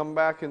break. We'll come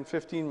back in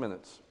 15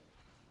 minutes.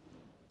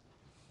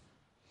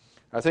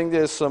 I think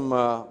there's some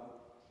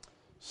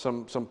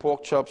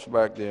pork chops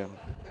back there.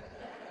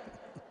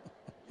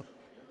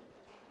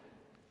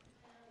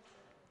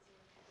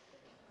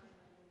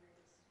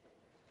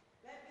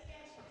 Let me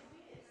ask you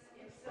this,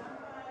 if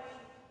somebody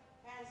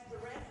has the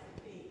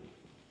recipe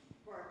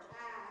for a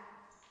pie,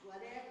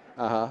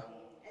 whatever,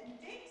 and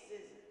mixes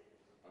it,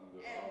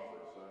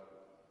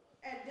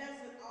 and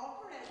doesn't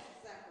offer it as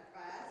a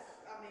sacrifice,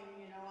 I mean,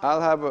 you know.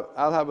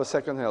 I'll have a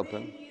second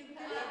helping. Then you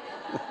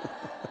could.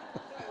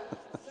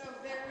 So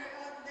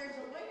there's a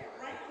way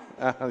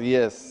around it.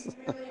 Yes. You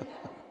really know.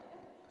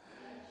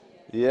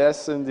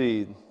 Yes,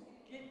 indeed.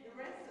 Get the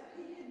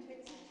recipe and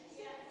mix it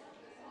yourself.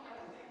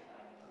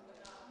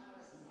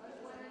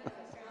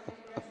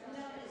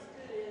 Not as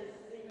good as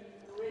the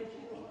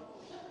original.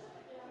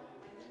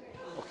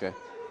 Okay.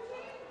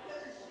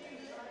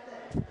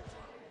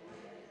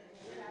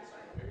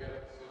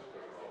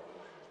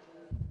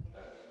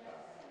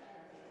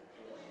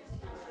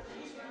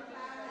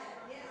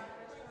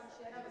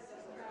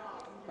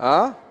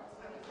 Huh?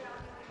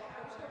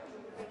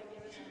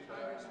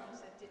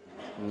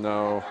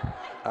 No,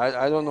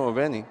 I don't know of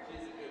any.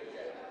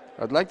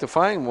 I'd like to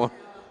find one.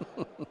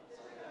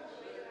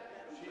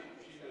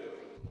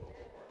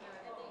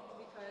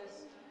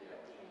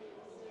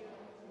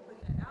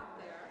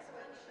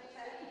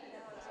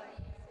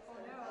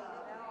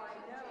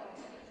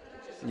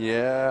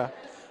 Yeah.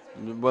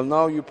 Well,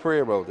 now you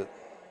pray about it.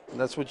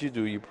 That's what you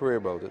do. You pray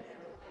about it.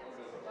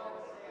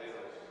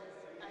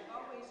 I've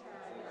always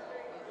had an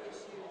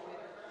issue with,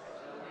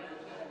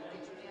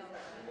 fish nails.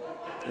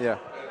 Yeah.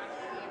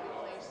 Practically every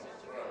place that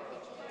you go,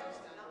 fish nails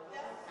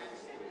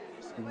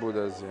done.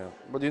 Buddhas, yeah.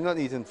 But you're not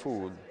eating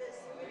food. No,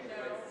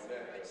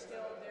 but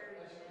still,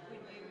 when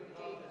you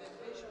gave the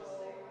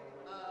visual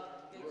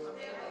of they come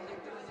in and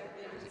they're doing their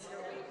things and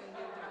you're waving,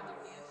 they're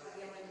doing their dance, they're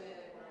doing the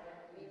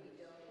baby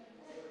doll.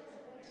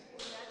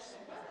 That's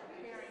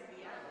preparing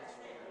the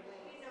atmosphere with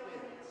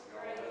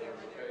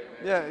whatever they're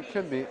doing. Yeah, it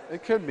could be.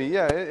 It could be.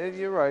 Yeah,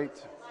 you're right.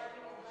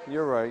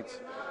 You're right.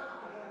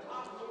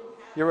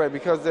 You're right,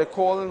 because they're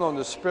calling on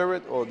the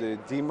spirit or the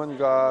demon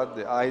god,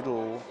 the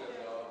idol,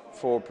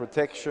 for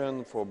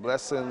protection, for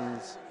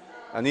blessings,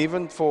 and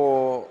even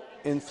for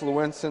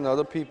influencing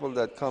other people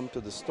that come to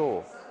the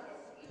store.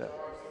 Yeah.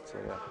 So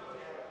yeah.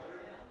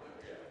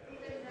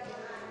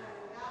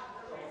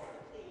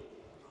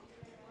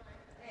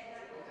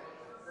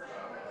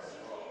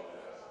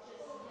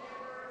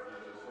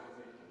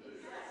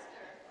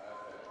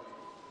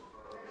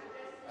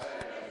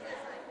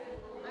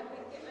 I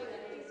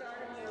get these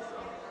articles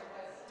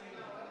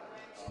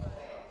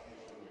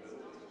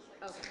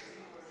okay.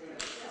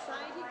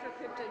 Society for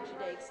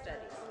Crypto-Judaic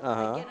Studies. Uh I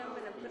huh. get them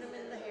and I put them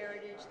in the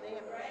Heritage. They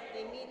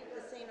meet at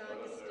the St.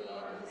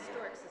 Augustine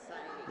Historic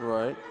Society.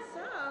 Right. So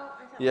I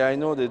thought, Yeah, I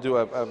know they do.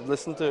 I've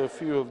listened to a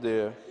few of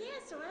their. yeah.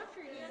 So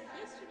after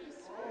yesterday's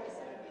service,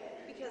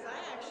 because I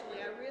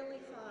really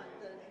thought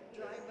the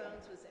dry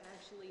bones was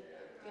actually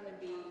going to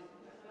be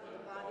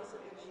the bodies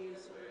of the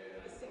Jews,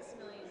 the 6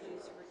 million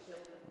Jews who were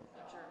killed in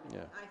Germany.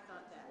 Yeah. I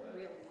thought that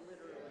really,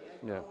 literally. I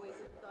Yeah. always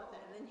thought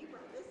that. And then you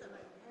brought this up.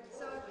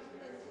 So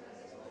then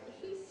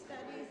he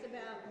studies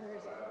about where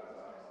is it?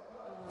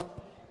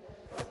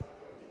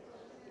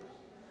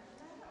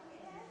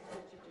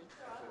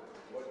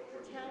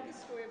 Tell the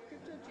story of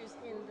crypto Jews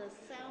in the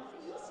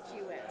southeast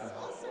U.S.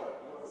 also.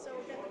 So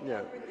we're going to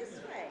Yeah. go over this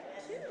way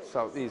too.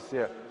 Southeast,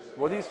 yeah.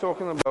 What he's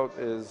talking about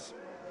is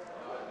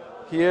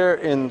here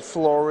in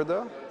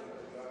Florida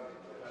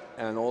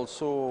and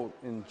also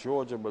in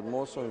Georgia, but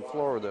more so in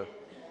Florida,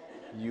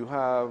 you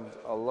have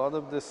a lot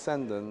of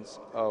descendants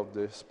of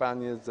the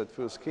Spaniards that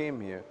first came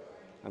here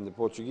and the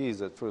Portuguese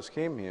that first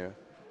came here.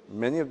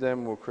 Many of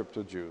them were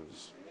crypto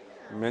Jews.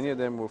 Many of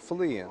them were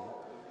fleeing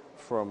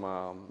from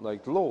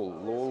like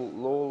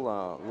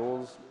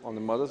Lowell's on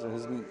the mother's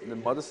the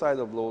mother side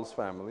of Lowell's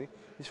family.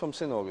 He's from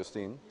St.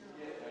 Augustine.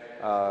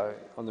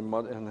 On the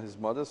mother and his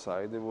mother's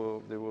side, they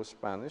were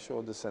Spanish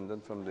or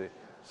descendant from the.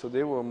 So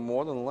they were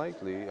more than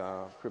likely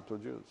crypto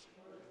Jews.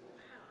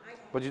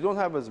 But you don't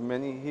have as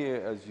many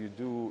here as you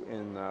do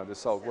in the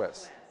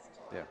Southwest.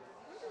 Yeah.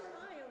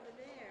 Why over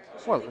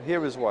there? Well,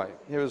 here is why.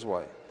 Here is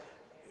why.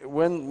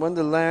 When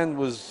the land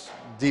was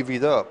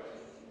divvied up,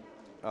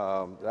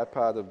 that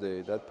part of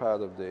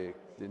the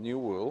New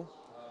World,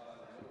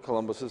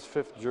 Columbus's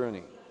fifth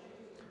journey,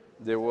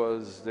 there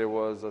was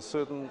a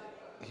certain.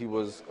 He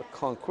was a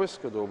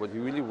conquistador, but he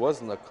really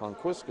wasn't a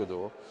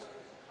conquistador.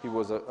 He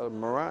was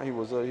he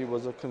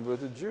was a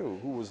converted Jew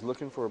who was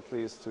looking for a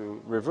place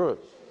to revert.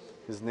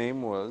 His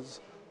name was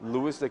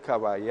Louis de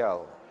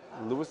Caballal.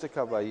 Louis de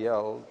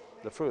Caballal,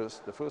 the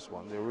first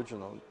one, the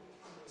original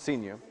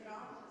senior.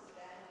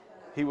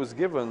 He was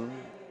given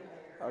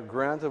a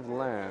grant of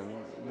land,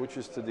 which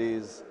is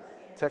today's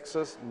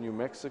Texas, New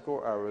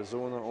Mexico,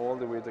 Arizona, all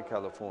the way to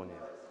California.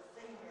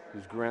 He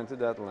was granted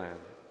that land.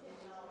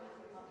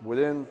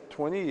 Within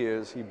 20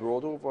 years, he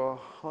brought over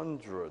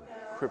 100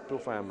 crypto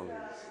families,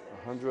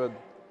 100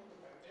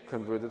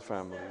 converted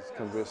families,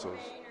 conversos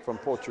from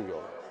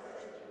Portugal,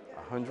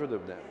 100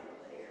 of them.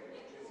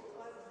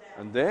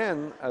 And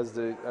then, as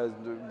the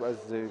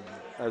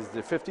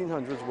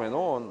 1500s went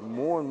on,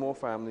 more and more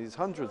families,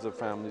 hundreds of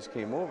families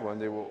came over,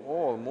 and they were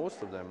all,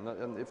 most of them,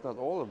 and if not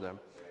all of them,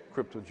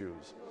 crypto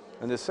Jews.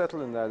 And they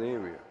settled in that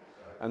area.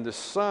 And the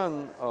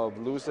son of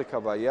Luis de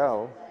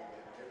Caballal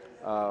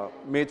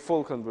made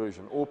full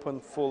conversion, open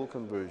full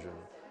conversion,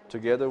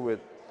 together with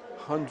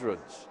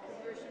hundreds.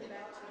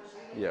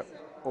 Yeah,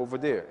 over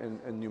there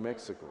in New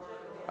Mexico,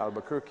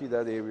 Albuquerque,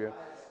 that area,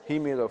 he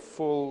made a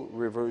full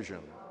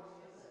reversion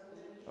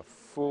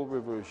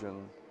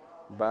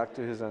back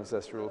to his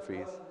ancestral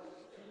faith,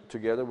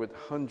 together with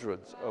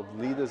hundreds of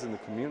leaders in the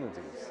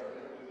communities.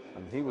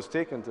 And he was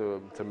taken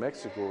to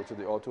Mexico to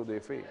the Auto de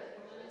Fe.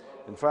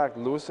 In fact,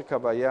 Luis de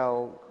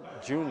Caballal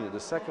Jr., the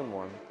second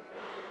one,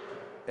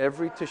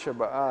 every Tisha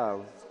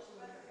B'Av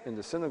in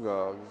the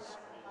synagogues,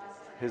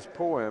 his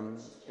poem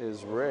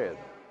is read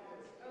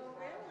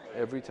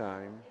every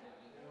time.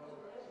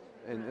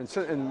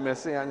 In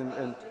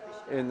Messianic,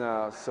 in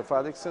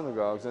Sephardic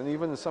synagogues, and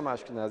even in some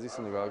Ashkenazi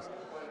synagogues,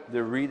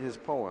 they read his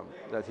poem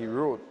that he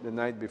wrote the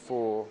night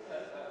before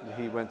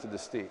he went to the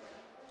stake.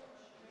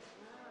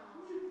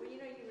 Well, you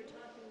were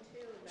talking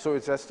too about. So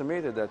it's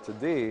estimated that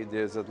today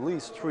there's at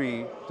least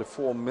 3 to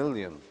 4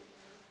 million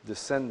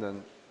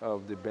descendant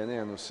of the Bene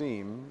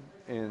Anusim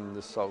in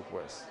the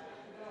Southwest.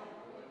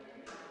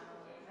 You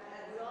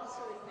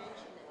also had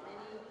mentioned that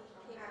many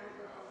came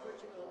over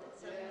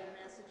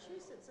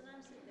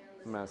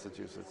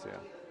Massachusetts, yeah.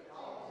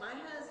 My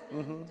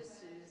husband,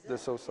 De D'Souza,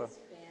 Souza. his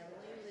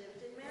family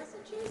lived in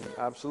Massachusetts.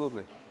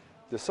 Absolutely.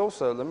 De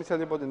Souza, let me tell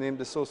you about the name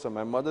De Souza.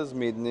 My mother's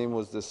maiden name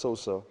was De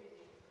Souza.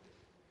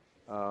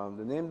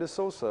 The name De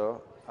Souza,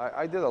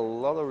 I did a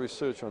lot of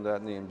research on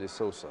that name, De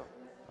Souza.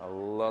 A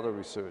lot of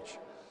research.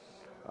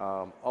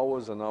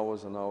 Hours and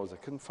hours and hours. I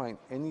couldn't find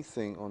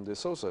anything on De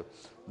Souza.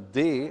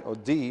 De, or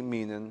D,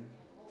 meaning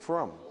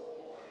from.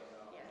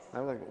 Yes. I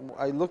was like,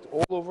 I looked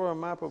all over a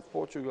map of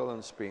Portugal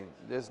and Spain.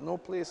 There's no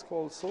place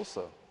called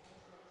Sousa.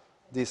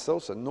 De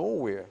Souza,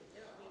 nowhere.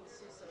 It means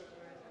Susa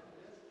over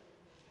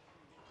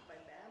by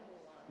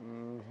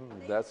Babylon.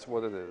 That's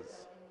what it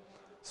is.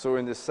 So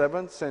in the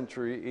 7th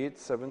century, 8th,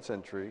 7th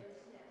century,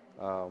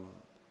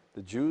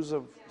 the Jews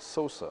of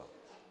Susa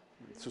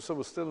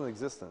was still in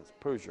existence,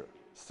 Persia,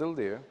 still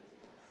there.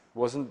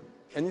 Wasn't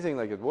anything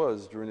like it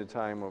was during the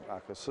time of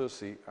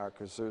Artaxerxes.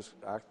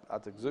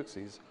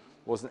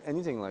 Wasn't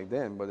anything like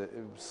then, but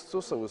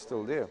Susa was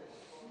still there.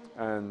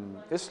 And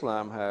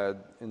Islam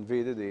had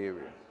invaded the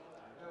area.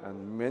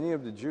 And many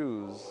of the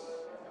Jews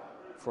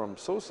from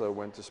Susa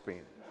went to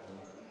Spain.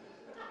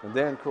 And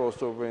then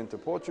crossed over into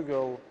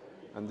Portugal,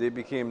 and they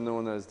became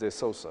known as De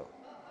Sousa. It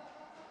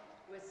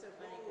was so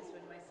funny because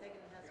when my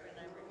second husband and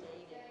I were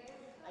dating,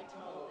 I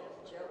told him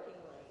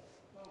jokingly,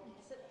 I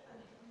said,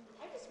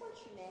 I just want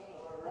your name.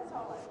 That's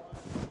all I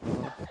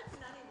want. Not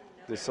even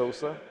know. De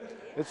Sousa.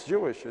 It's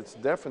Jewish. It's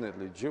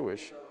definitely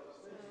Jewish.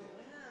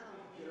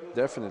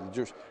 Definitely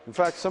Jewish. In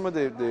fact, some of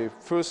the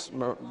first,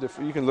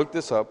 you can look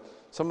this up,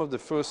 some of the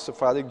first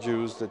Sephardic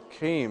Jews that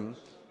came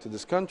to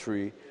this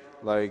country,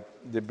 like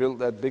they built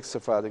that big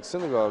Sephardic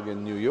synagogue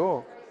in New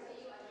York,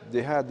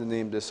 they had the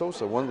name De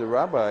Sousa. One of the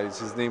rabbis,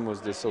 his name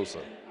was De Sousa.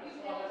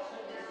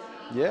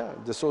 Yeah,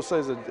 De Sousa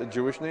is a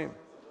Jewish name.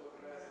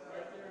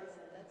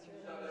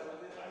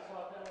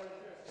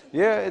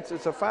 Yeah,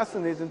 it's a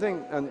fascinating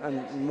thing,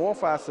 and more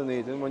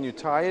fascinating when you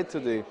tie it to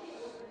the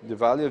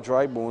Valley of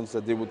Dry Bones,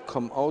 that they would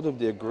come out of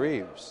their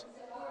graves.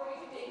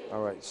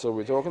 All right, so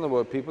we're talking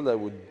about people that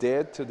were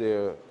dead to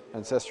their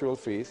ancestral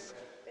faith,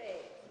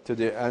 to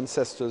their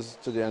ancestors,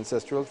 to their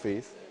ancestral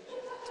faith,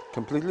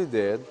 completely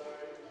dead,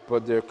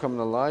 but they're coming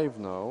alive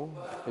now.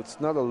 It's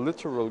not a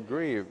literal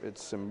grave,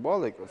 it's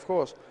symbolic, of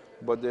course,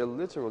 but they're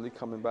literally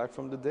coming back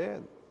from the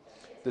dead.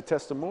 The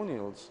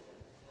testimonials,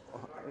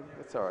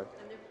 it's all right.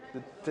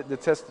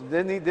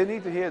 They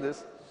need to hear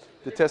this.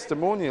 The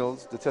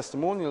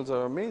testimonials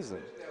are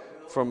amazing.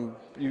 From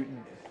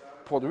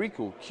Puerto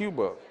Rico,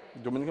 Cuba,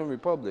 Dominican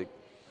Republic,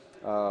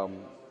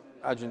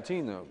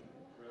 Argentina,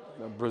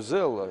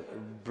 Brazil.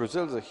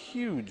 Brazil is a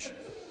huge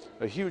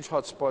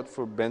hotspot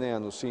for Bene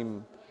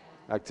Anosim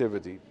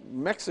activity.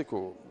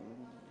 Mexico,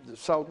 the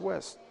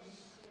Southwest,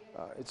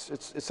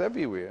 it's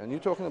everywhere. And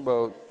you're talking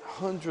about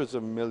hundreds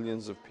of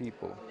millions of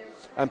people,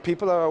 and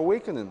people are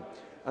awakening.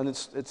 And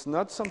it's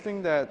not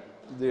something that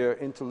they're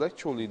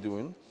intellectually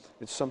doing.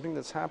 It's something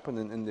that's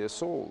happening in their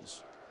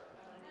souls.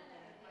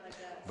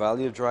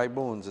 Valley of Dry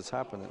Bones, it's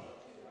happening.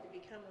 To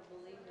become a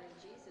believer in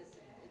Jesus,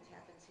 it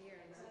happens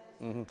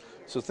here.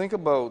 So think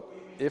about,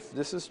 if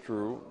this is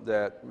true,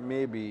 that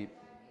maybe,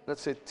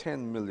 let's say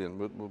 10 million,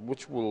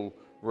 which will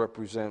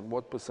represent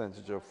what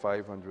percentage of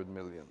 500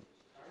 million?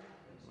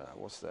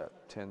 What's that?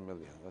 10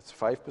 million. That's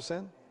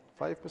 5%?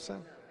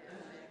 5%?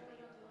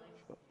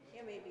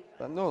 Yeah, maybe.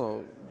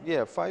 No,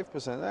 yeah,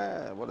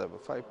 5%, whatever,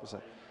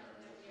 5%.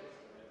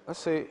 Let's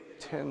say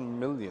 10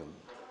 million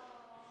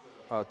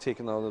are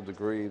taken out of the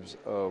graves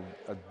of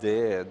a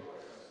dead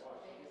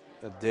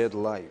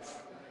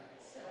life,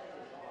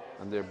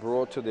 and they're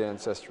brought to their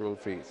ancestral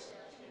faith.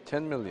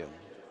 10 million.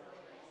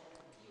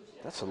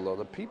 That's a lot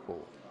of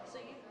people. So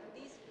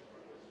these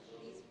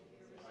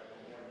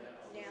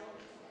now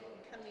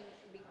becoming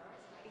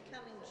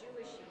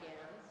Jewish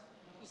again,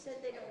 you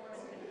said they don't want to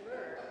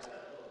convert,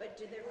 but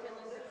do they feel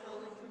like they're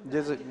calling from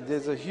God?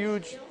 There's a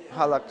huge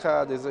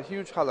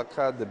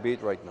halakha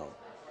debate right now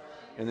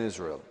in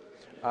Israel.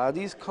 Are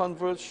these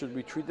converts? Should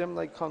we treat them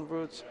like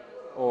converts,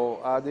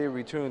 or are they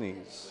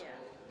returnees?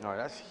 All right,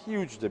 that's a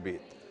huge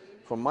debate.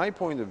 From my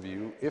point of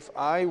view, if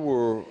I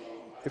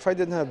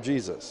didn't have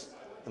Jesus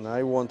and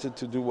I wanted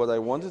to do what I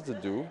wanted to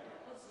do,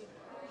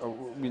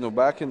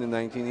 back in the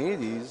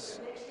 1980s,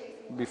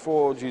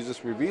 before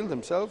Jesus revealed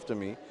himself to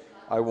me,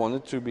 I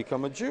wanted to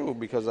become a Jew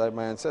because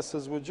my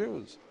ancestors were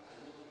Jews.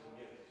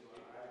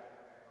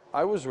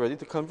 I was ready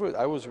to convert.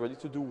 I was ready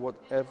to do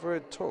whatever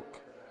it took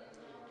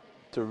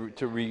to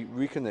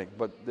reconnect.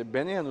 But the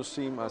Bene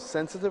Anusim are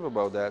sensitive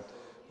about that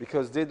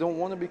because they don't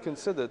want to be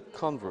considered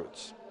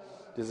converts.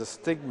 There's a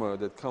stigma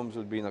that comes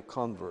with being a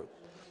convert.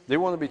 They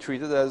want to be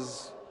treated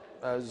as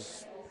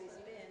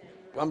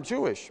I'm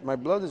Jewish. My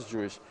blood is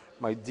Jewish.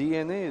 My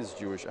DNA is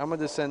Jewish. I'm a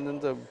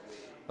descendant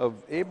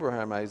of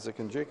Abraham, Isaac,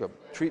 and Jacob.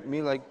 Treat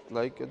me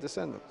like a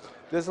descendant.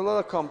 There's a lot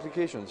of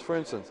complications. For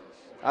instance,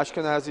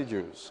 Ashkenazi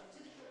Jews.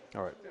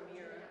 All right.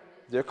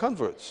 They're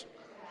converts.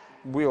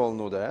 We all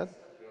know that.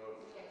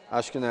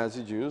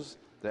 Ashkenazi Jews,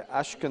 the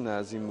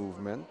Ashkenazi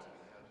movement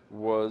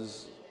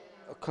was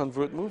a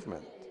convert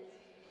movement.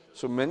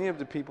 So many of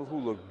the people who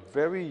look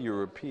very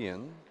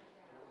European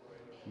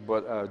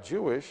but are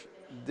Jewish,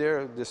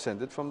 they're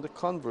descended from the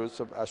converts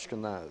of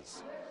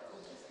Ashkenaz.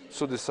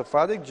 So the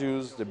Sephardic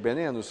Jews, the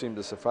Bnei Anusim,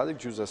 the Sephardic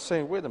Jews are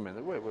saying, wait a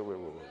minute, wait.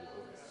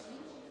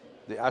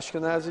 The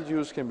Ashkenazi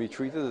Jews can be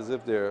treated as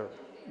if they're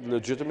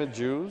legitimate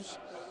Jews,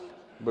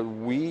 but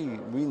we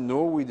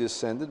know we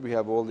descended, we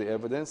have all the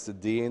evidence, the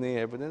DNA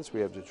evidence,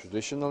 we have the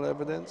traditional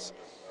evidence,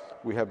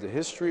 we have the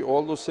history,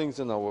 all those things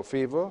in our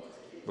favor,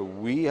 but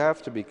we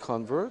have to be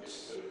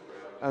converts.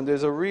 And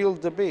there's a real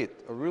debate,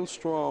 a real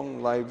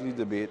strong, lively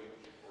debate.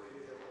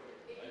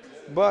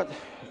 But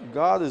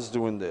God is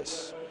doing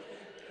this.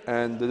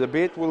 And the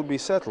debate will be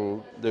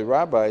settled. The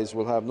rabbis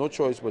will have no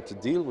choice but to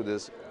deal with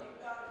this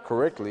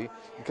correctly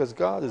because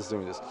God is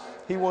doing this.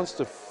 He wants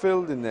to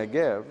fill the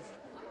Negev.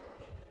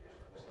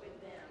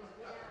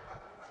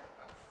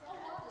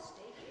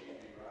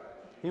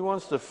 He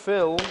wants to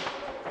fill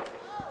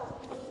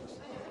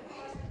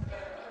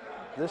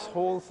this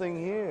whole thing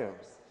here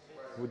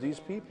with these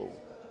people.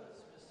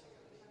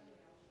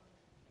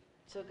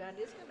 So God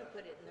is going to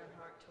put it in their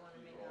heart to want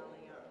to make all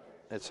the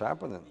earth. It's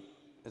happening.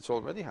 It's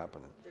already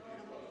happening.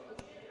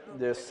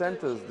 There's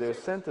centers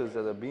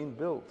that are being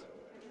built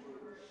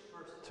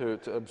to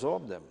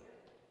absorb them.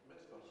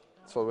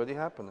 It's already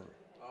happening.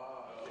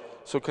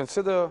 So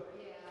consider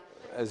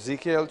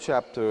Ezekiel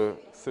chapter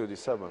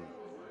 37.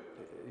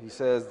 He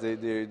says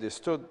they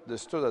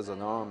stood as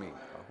an army.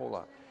 Hold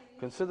on.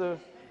 Consider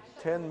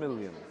 10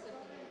 million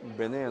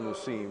Bnei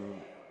Anusim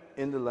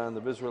in the land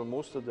of Israel,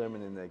 most of them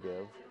in the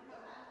Negev,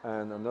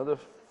 and another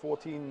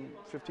 15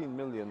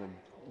 million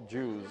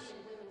Jews,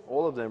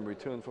 all of them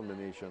returned from the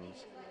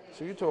nations.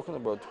 So you're talking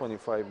about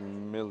 25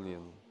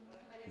 million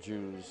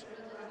Jews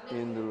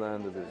in the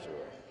land of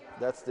Israel.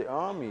 That's the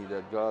army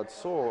that God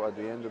saw at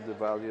the end of the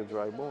valley of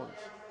dry bones.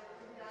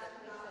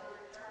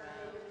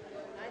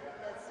 I think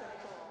that's so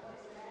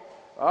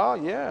cool. Oh,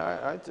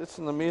 yeah, it's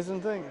an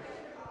amazing thing.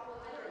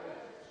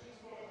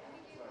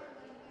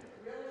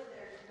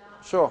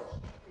 Sure.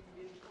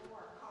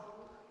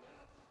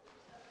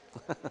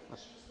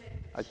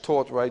 I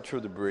taught right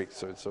through the break,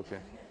 so it's okay.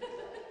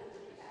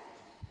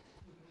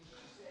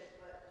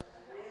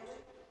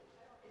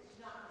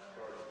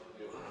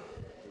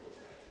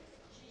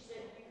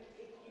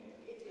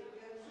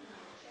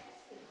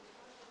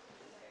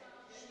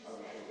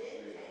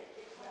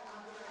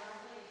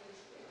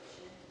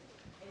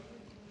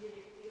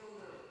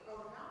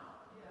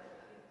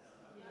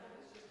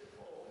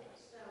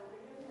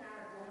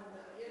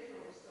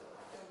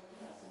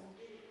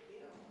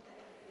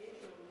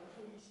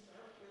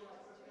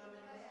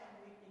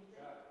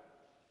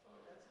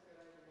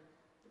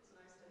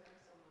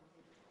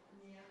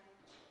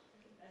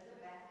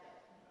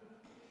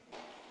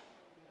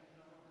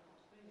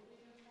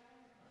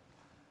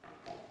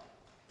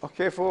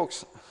 Okay,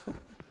 folks.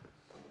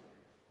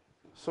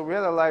 So we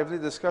had a lively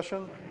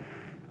discussion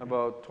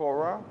about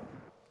Torah.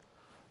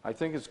 I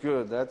think it's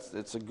good.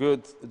 It's a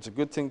good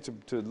thing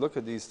to look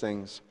at these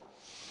things.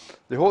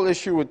 The whole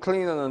issue with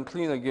clean and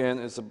unclean again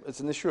it's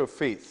an issue of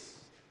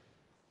faith.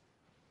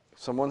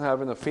 Someone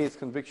having a faith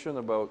conviction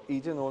about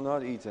eating or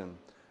not eating.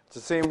 It's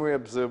the same way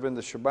observing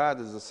the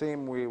Shabbat. It's the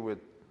same way with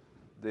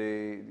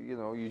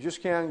you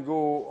just can't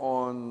go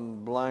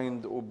on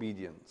blind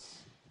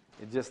obedience.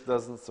 It just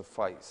doesn't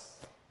suffice.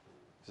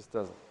 It just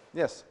doesn't.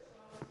 Yes.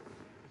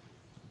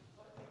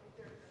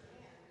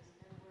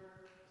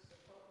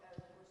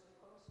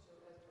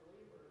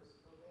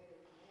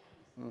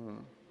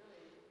 Mm-hmm.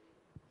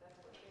 That's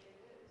what faith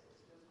is.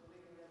 It's just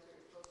believing that's what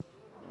you're supposed to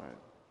do. Right.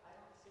 I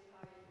don't see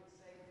how you can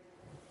say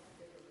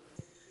if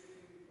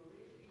you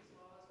believe these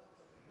laws, that's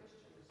what the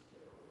Christians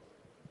do,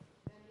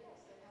 then yes,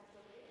 they have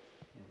to obey it.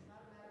 And it's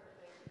not a matter of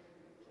they can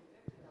be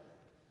convicted of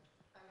it.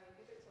 I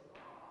mean, if it's a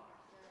law,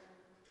 then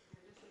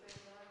you're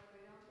disobeying God if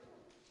you don't do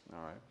it.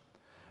 All right.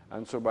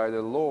 And so by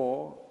the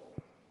law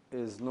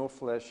is no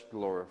flesh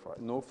glorified,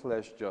 no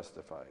flesh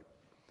justified.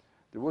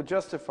 The word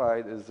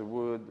justified is the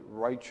word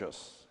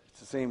righteous. It's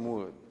the same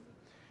word.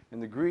 In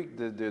the Greek,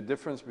 the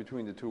difference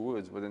between the two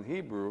words, but in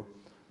Hebrew,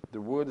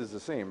 the word is the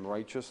same,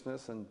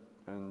 righteousness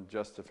and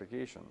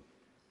justification.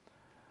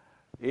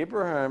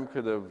 Abraham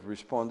could have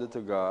responded to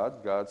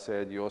God. God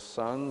said, your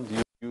son,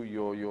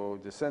 your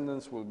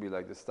descendants will be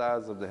like the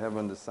stars of the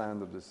heaven, the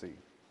sand of the sea.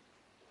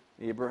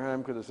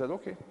 Abraham could have said,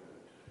 okay,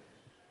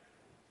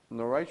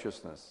 no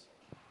righteousness.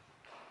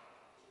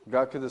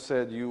 God could have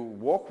said, you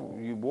walk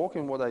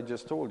in what I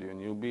just told you,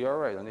 and you'll be all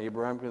right. And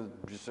Abraham could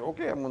just say,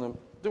 okay, I'm going to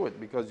do it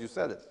because you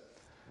said it.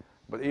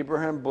 But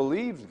Abraham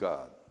believed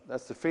God.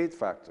 That's the faith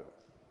factor.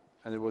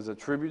 And it was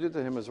attributed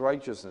to him as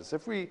righteousness.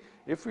 If we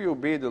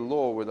obey the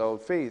law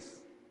without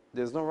faith,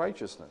 there's no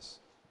righteousness.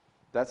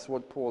 That's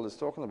what Paul is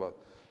talking about.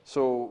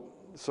 So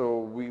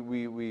we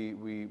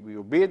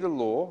obey the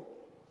law,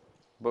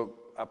 but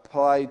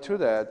applied to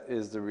that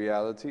is the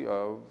reality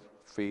of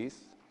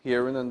faith,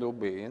 hearing and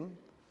obeying.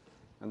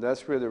 And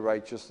that's where the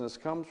righteousness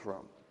comes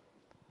from.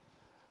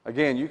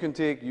 Again, you can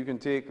take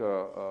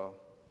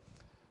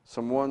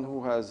someone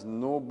who has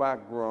no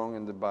background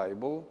in the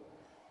Bible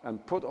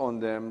and put on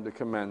them the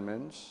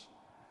commandments,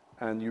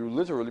 and you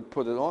literally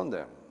put it on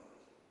them.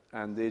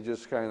 And they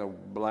just kind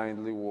of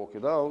blindly walk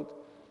it out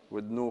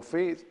with no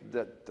faith.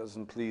 That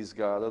doesn't please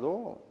God at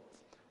all.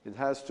 It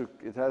has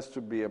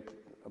to be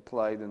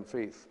applied in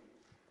faith.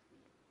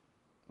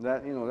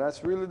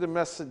 That's really the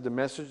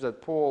message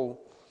that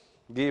Paul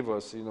gave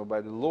us.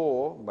 By the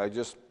law, by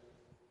just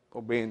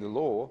obeying the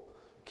law,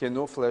 can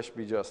no flesh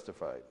be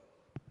justified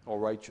or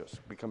righteous,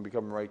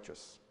 become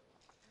righteous.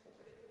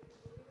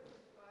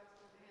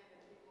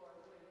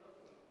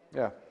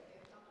 Yeah.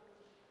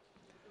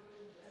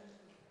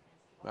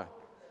 Right.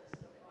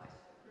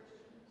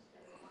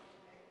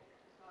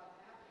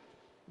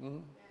 Mm-hmm.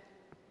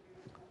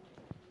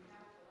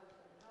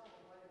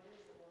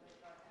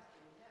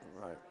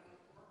 Right.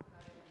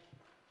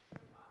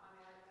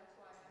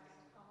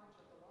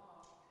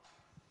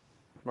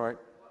 Right.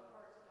 What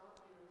parts don't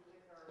you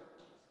think are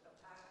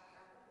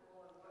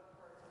applicable and what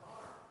parts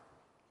are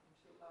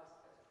to us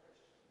as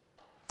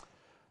Christians?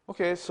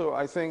 Okay, so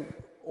I think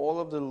all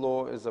of the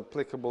law is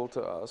applicable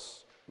to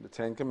us. The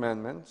Ten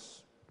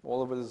Commandments,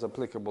 all of it is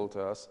applicable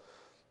to us.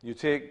 You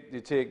take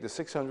the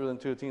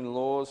 613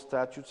 laws,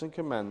 statutes, and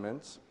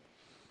commandments,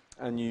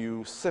 and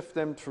you sift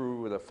them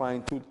through with a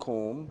fine-tooth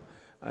comb,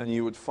 and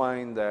you would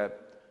find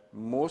that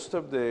most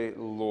of the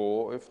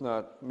law, if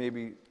not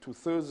maybe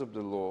 2/3 of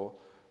the law,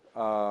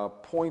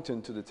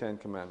 pointing to the Ten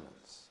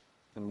Commandments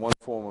in one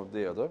form or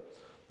the other.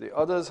 The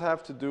others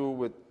have to do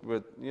with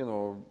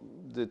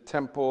the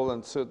temple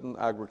and certain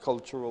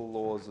agricultural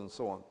laws and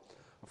so on.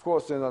 Of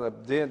course, they're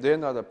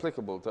not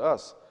applicable to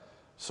us.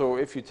 So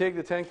if you take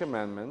the Ten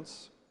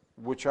Commandments,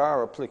 which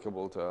are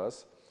applicable to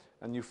us,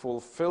 and you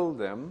fulfill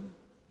them,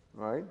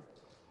 right,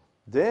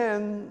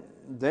 then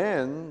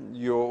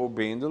you're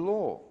obeying the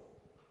law.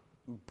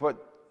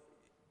 But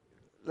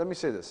let me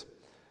say this.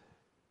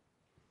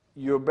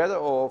 You're better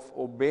off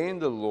obeying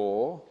the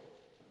law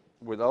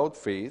without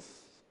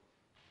faith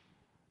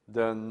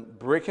than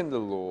breaking the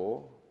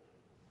law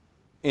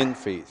in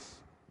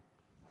faith.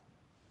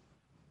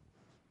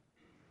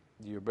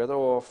 You're better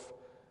off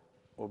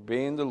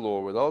obeying the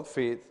law without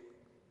faith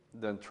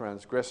than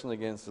transgressing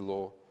against the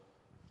law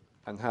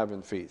and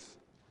having faith.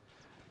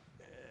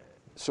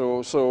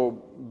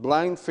 So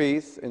blind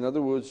faith, in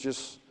other words,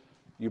 just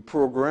you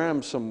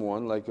program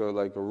someone like a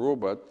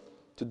robot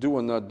to do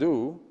or not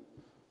do.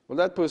 Well,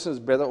 that person is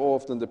better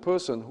off than the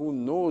person who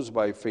knows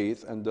by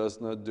faith and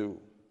does not do.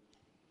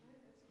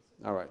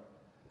 All right.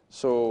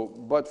 So,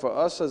 but for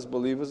us as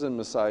believers in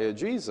Messiah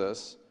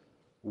Jesus,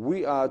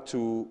 we are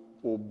to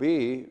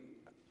obey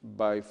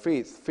by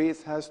faith.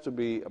 Faith has to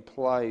be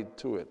applied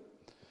to it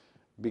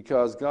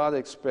because God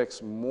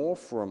expects more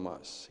from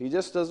us. He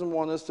just doesn't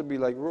want us to be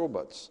like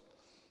robots.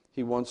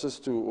 He wants us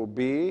to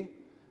obey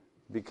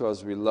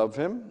because we love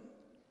Him,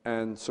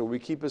 and so we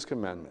keep His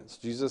commandments.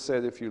 Jesus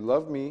said, if you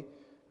love me,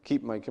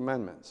 keep my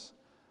commandments.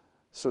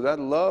 So that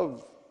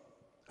love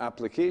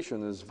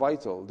application is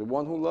vital. The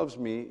one who loves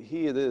me,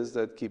 he it is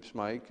that keeps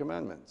my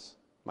commandments,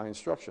 my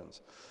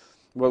instructions.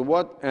 Well,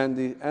 what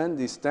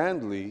Andy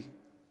Stanley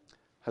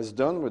has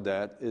done with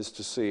that is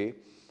to say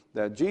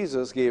that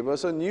Jesus gave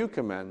us a new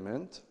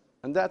commandment,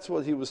 and that's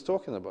what he was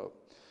talking about.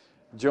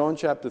 John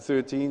chapter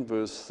 13,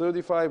 verse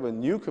 35, a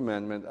new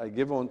commandment I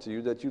give unto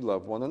you, that you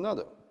love one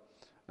another.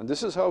 And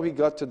this is how he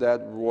got to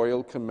that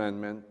royal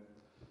commandment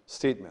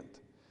statement,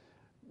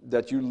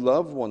 that you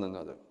love one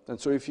another. And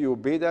so if you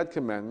obey that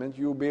commandment,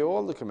 you obey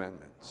all the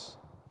commandments.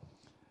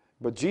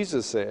 But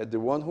Jesus said, the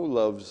one who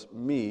loves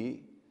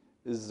me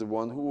is the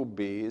one who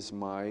obeys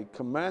my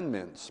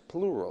commandments,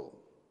 plural.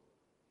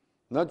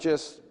 Not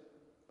just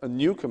a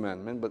new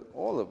commandment, but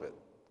all of it.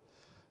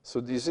 So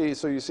you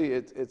see,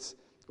 it's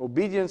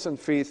obedience and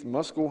faith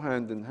must go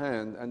hand in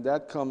hand, and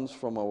that comes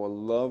from our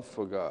love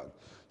for God.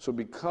 So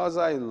because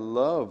I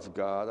love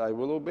God, I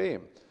will obey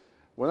Him.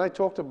 When I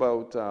talked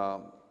about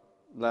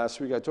last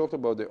week, I talked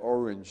about the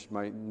orange,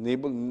 my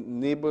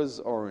neighbor's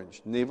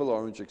orange, navel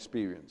orange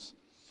experience.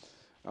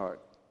 All right.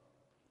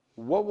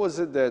 What was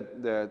it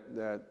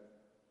that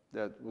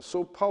was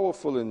so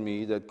powerful in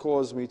me that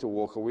caused me to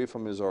walk away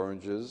from his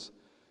oranges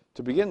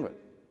to begin with?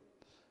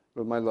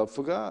 With my love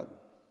for God.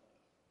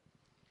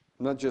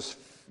 Not just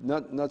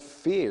not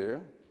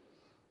fear,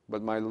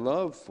 but my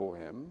love for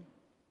Him.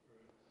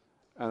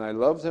 And I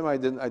loved Him. I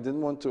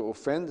didn't want to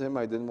offend Him.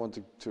 I didn't want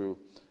to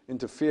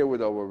interfere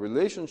with our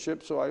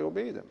relationship, so I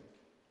obeyed Him.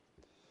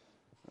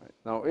 Right.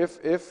 Now,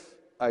 if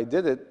I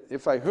did it,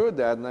 if I heard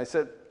that and I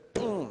said,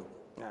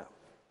 yeah,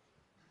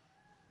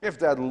 if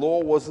that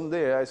law wasn't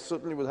there, I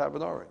certainly would have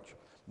an orange,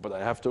 but I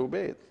have to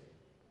obey it.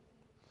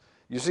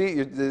 You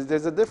see,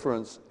 there's a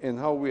difference in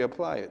how we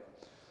apply it.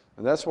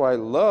 And that's why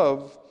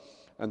love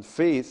and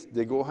faith,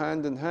 they go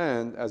hand in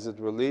hand as it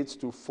relates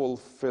to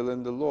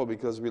fulfilling the law,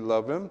 because we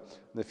love Him.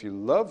 And if you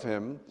love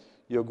Him,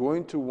 you're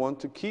going to want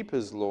to keep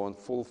His law and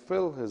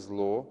fulfill His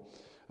law.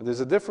 And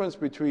there's a difference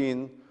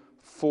between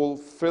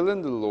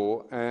fulfilling the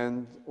law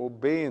and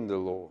obeying the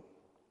law.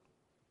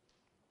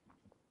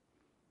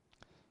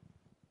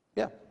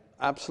 Yeah,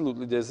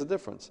 absolutely, there's a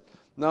difference.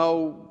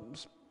 Now,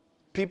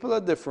 people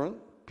are different.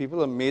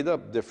 People are made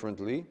up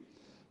differently.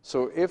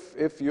 So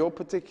if your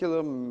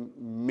particular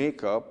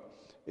makeup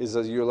is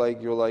as you're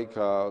like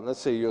let's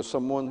say you're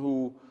someone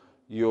who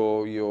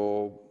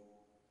you're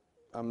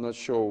I'm not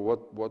sure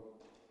what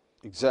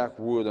exact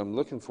word I'm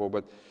looking for,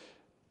 but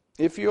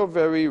if you're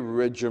very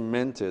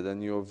regimented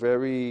and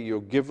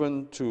you're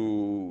given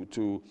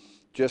to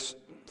just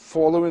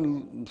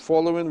following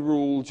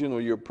rules,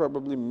 you're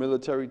probably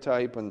military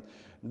type, and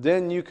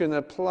then you can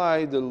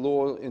apply the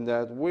law in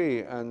that way,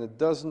 and it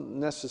doesn't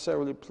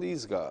necessarily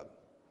please God,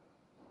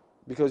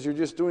 because you're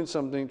just doing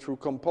something through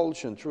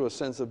compulsion, through a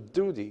sense of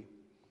duty.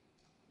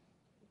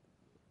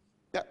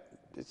 Yeah,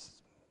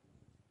 it's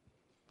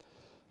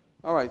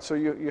all right. So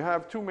you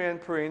have two men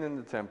praying in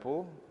the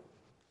temple.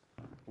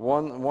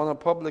 One a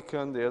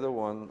publican, the other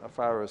one a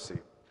Pharisee.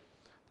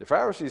 The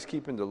Pharisee is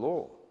keeping the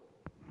law.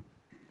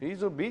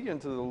 He's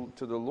obedient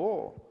to the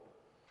law.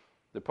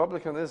 The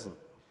publican isn't.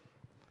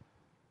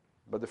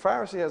 But the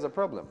Pharisee has a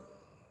problem.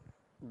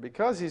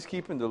 Because he's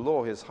keeping the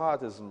law, his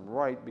heart isn't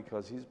right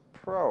because he's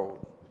proud.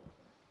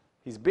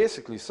 He's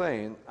basically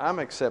saying, I'm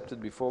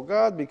accepted before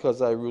God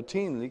because I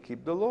routinely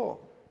keep the law.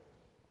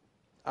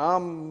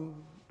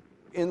 I'm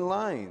in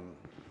line,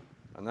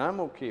 and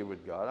I'm okay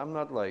with God. I'm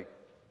not like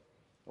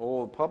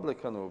old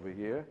publican over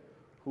here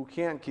who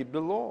can't keep the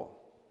law.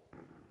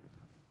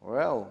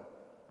 Well,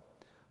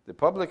 the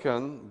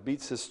publican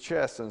beats his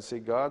chest and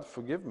says, God,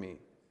 forgive me.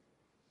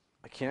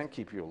 I can't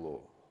keep your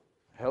law.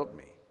 Help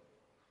me.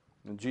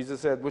 And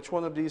Jesus said, which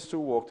one of these two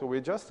walked away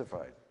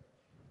justified?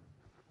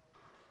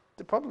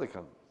 The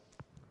publican.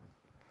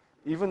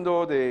 Even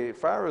though the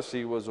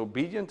Pharisee was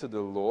obedient to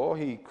the law,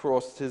 he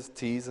crossed his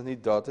T's and he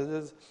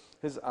dotted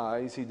his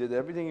I's, he did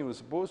everything he was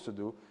supposed to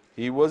do.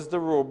 He was the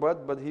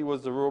robot, but he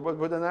was the robot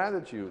with an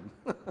attitude.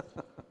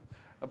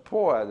 A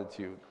poor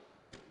attitude.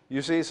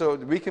 You see, so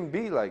we can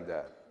be like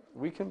that.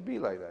 We can be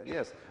like that,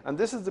 yes. And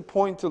this is the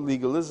point to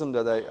legalism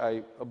that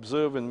I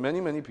observe in many,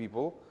 many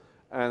people,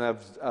 and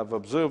I've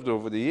observed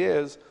over the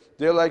years.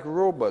 They're like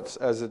robots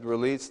as it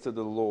relates to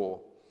the law,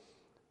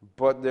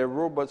 but they're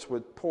robots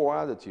with poor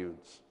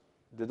attitudes.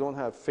 They don't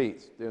have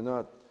faith. They're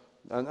not,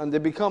 and they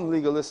become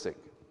legalistic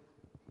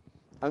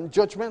and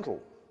judgmental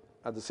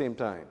at the same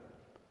time.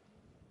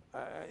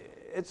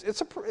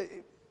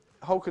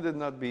 How could it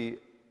not be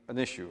an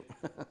issue?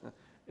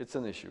 It's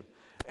an issue.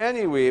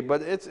 Anyway,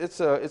 but it's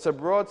a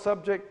broad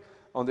subject.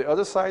 On the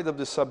other side of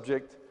the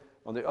subject,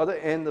 on the other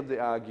end of the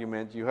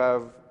argument, you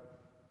have,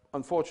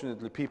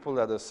 unfortunately, people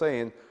that are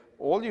saying,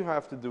 all you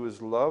have to do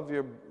is love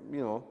your,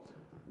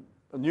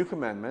 a new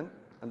commandment,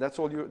 and that's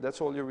all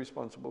you're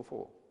responsible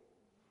for.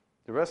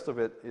 The rest of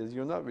it is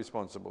you're not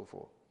responsible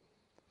for.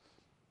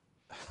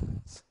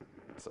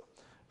 So,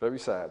 very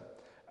sad.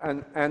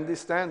 And Andy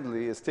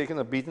Stanley is taking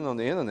a beating on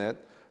the internet,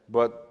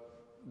 but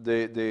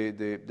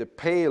the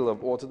pale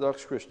of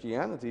Orthodox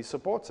Christianity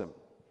supports him.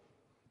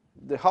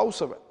 The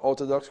house of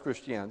Orthodox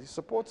Christianity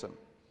supports him.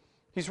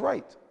 He's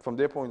right from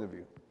their point of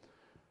view.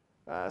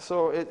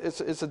 So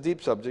it's a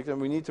deep subject, and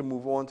we need to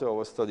move on to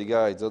our study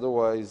guides.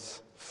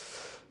 Otherwise,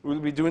 we'll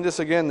be doing this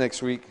again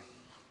next week.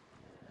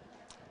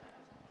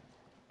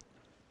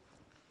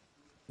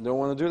 Don't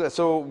want to do that.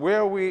 So where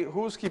are we?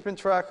 Who's keeping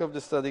track of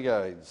the study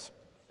guides?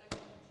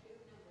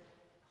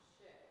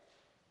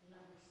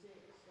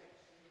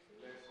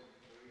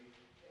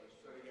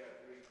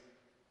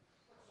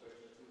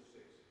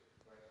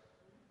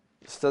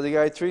 Study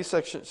guide 3,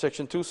 section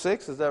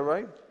 2.6, is that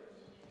right?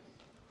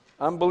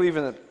 I'm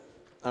believing it.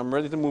 I'm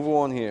ready to move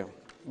on here.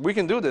 We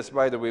can do this,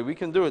 by the way. We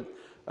can do it.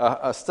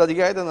 A study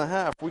guide and a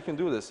half. We can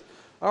do this.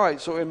 All right,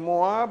 so in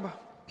Moab,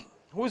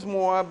 who's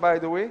Moab, by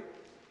the way?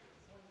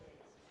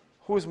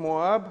 Who's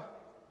Moab?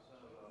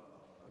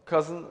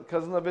 Cousin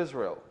of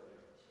Israel.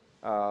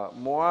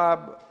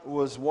 Moab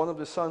was one of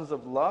the sons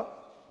of Lot,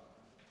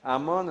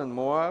 Ammon and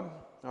Moab.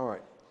 All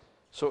right.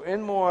 So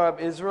in Moab,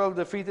 Israel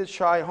defeated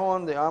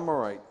Shihon the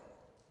Amorite.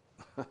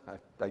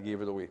 I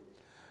gave it away.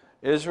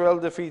 Israel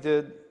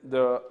defeated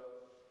the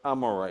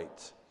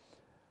Amorites.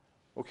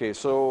 Okay,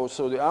 so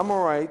the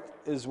Amorite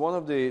is one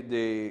of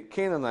the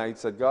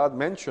Canaanites that God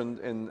mentioned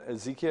in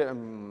Ezekiel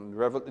and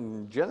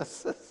in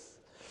Genesis.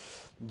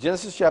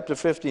 Genesis chapter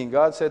 15,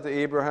 God said to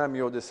Abraham,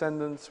 your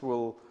descendants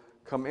will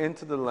come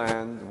into the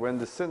land when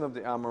the sin of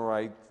the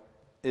Amorite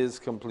is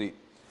complete.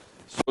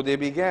 So they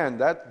began.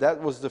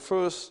 That was the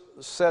first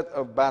set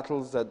of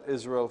battles that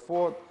Israel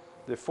fought.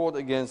 They fought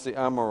against the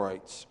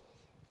Amorites.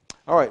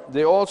 All right,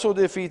 they also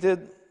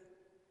defeated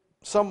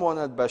someone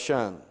at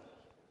Bashan.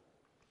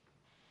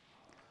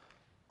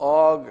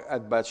 Og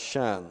at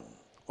Bashan.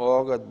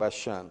 Og at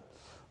Bashan.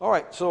 All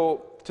right,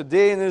 so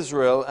today in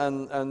Israel,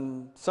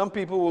 and some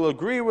people will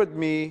agree with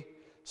me,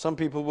 some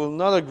people will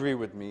not agree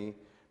with me,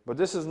 but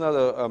this is not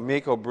a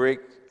make or break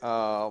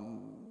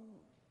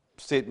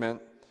statement.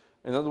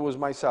 In other words,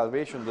 my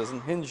salvation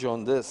doesn't hinge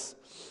on this.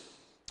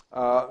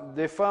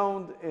 They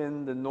found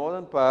in the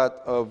northern part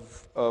of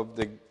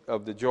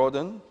the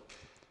Jordan,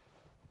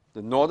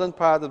 the northern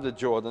part of the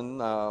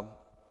Jordan,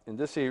 in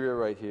this area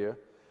right here,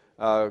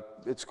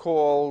 it's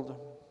called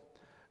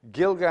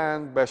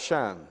Gilgal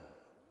Bashan.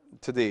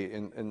 today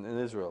in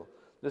Israel.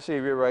 This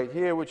area right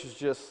here, which is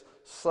just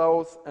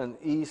south and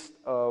east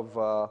of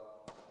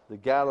the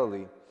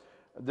Galilee.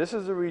 This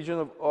is the region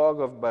of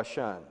Og of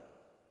Bashan.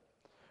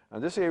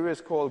 And this area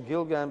is called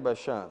Gilgal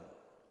Bashan.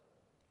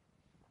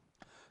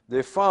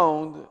 They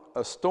found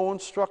a stone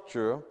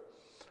structure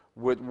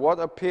with what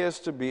appears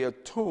to be a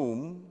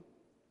tomb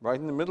right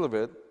in the middle of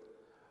it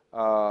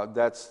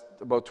that's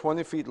about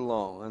 20 feet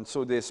long. And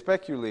so they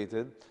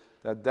speculated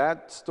that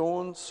that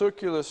stone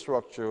circular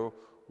structure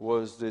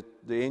was the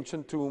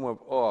ancient tomb of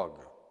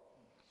Og.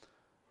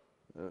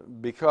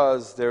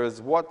 Because there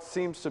is what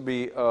seems to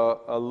be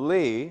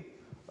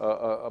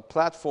a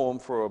platform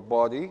for a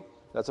body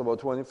that's about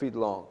 20 feet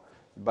long.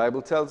 The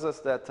Bible tells us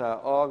that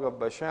Og of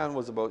Bashan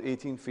was about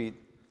 18 feet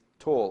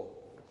tall.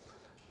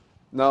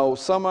 Now,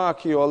 some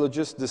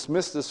archaeologists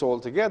dismiss this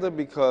altogether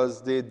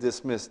because they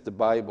dismiss the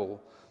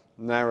Bible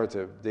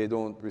narrative. They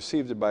don't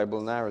receive the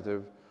Bible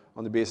narrative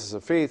on the basis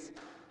of faith.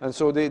 And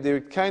so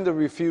they kind of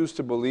refuse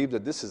to believe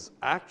that this is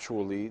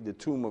actually the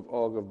tomb of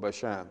Og of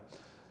Bashan.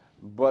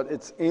 But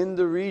it's in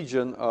the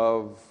region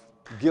of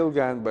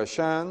Gilgal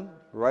Bashan,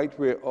 right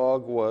where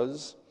Og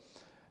was.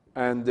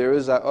 And there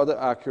is other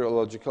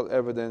archaeological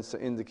evidence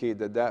to indicate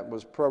that that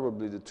was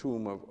probably the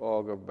tomb of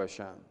Og of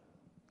Bashan.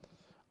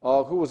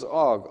 Og, who was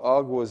Og?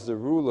 Og was the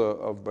ruler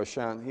of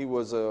Bashan. He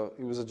was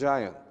a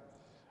giant,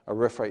 a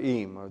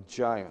Rephaim, a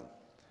giant.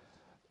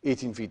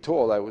 18 feet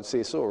tall, I would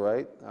say so,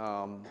 right?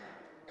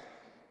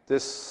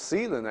 This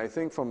ceiling, I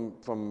think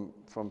from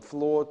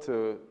floor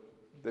to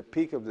the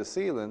peak of the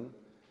ceiling,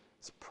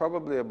 it's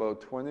probably about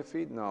 20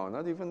 feet. No,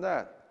 not even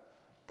that.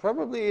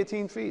 Probably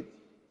 18 feet.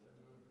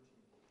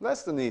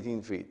 Less than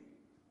 18 feet.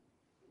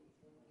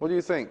 What do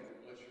you think?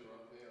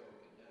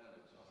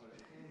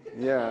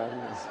 Yeah.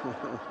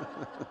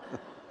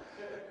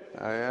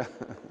 Yeah.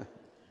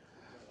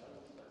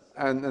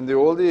 And the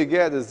older you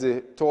get, is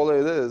the taller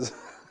it is.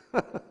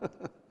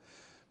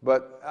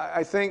 But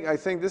I think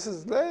this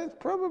is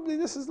probably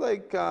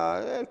like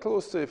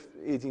close to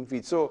 18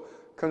 feet. So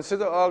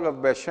consider Og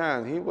of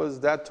Bashan. He was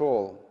that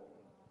tall.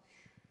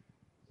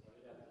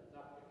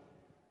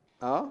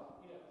 Huh?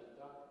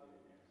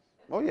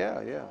 Oh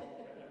yeah.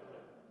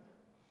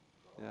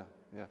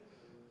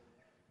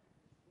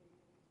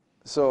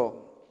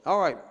 So, all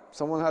right.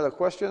 Someone had a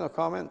question or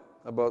comment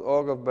about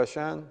Og of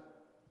Bashan?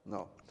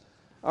 No.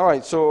 All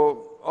right.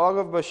 So Og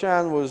of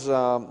Bashan was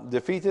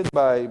defeated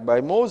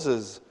by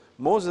Moses.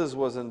 Moses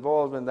was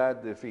involved in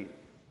that defeat.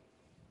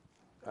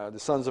 The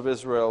sons of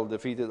Israel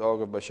defeated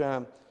Og of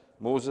Bashan.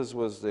 Moses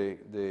was the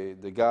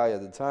guy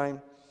at the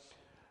time.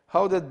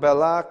 How did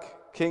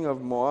Balak, king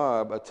of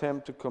Moab,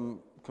 attempt to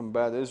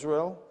combat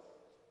Israel?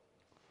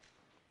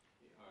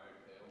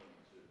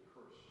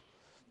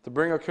 To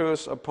bring a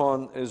curse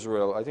upon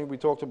Israel. I think we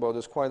talked about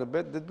this quite a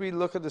bit. Did we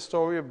look at the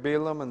story of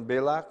Balaam and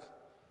Balak?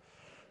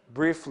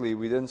 Briefly,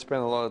 we didn't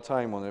spend a lot of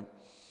time on it.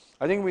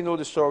 I think we know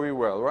the story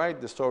well,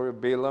 right? The story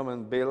of Balaam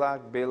and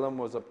Balak. Balaam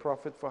was a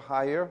prophet for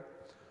hire.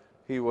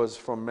 He was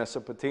from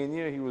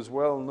Mesopotamia. He was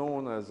well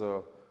known as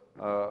a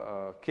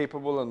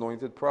capable,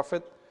 anointed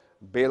prophet.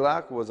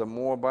 Balak was a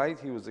Moabite.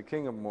 He was the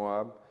king of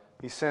Moab.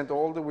 He sent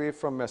all the way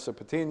from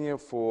Mesopotamia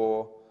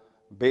for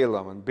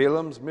Balaam. And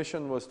Balaam's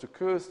mission was to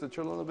curse the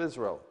children of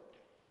Israel.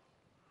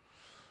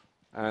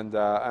 And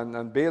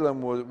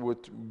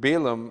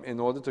Balaam, in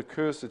order to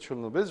curse the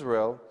children of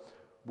Israel,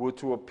 would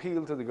to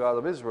appeal to the God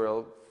of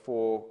Israel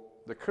for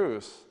the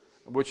curse,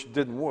 which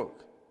didn't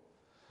work.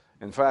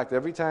 In fact,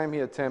 every time he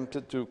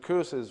attempted to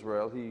curse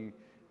Israel, he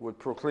would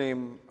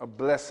proclaim a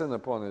blessing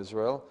upon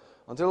Israel,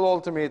 until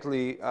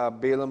ultimately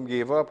Balaam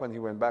gave up and he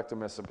went back to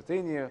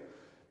Mesopotamia.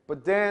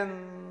 But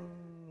then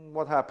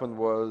what happened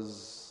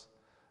was,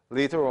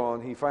 later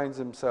on, he finds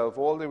himself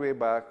all the way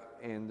back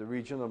in the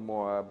region of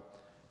Moab,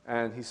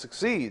 and he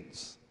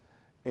succeeds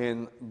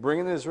in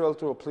bringing Israel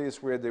to a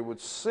place where they would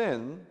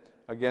sin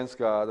against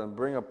God and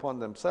bring upon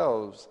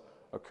themselves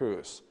a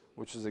curse,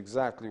 which is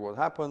exactly what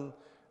happened.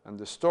 And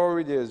the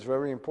story there is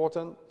very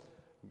important.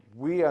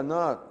 We are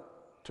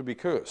not to be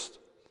cursed.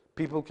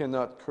 People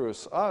cannot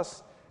curse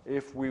us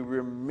if we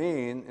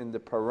remain in the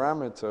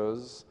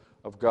parameters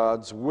of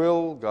God's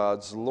will,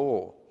 God's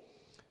law.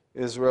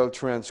 Israel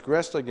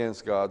transgressed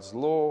against God's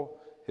law,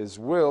 his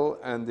will,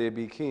 and they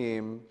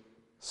became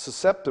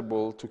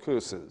susceptible to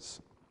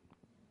curses.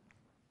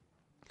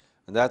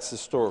 And that's the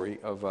story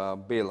of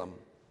Balaam.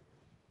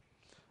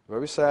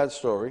 Very sad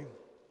story.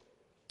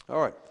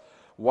 All right.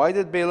 Why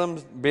did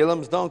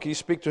Balaam's donkey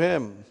speak to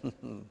him?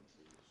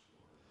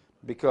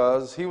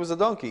 Because he was a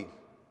donkey.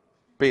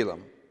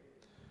 Balaam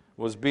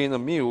was being a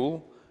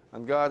mule,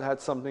 and God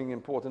had something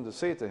important to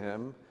say to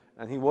him,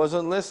 and he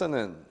wasn't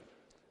listening.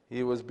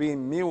 He was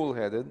being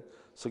mule-headed,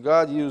 so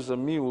God used a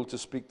mule to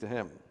speak to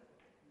him.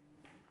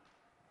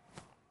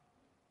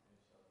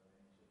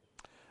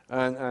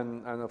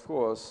 And of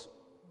course,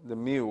 the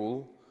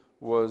mule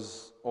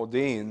was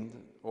ordained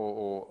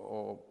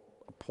or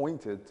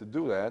appointed to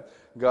do that.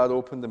 God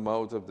opened the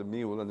mouth of the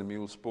mule, and the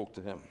mule spoke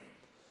to him.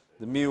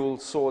 The mule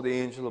saw the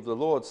angel of the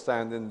Lord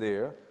standing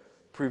there,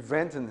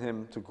 preventing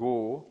him to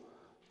go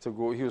to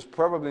go. He was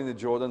probably in the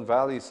Jordan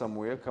Valley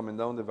somewhere, coming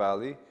down the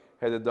valley,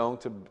 headed down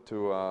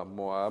to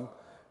Moab,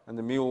 and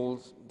the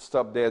mule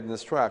stopped dead in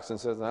his tracks and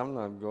says, I'm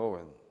not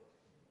going.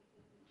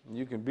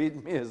 You can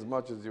beat me as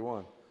much as you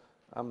want.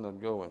 I'm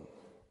not going.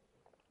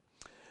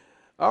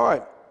 All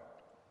right.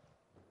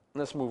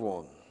 Let's move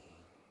on.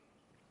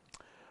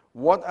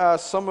 What are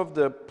some of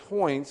the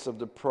points of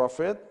the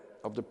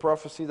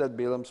prophecy that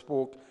Balaam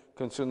spoke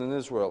concerning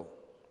Israel?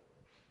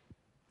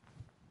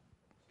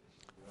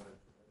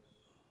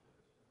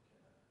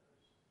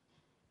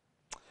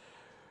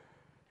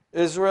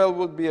 Israel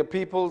would be a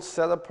people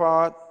set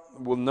apart,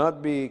 will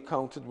not be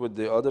counted with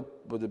the other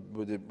with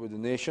the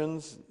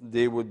nations.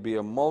 They would be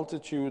a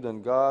multitude,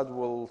 and God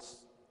will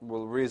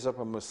raise up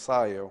a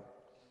Messiah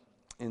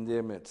in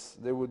their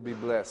midst. They would be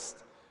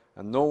blessed,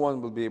 and no one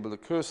will be able to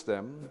curse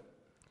them,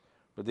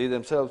 but they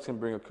themselves can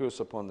bring a curse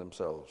upon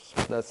themselves.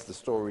 That's the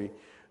story.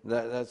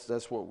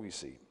 That's what we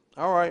see.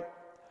 All right,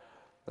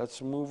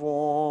 let's move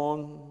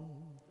on.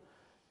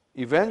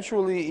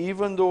 Eventually,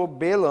 even though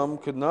Balaam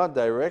could not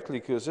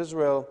directly curse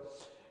Israel,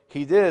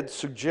 he did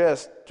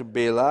suggest to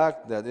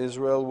Balak that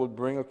Israel would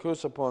bring a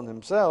curse upon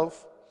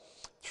himself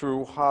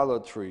through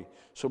harlotry.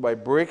 So by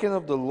breaking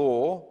of the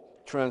law,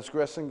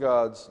 transgressing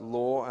God's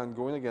law, and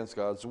going against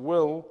God's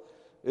will,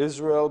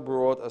 Israel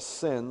brought a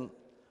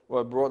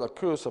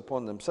curse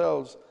upon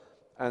themselves,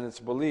 and it's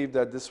believed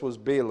that this was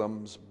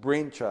Balaam's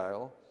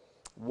brainchild.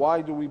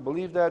 Why do we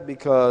believe that?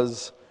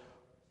 Because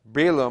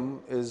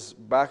Balaam is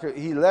back,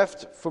 he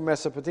left for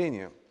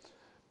Mesopotamia.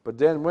 But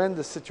then when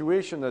the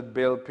situation at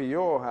Baal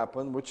Peor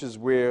happened, which is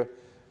where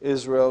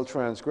Israel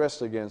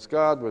transgressed against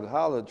God with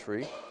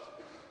harlotry,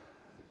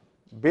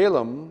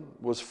 Balaam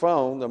was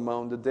found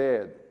among the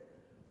dead.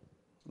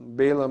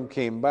 Balaam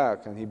came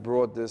back and he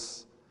brought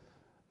this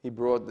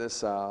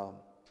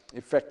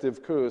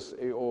effective curse,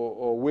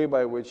 or way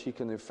by which he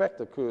can effect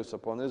a curse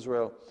upon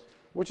Israel,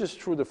 which is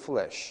through the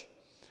flesh.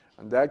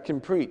 And that can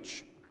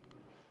preach.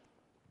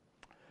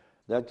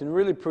 That can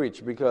really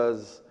preach,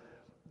 because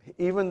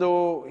even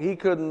though he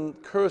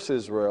couldn't curse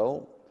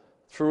Israel,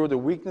 through the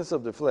weakness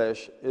of the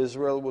flesh,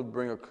 Israel would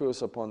bring a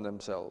curse upon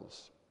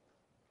themselves.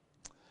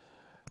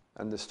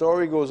 And the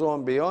story goes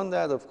on beyond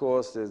that, of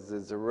course. There's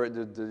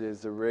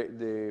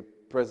the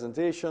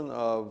presentation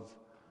of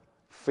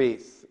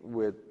faith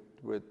with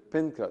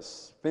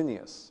Phineas.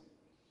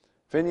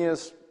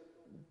 Phineas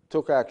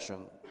took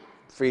action,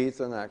 faith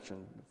and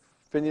action.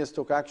 Phineas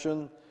took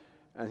action,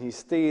 and he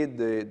stayed.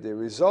 The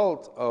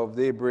result of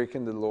they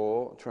breaking the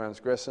law,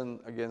 transgressing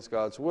against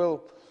God's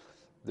will,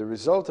 the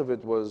result of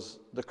it was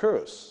the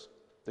curse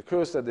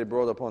that they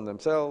brought upon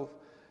themselves.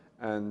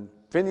 And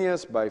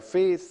Phineas, by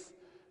faith,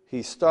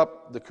 he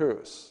stopped the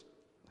curse.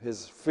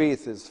 His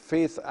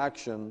faith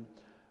action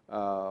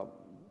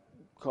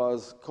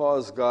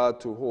caused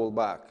God to hold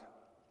back.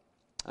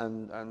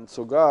 And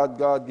so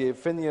God gave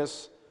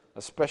Phineas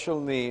a special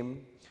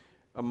name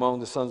among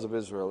the sons of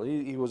Israel.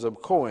 He was a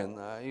Cohen.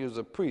 He was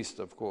a priest,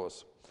 of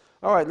course.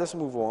 All right, let's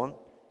move on.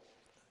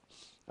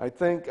 I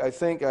think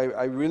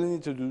I really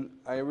need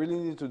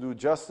to do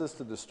justice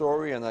to the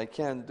story, and I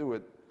can't do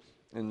it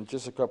in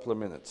just a couple of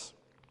minutes.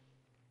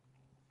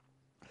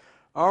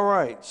 All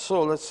right,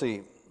 so let's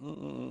see.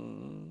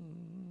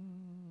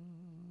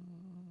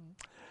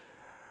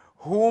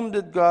 Whom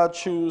did God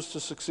choose to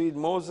succeed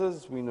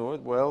Moses? We know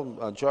it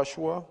well.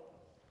 Joshua.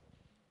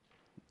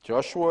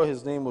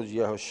 His name was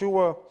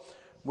Yehoshua,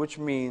 which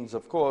means,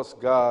 of course,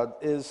 God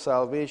is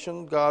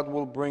salvation. God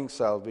will bring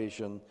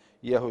salvation.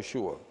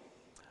 Yehoshua.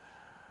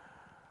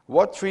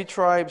 What three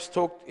tribes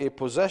took a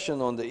possession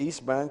on the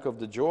east bank of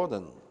the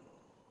Jordan?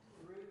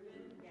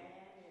 Reuben, Gad,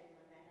 and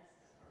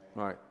Manasseh.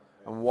 Right.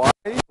 And why?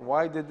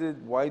 Why did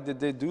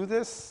they do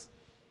this?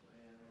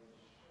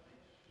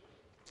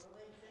 Well,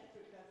 they said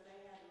because they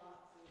had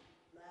lots of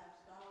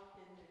livestock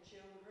and their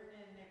children,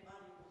 and their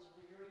body was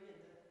weary,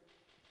 and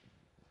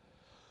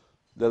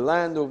The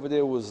land over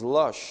there was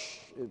lush.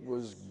 It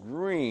was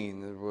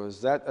green. It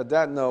was that.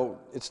 Now,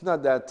 it's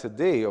not that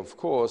today, of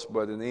course,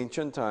 but in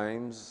ancient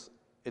times,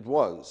 it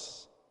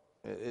was.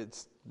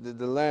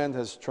 The land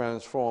has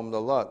transformed a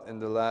lot in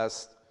the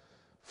last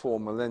 4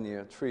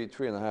 millennia,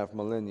 3.5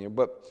 millennia.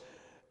 But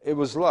it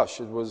was lush.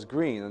 It was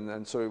green,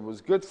 and so it was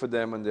good for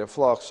them and their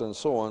flocks and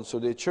so on. So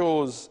they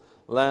chose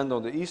land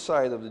on the east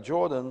side of the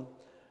Jordan.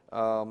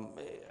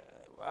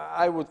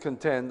 I would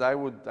contend, I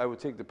would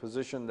take the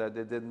position that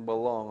they didn't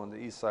belong on the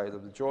east side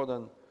of the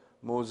Jordan.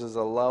 Moses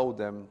allowed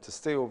them to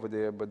stay over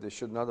there, but they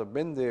should not have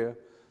been there.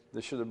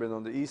 They should have been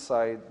on the east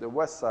side, the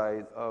west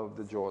side of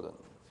the Jordan.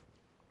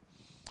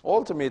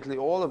 Ultimately,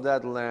 all of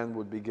that land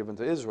would be given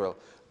to Israel.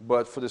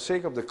 But for the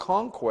sake of the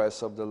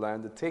conquest of the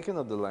land, the taking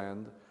of the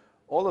land,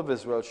 all of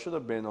Israel should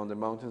have been on the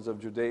mountains of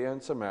Judea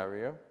and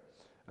Samaria.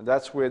 And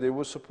that's where they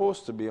were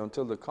supposed to be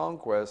until the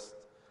conquest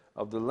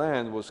of the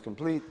land was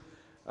complete.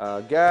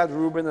 Gad,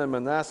 Reuben, and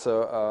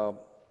Manasseh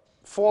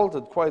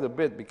faltered quite a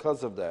bit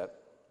because of that.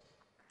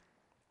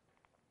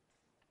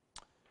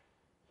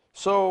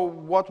 So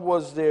what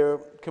was their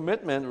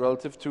commitment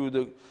relative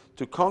to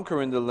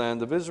conquering the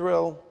land of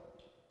Israel?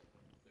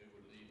 They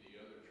would lead the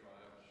other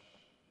tribes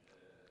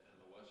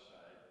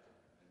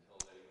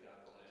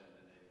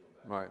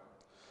Right.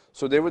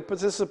 So they would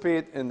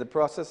participate in the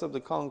process of the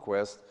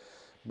conquest,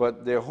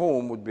 but their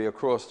home would be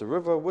across the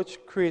river,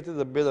 which created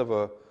a bit of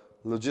a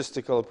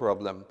logistical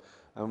problem.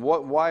 And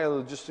why a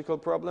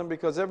logistical problem?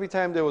 Because every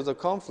time there was a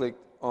conflict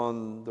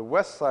on the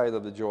west side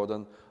of the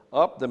Jordan,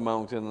 up the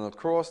mountain and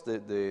across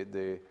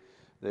the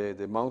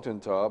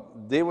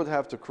mountaintop, they would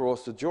have to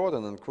cross the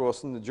Jordan, and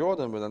crossing the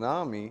Jordan with an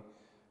army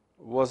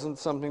wasn't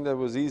something that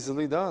was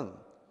easily done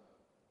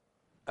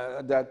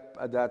at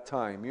that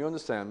time. You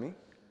understand me?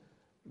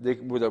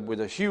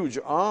 With a huge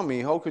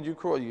army, how could you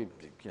cross? You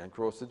can't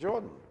cross the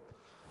Jordan.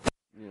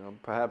 You know,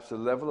 perhaps the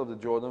level of the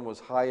Jordan was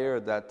higher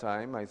at that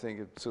time. I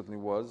think it certainly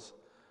was.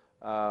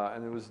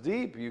 And it was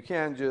deep. You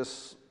can't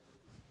just,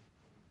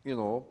 you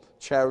know,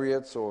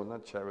 chariots, or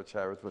not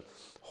chariots, but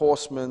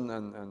horsemen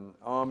and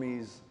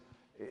armies.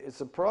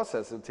 It's a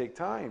process. It'll take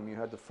time. You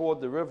had to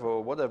ford the river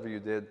or whatever you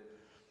did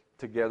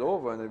to get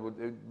over.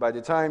 And by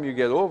the time you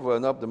get over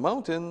and up the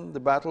mountain,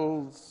 the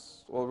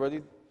battle's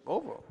already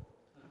over.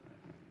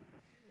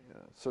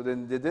 So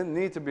then they didn't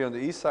need to be on the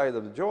east side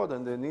of the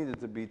Jordan. They needed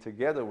to be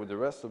together with the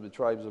rest of the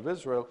tribes of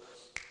Israel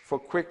for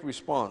quick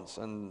response.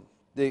 And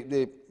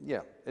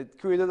it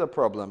created a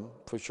problem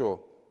for sure.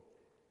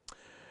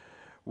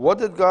 What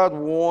did God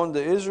warn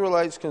the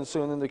Israelites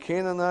concerning the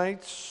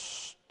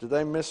Canaanites? Did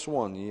I miss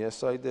one?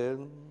 Yes, I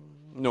did.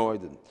 No, I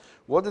didn't.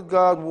 What did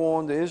God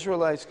warn the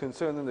Israelites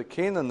concerning the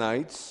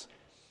Canaanites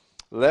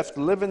left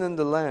living in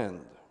the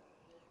land?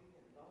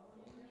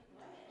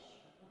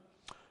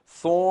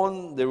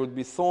 There would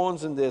be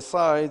thorns in their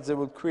sides. They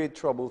would create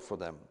trouble for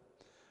them.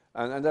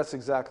 And that's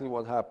exactly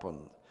what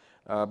happened.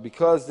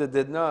 Because they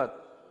did not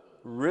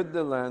rid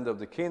the land of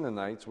the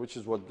Canaanites, which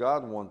is what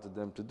God wanted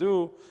them to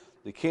do,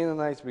 the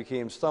Canaanites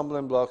became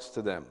stumbling blocks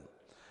to them.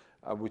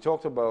 We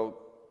talked about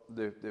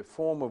the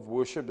form of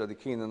worship that the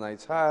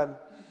Canaanites had.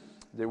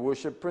 They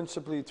worshiped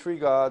principally three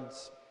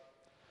gods,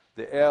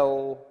 the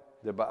El,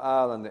 the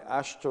Baal, and the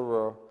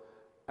Ashtoreth.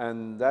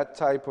 And that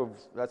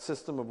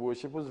system of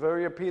worship was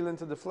very appealing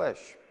to the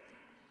flesh.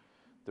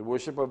 The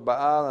worship of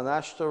Baal and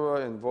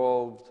Ashtoreth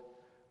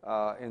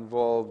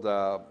involved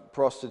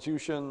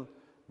prostitution,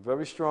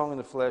 very strong in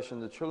the flesh, and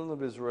the children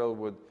of Israel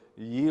would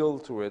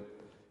yield to it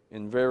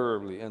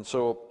invariably. And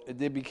so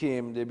they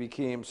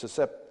became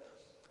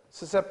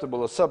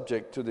susceptible or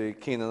subject to the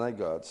Canaanite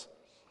gods.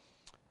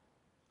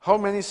 How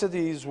many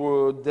cities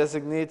were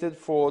designated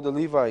for the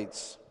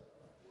Levites?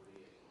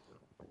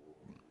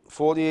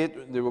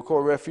 48, they were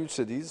called refuge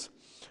cities.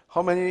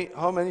 How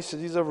many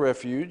cities of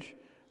refuge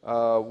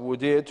were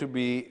there to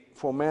be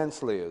for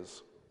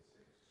manslayers?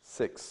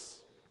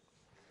 6.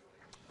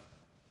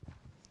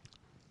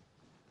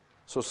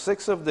 So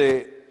six of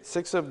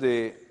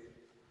the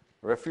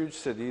refuge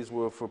cities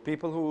were for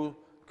people who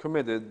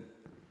committed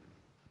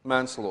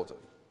manslaughter.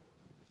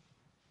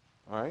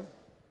 All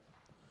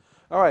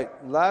right,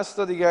 last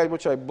study guide,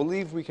 which I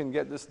believe we can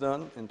get this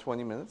done in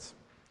 20 minutes.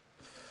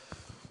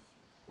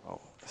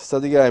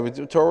 Study guide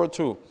with Torah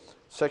 2,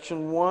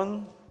 section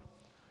 1.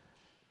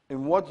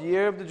 In what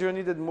year of the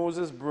journey did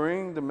Moses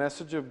bring the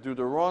message of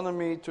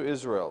Deuteronomy to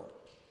Israel?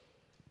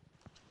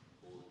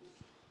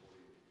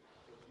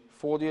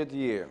 40th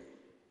year.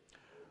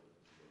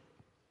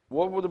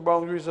 What were the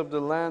boundaries of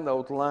the land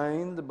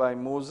outlined by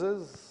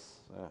Moses?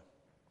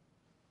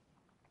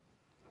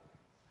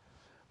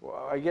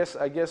 Well, I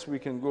guess we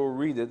can go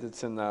read it.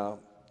 It's in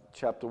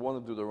chapter 1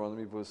 of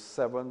Deuteronomy, verse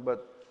 7.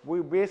 But we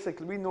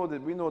know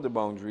the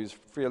boundaries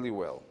fairly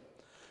well.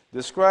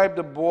 Describe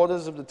the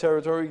borders of the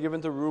territory given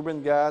to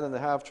Reuben, Gad, and the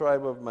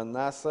half-tribe of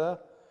Manasseh.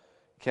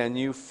 Can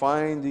you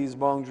find these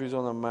boundaries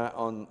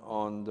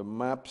on the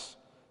maps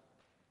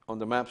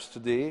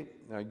today?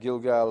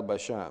 Gilgal,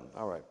 Bashan.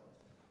 All right.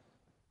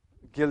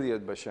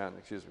 Gilead, Bashan,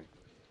 excuse me.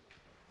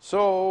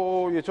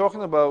 So you're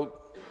talking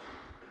about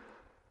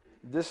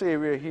this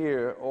area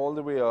here all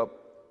the way up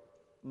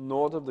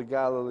north of the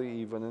Galilee,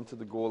 even into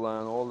the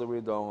Golan, all the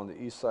way down on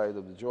the east side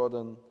of the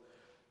Jordan.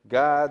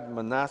 Gad,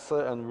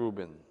 Manasseh, and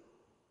Reuben.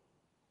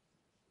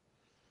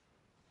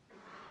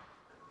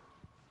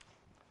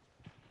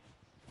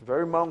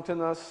 Very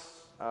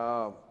mountainous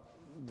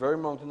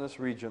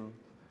region.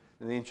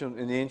 In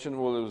the ancient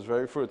world, it was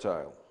very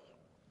fertile.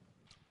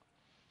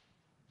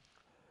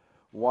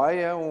 Why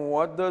and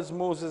what does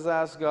Moses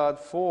ask God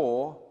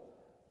for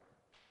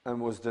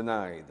and was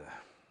denied?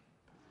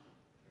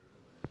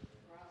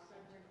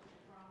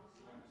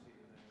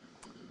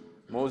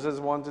 Moses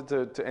wanted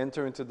to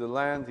enter into the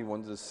land. He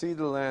wanted to see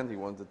the land. He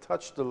wanted to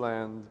touch the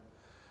land.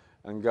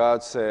 And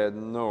God said,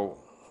 no,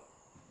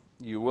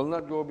 you will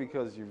not go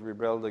because you've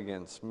rebelled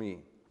against me.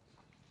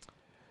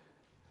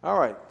 All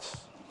right.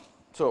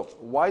 So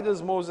why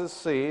does Moses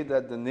say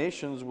that the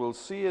nations will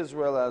see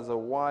Israel as a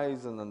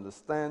wise and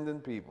understanding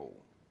people?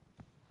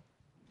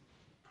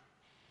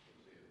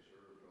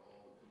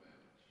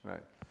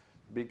 Right.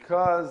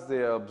 Because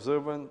they are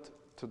observant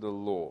to the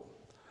law.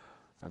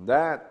 And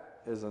that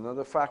is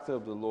another factor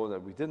of the law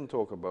that we didn't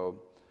talk about.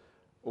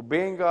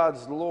 Obeying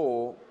God's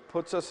law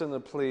puts us in a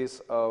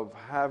place of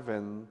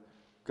having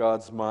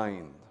God's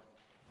mind.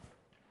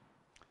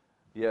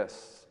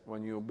 Yes,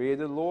 when you obey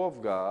the law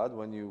of God,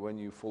 when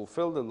you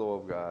fulfill the law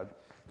of God,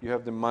 you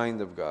have the mind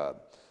of God.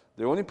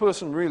 The only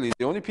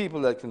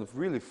people that can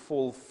really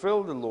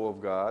fulfill the law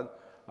of God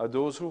are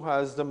those who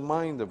has the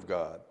mind of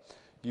God.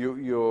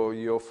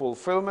 Your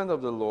fulfillment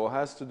of the law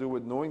has to do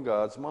with knowing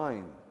God's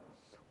mind.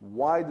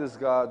 Why does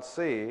God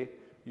say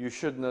you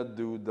should not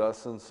do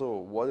thus and so?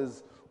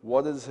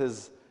 What is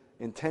his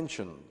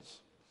intentions?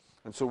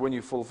 And so when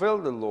you fulfill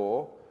the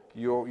law,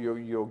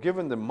 you're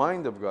given the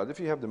mind of God. If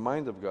you have the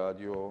mind of God,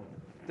 you're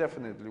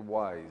definitely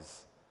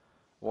wise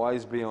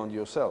beyond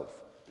yourself.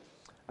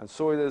 And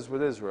so it is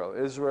with Israel.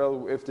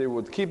 Israel, if they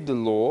would keep the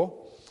law,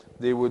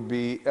 they would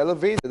be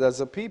elevated as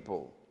a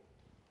people.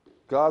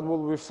 God will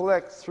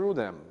reflect through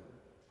them.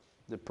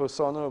 The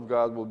persona of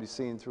God will be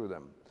seen through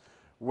them.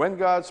 When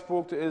God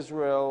spoke to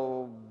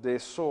Israel, they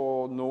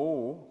saw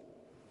no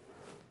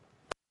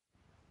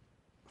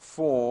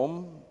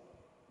form,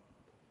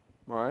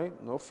 right?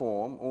 No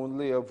form,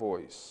 only a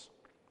voice.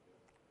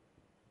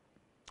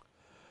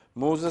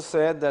 Moses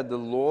said that the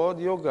Lord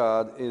your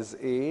God is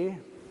a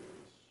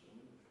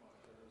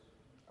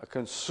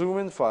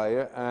consuming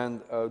fire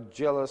and a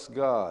jealous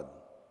God.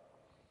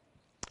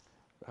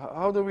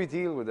 How do we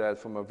deal with that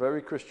from a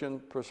very Christian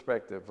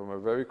perspective, from a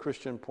very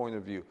Christian point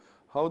of view?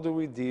 How do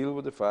we deal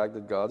with the fact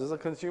that God is a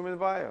consuming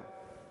fire?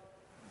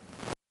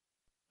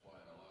 Why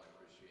in a lot of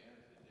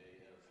Christianity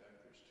today, in effect,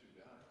 there's two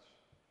gods,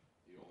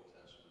 the Old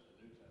Testament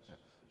and the New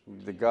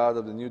Testament. The God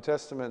of the New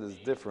Testament is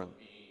different.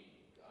 Being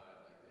God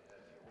like they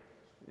had in the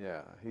Old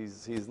Testament.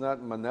 Yeah, he's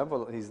not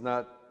benevolent. He's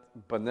not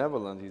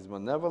benevolent. He's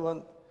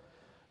malevolent.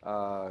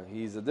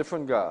 He's a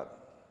different God.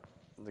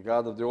 The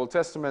God of the Old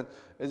Testament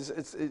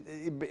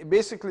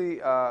basically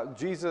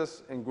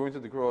Jesus, in going to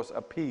the cross,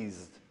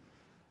 appeased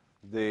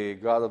the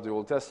God of the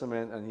Old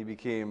Testament, and he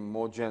became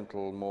more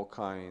gentle, more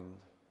kind.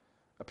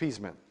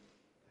 Appeasement.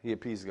 He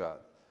appeased God.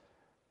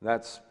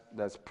 That's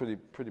pretty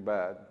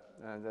bad,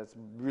 and that's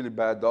really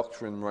bad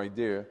doctrine right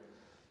there.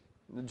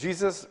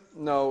 Jesus,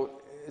 now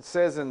it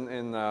says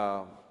in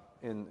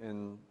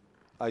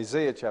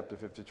Isaiah chapter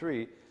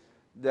 53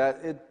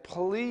 that it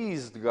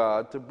pleased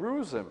God to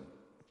bruise him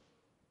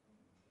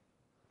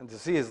and to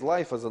see his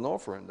life as an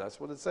offering. That's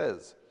what it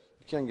says.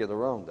 You can't get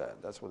around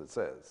that. That's what it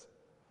says.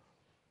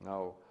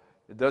 Now,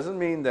 it doesn't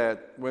mean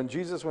that when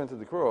Jesus went to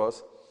the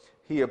cross,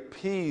 he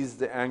appeased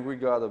the angry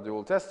God of the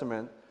Old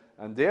Testament,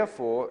 and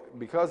therefore,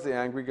 because the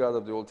angry God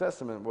of the Old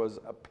Testament was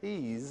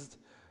appeased,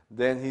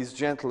 then he's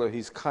gentler,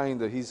 he's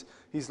kinder, he's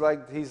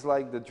like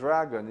the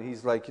dragon.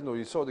 He's like,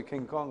 you saw the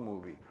King Kong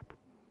movie,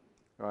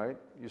 right?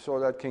 You saw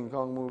that King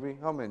Kong movie?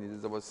 How many?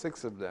 There were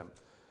 6 of them.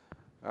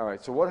 All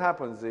right, so what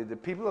happens, the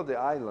people of the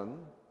island,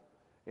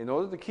 in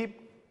order to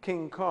keep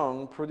King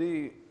Kong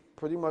pretty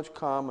much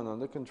calm and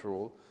under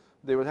control,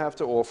 they would have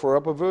to offer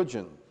up a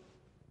virgin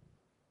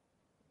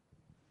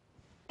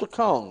to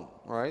Kong,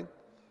 right?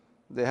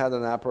 They had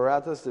an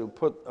apparatus. They would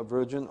put a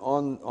virgin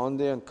on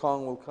there, and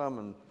Kong will come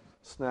and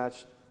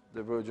snatch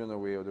the virgin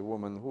away, or the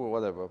woman, who,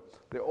 whatever.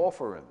 The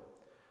offering,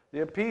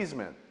 the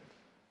appeasement.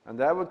 And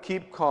that would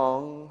keep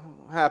Kong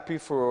happy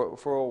for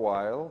a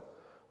while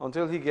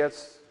until he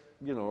gets,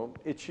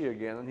 itchy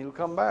again, and he'll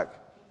come back.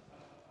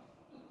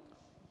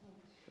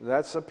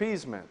 That's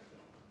appeasement.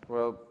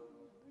 Well,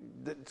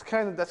 that's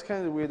kind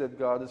of the way that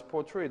God is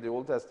portrayed, the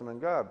Old Testament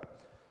God.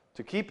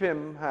 To keep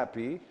him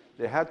happy,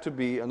 there had to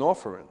be an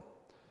offering.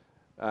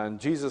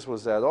 And Jesus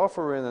was that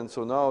offering, and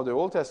so now the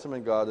Old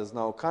Testament God is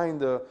now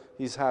kinder,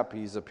 he's happy,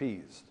 he's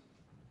appeased.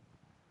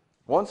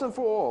 Once and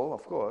for all,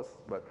 of course,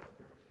 but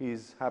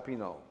he's happy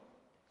now.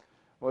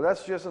 Well,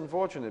 that's just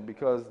unfortunate,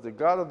 because the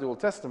God of the Old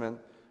Testament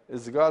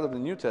is the God of the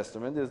New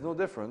Testament. There's no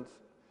difference.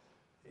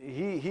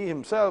 He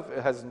himself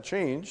hasn't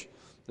changed.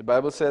 The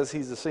Bible says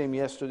he's the same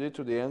yesterday,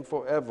 today, and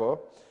forever.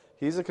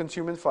 He's a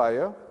consuming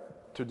fire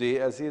today,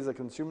 as he is a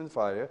consuming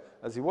fire,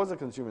 as he was a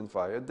consuming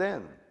fire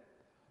then.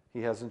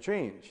 He hasn't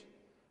changed.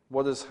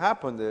 What has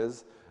happened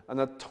is an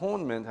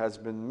atonement has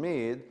been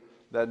made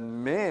that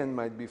men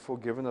might be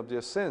forgiven of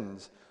their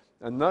sins.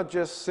 And not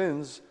just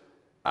sins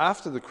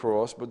after the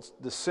cross, but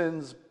the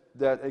sins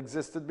that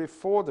existed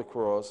before the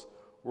cross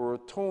were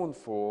atoned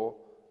for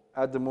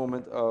at the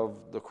moment of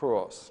the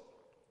cross.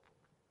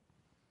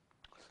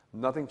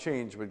 Nothing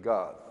changed with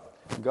God.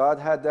 God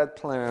had that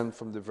plan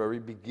from the very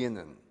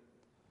beginning.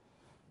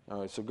 All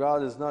right, so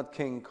God is not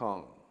King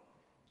Kong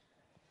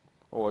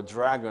or a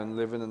dragon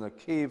living in a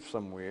cave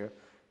somewhere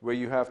where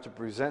you have to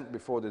present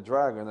before the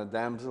dragon a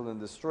damsel in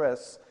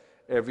distress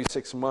every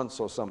 6 months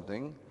or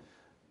something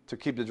to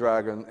keep the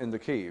dragon in the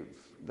cave.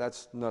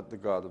 That's not the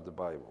God of the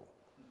Bible.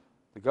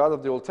 The God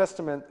of the Old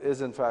Testament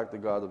is, in fact, the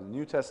God of the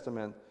New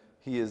Testament.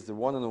 He is the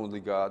one and only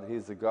God. He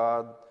is the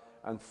God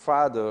and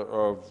Father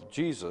of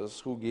Jesus,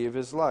 who gave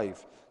his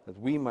life that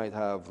we might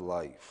have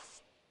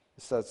life.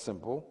 It's that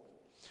simple.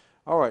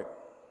 All right.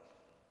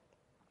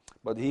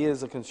 But he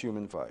is a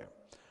consuming fire.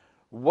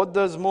 What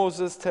does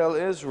Moses tell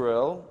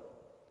Israel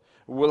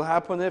will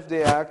happen if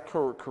they act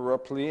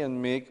corruptly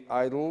and make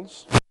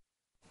idols?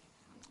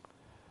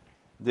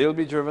 They'll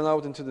be driven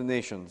out into the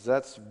nations.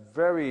 That's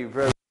very,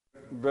 very,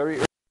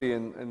 very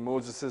in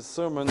Moses'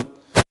 sermon,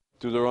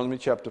 Deuteronomy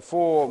chapter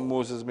 4,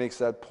 Moses makes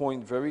that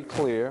point very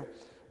clear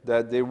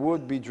that they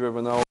would be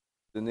driven out of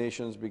the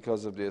nations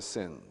because of their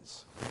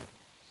sins.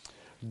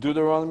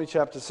 Deuteronomy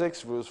chapter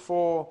 6, verse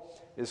 4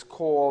 is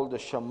called the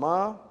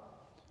Shema.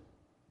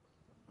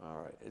 All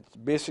right, it's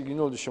basically,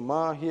 the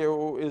Shema, hear,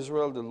 O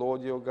Israel, the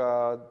Lord your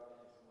God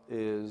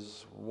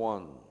is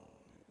one.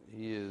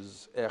 He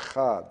is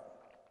Echad.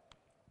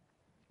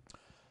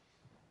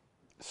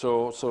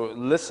 So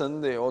listen,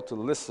 they ought to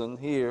listen,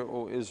 hear,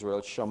 O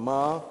Israel,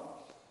 Shema.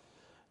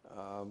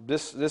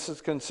 This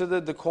is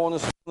considered the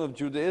cornerstone of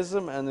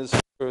Judaism and is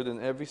heard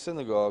in every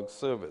synagogue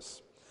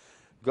service.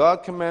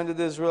 God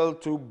commanded Israel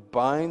to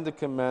bind the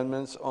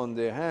commandments on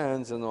their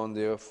hands and on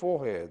their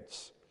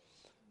foreheads.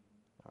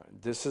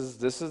 This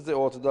is the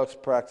Orthodox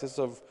practice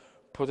of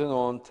putting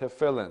on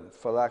tefillin,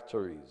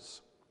 phylacteries.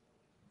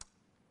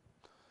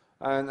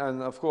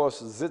 And of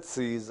course,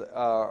 tzitzis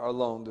are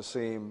along the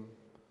same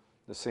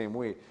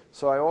way.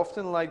 So I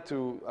often like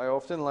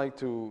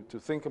to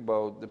think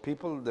about the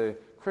people, the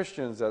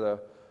Christians that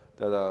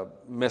are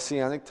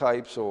Messianic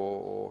types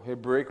or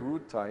Hebraic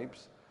root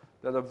types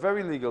that are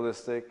very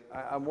legalistic.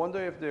 I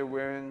wonder if they're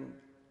wearing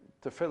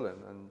tefillin,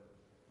 and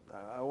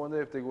I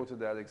wonder if they go to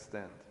that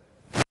extent.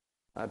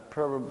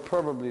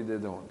 Probably they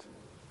don't.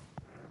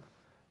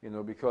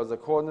 Because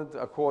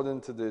according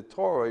to the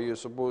Torah,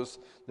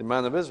 the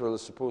man of Israel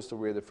is supposed to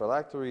wear the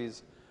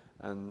phylacteries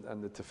and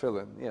the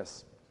tefillin.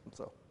 Yes.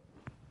 So.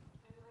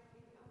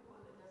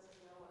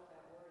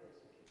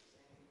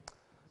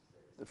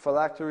 The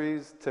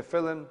phylacteries,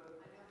 tefillin.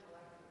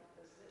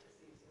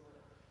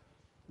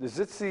 The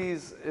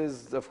tzitzis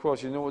is, of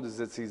course, you know what the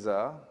tzitzis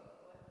are.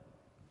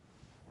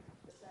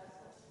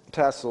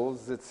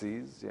 Tassels,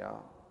 tzitzis, yeah.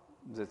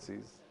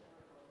 Tzitzis.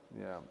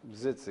 Yeah,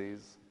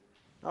 tzitzis.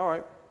 All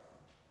right.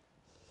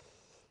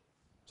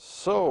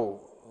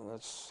 So,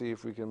 let's see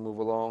if we can move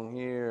along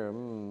here.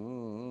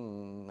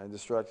 I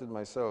distracted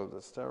myself.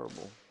 That's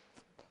terrible.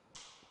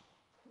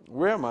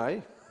 Where am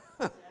I?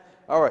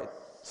 All right.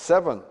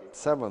 7.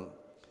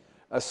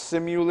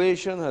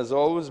 Assimilation has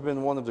always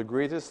been one of the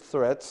greatest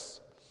threats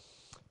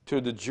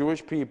to the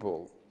Jewish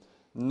people.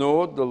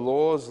 Note the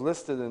laws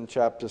listed in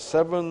chapter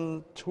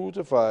 7,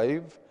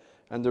 2-5,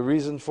 and the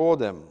reason for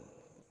them.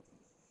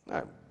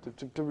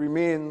 To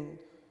remain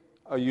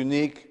a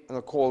unique and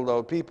a called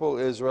out people,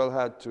 Israel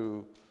had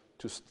to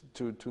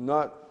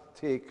not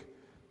take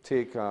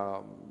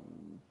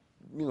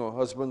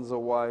husbands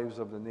or wives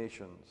of the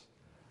nations.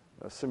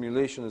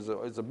 Assimilation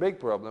is a big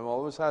problem,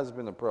 always has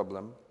been a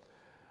problem,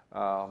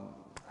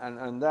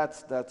 and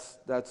that's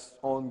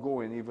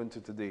ongoing even to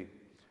today.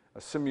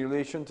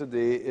 Assimilation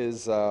today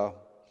is a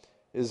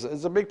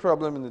big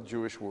problem in the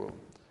Jewish world.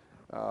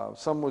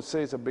 Some would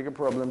say it's a bigger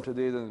problem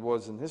today than it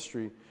was in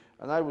history,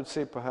 and I would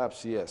say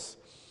perhaps yes.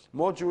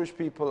 More Jewish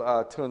people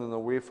are turning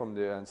away from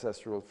their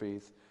ancestral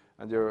faith,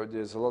 and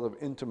there's a lot of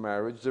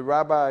intermarriage. The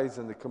rabbis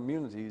and the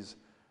communities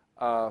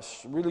are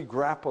really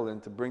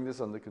grappling to bring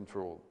this under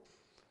control.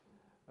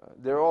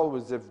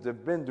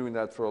 They've been doing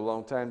that for a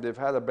long time. They've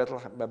had a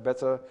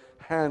better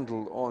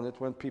handle on it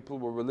when people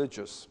were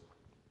religious.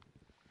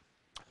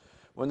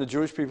 When the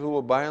Jewish people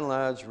were by and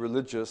large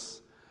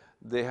religious,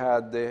 they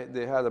had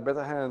a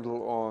better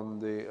handle on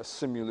the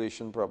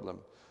assimilation problem.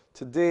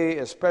 Today,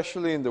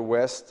 especially in the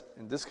West,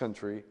 in this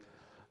country,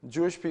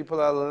 Jewish people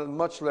are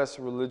much less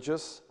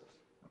religious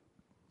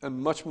and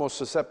much more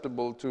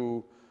susceptible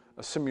to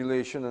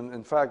assimilation and,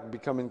 in fact,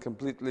 becoming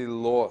completely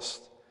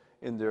lost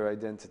in their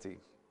identity.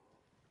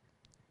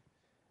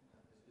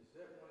 Is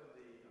that one of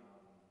the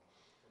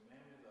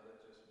commandments, or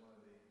that's just one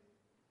of the,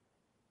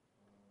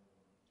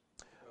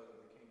 because of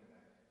the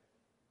Canaanites?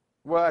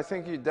 Well, I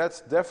think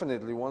that's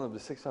definitely one of the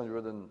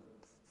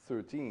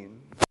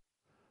 613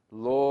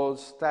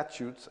 laws,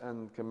 statutes,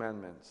 and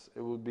commandments.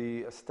 It will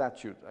be a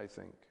statute, I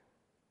think.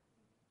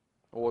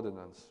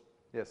 Ordinance.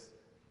 Yes?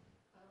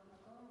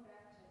 Going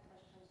back to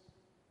question,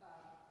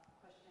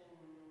 what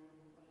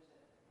is it?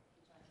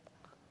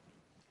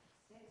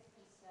 6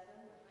 and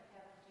 7, I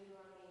have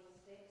Deuteronomy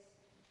 6,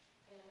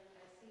 and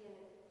I see in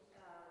the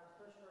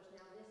first verse,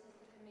 now this is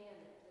the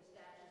commandment, the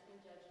statutes and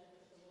judgments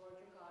that the Lord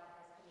your God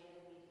has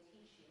commanded me to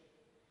teach you,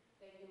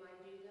 that you might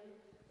do them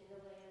in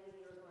the land when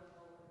you are going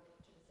over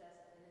to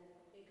possess it. And then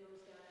it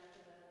goes down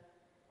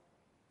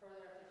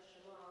further after the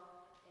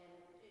Shema, and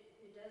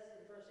it does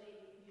in verse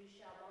 8, you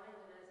shall bind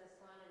them as a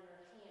sign in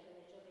your hand, and they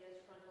shall be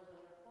as frontals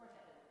on your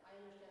forehead. And I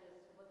understand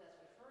what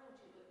that's referring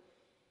to, but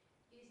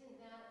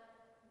isn't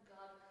that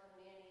God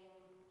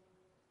commanding,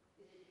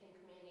 is it him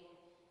commanding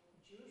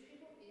Jewish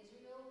people,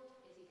 Israel?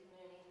 Is he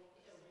commanding,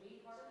 are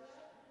we part of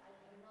that?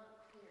 I'm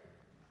not clear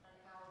on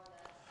how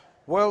that's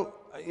set.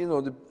 Well,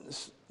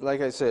 like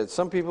I said,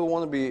 some people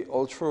want to be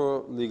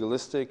ultra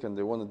legalistic and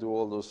they want to do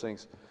all those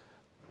things.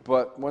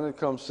 But when it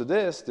comes to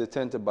this, they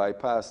tend to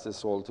bypass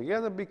this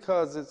altogether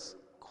because it's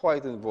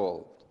quite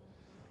involved.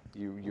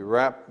 You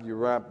wrap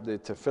the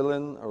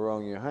tefillin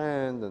around your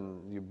hand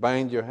and you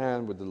bind your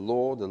hand with the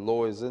law. The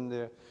law is in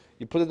there.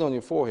 You put it on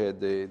your forehead.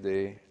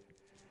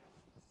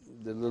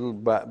 the little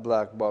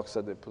black box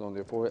that they put on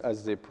their forehead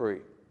as they pray.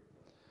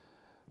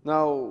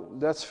 Now,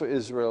 that's for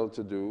Israel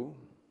to do,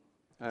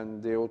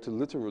 and they ought to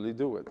literally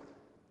do it.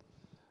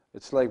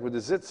 It's like with the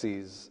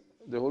tzitzis.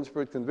 The Holy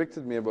Spirit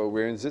convicted me about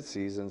wearing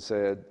tzitzis and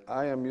said,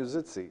 I am your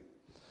tzitzi.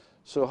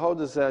 So how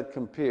does that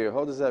compare?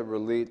 How does that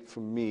relate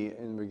for me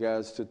in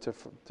regards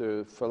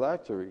to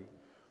phylactery?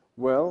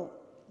 Well,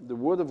 the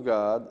Word of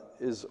God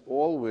is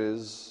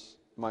always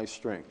my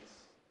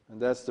strength.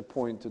 And that's the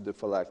point to the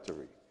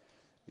phylactery.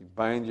 You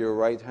bind your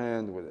right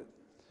hand with it.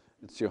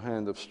 It's your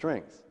hand of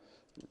strength.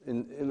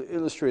 In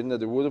illustrating that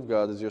the Word of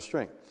God is your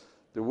strength.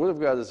 The Word of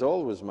God is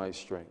always my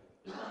strength.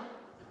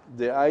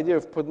 The idea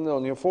of putting it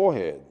on your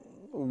forehead,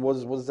 what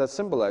does that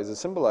symbolize? It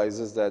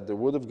symbolizes that the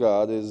Word of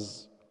God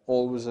is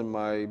always in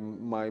my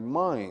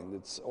mind.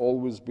 It's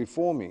always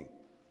before me.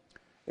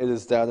 It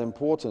is that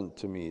important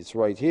to me. It's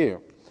right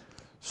here.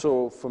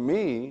 So for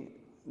me,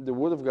 the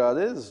Word of God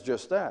is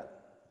just that.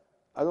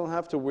 I don't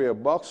have to wear a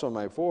box on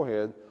my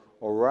forehead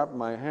or wrap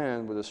my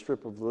hand with a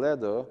strip of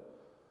leather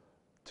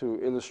to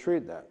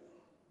illustrate that.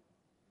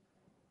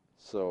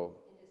 So.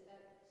 And does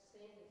that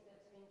same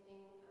thing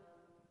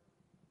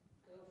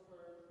go for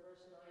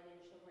verse 9, and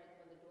you shall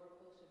write them on the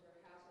doorposts of your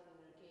house and on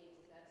your gates?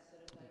 Is that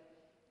sort of like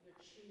you're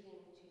choosing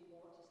to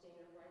want to stay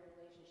in a right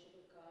relationship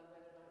with God,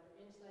 whether or not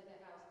you're inside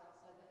the house,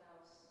 outside the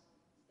house?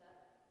 Is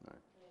that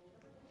Right. can I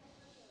interpret that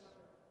correctly or not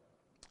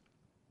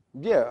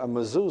really? Yeah, a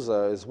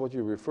mezuzah is what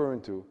you're referring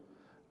to.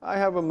 I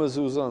have a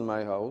mezuzah in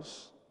my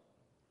house.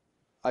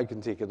 I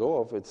can take it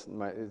off. It's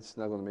not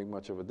going to make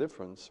much of a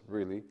difference,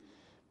 really,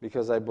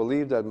 because I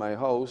believe that my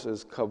house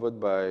is covered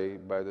by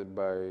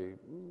the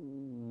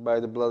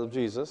blood of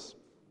Jesus.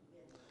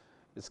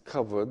 It's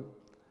covered,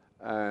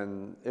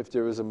 and if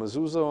there is a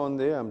mezuzah on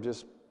there, I'm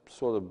just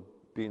sort of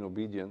being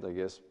obedient, I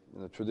guess,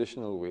 in a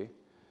traditional way.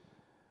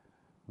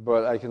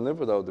 But I can live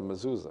without the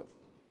mezuzah.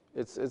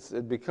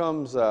 It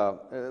becomes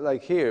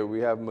like here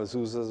we have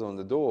mezuzahs on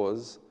the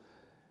doors.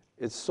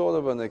 It's sort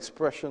of an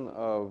expression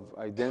of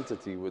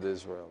identity with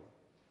Israel.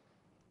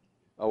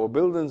 Our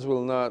buildings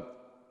will not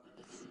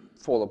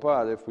fall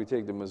apart if we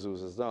take the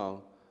mezuzahs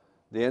down.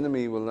 The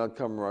enemy will not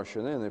come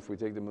rushing in if we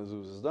take the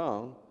mezuzahs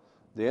down.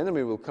 The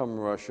enemy will come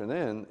rushing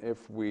in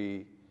if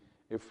we're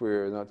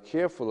not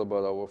careful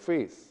about our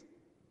faith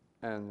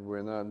and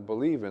we're not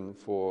believing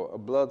for a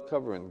blood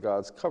covering,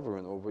 God's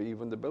covering over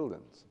even the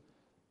buildings,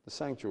 the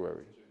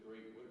sanctuary. It's a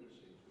great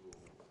witnessing tool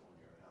on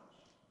your house.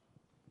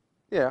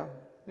 Yeah,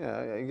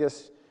 I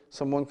guess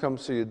someone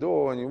comes to your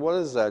door and what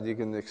is that? You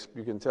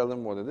can tell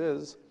them what it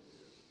is,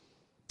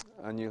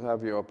 and you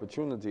have your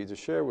opportunity to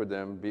share with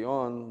them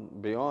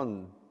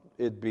beyond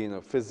it being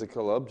a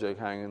physical object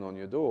hanging on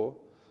your door.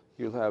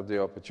 You'll have the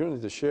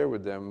opportunity to share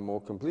with them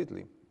more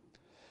completely.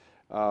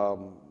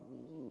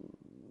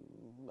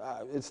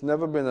 It's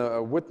never been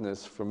a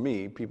witness for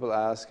me. People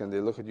ask and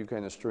they look at you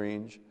kind of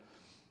strange,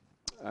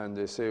 and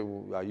they say,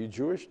 well, are you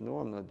Jewish? No,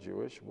 I'm not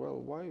Jewish. Well,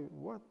 why?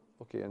 What?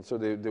 Okay, and so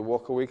they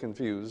walk away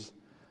confused.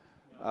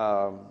 What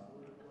I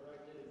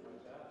did in my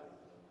bathroom,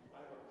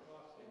 I have a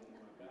cross hanging in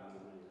my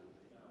bathroom.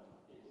 Now,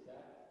 is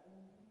that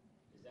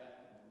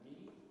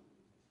me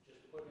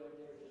just putting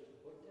it there just to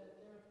put that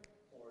there?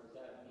 Or is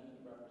that me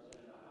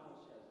representing the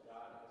house as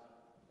God has a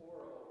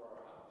Torah over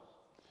our house?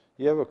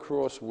 You have a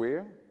cross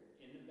where?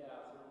 In the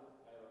bathroom,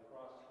 I have a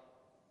cross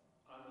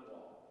on the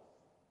wall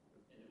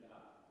in the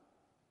bathroom.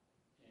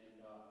 And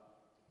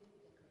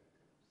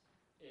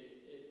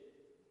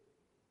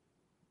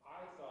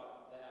I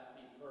thought that,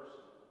 me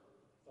personally,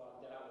 thought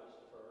that was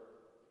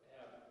for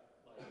have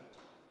like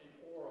an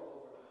aura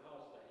over the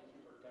house that he's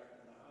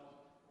protecting the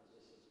house because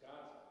this is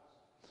God's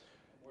house.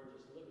 And we're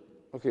just living in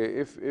it. Okay,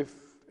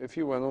 if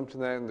you went home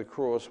tonight and the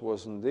cross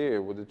wasn't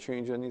there, would it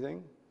change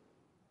anything?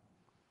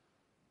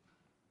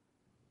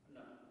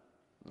 No.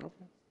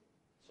 Okay.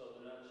 So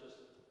then that's just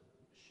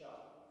a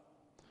shell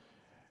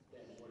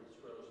than what it's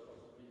really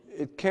supposed to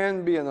be. It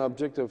can be an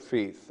object of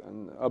faith,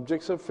 and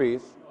objects of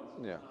faith, No,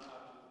 yeah. it's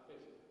not object of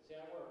faith. See, I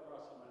wear a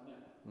cross on my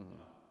neck. Now,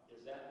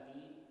 does that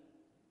mean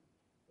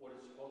what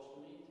it's supposed to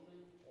mean to me?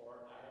 Or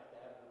I have to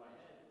have it in my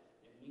head?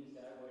 It means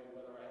that way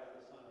whether I have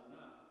this on or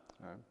not.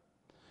 All right.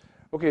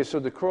 Okay, so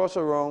the cross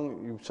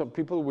around, some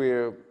people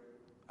wear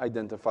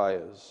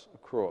identifiers, a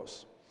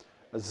cross.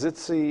 A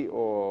zitzi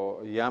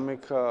or a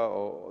yarmulke,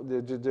 or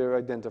they're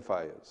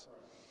identifiers.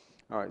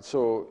 All right,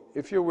 so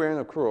if you're wearing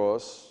a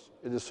cross,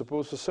 it is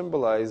supposed to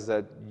symbolize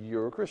that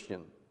you're a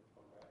Christian,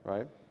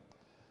 right?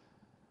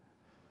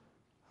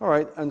 All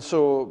right, and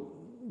so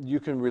you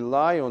can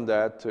rely on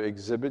that to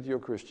exhibit your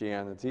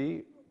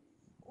Christianity,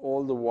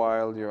 all the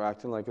while you're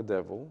acting like a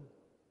devil.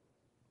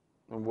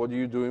 And what are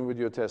you doing with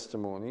your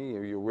testimony?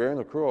 You're wearing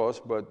a cross,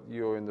 but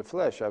you're in the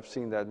flesh. I've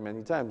seen that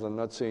many times. I'm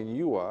not saying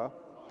you are.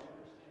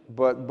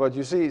 But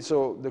you see,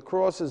 so the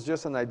cross is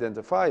just an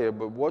identifier,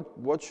 but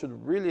what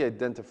should really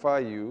identify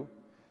you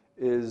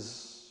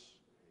is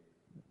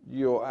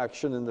your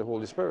action in the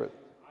Holy Spirit.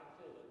 I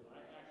feel that my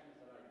actions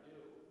that I do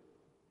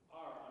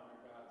are under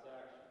God's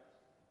actions,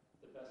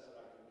 the best that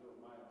I can do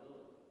of my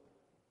ability.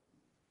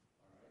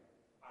 All right?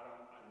 I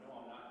know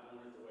I'm not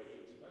doing it the way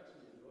He expects me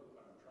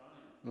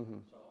So I don't know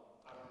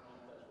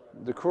if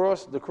that's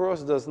right. The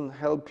cross doesn't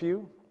help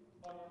you.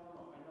 Oh, no,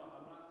 I know,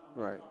 I'm not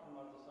Right. talking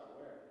about this out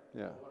where.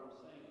 Yeah. But what I'm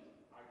saying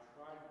is, I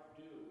tried to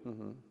do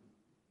Mm-hmm.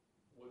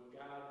 what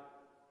God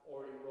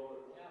already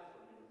wrote a path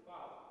for me to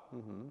follow,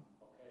 Mm-hmm.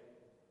 okay?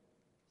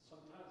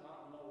 Sometimes I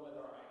don't know whether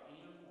I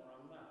am or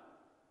I'm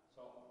not.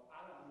 So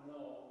I don't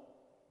know,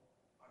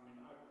 I mean,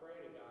 I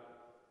pray to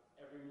God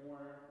every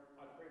morning,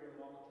 I pray to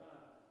him all the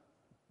time.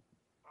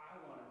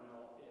 I want to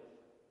know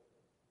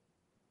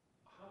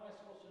how am I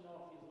supposed to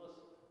know if he's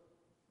listening?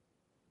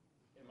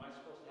 Am I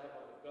supposed to have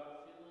like a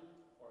gut feeling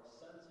or a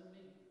sense in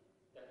me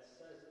that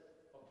says,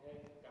 okay,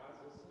 God's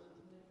listening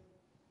to me?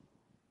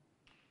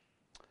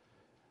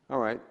 All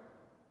right.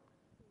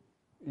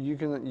 You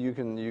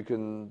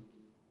can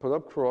put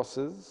up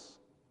crosses,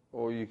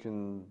 or you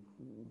can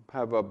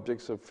have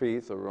objects of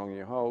faith around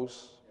your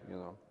house,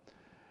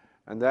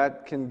 and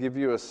that can give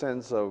you a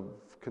sense of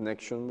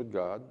connection with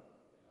God.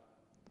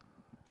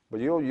 But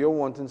you're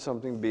wanting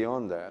something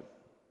beyond that.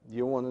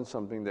 You're wanting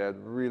something that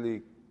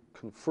really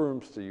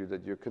confirms to you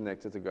that you're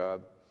connected to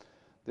God.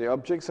 The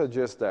objects are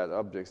just that,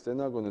 objects. They're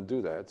not going to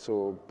do that.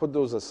 So put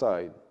those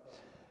aside.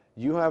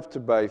 You have to,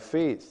 by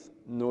faith,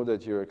 know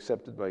that you're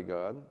accepted by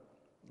God.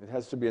 It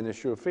has to be an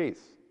issue of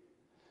faith.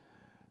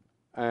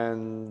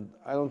 And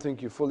I don't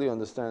think you fully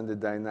understand the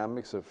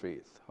dynamics of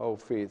faith, how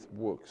faith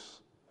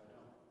works.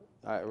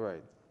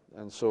 Right.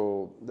 And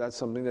so that's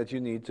something that you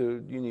need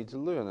to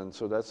learn. And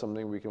so that's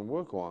something we can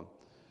work on.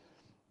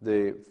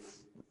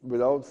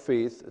 Without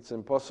faith, it's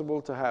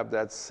impossible to have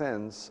that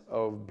sense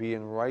of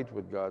being right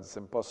with God. It's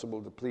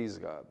impossible to please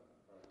God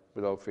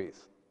without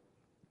faith.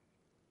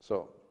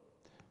 So,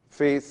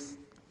 faith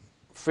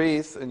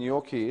in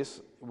your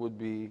case would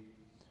be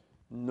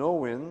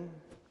knowing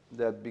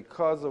that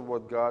because of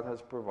what God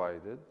has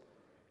provided,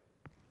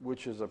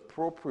 which is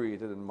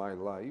appropriated in my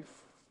life,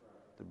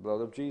 the blood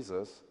of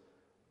Jesus,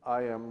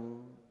 I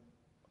am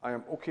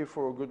okay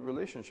for a good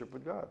relationship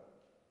with God.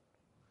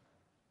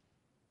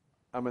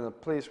 I'm in a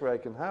place where I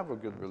can have a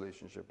good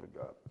relationship with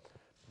God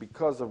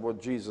because of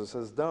what Jesus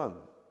has done.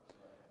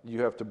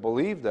 You have to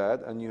believe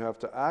that, and you have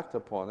to act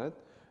upon it.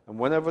 And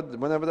whenever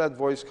that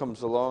voice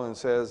comes along and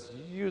says,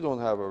 you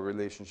don't have a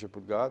relationship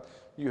with God,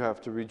 you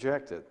have to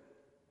reject it.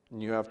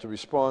 And you have to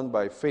respond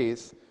by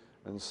faith,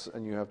 and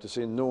you have to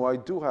say, no, I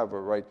do have a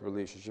right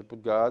relationship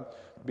with God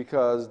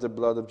because the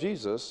blood of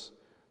Jesus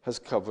has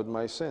covered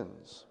my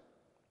sins.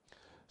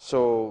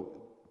 So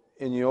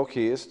in your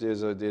case,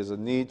 there's a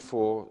need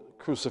for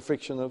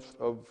crucifixion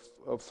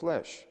of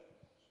flesh,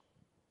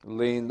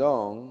 laying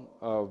down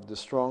of the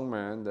strong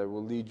man that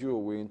will lead you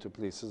away into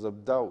places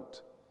of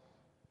doubt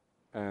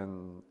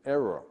and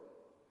error.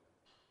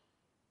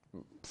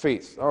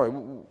 Faith. All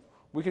right,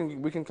 we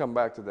can come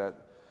back to that.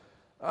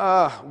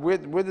 Where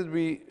did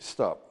we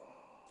stop?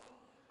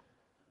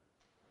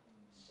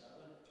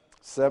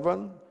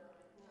 7?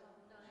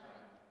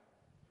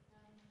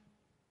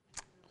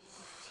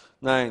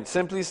 9.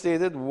 Simply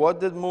stated,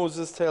 what did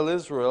Moses tell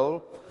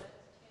Israel?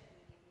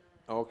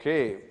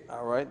 Okay,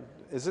 all right.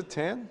 Is it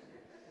 10?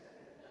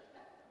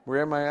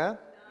 Where am I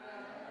at?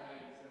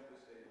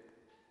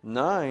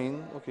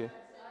 9, okay.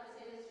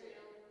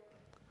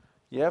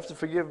 You have to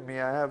forgive me.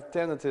 I have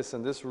tinnitus,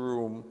 and this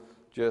room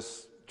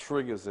just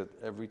triggers it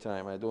every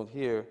time. I don't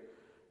hear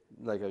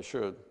like I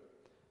should.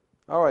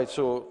 All right,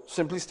 so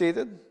simply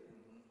stated,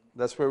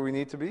 that's where we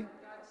need to be. God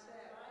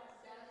said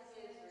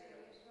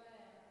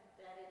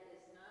that it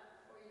is not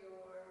for your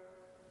or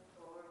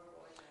for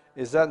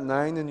them. Is that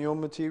 9 in your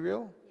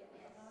material?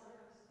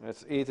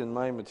 That's 8 in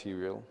my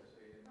material.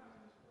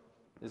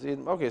 Is 8?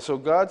 Okay, so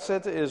God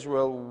said to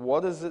Israel,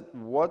 what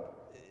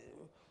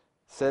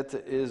said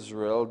to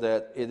Israel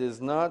that it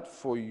is not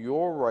for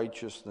your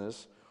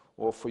righteousness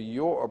or for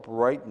your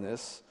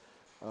uprightness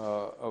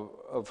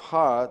of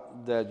heart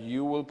that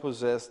you will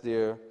possess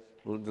the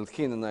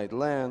Canaanite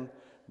land,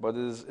 but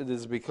it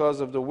is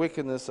because of the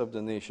wickedness of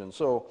the nation.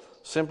 So,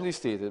 simply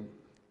stated,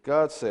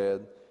 God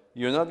said,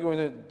 you're not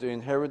going to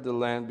inherit the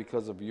land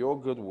because of your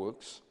good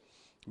works,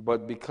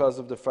 but because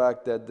of the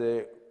fact that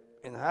the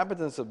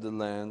inhabitants of the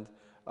land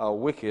are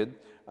wicked,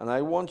 and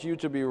I want you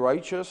to be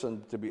righteous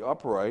and to be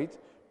upright,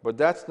 but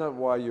that's not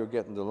why you're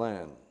getting the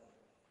land.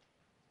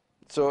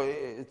 So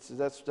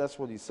that's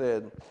what he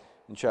said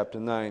in chapter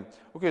 9.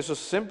 Okay, so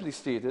simply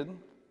stated,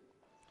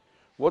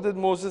 what did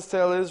Moses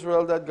tell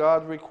Israel that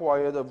God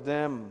required of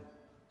them?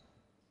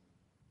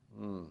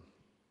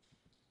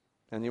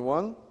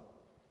 Anyone?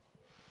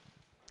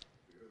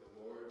 Fear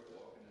the Lord,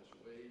 walk in his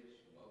ways,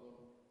 love him,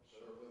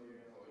 serve him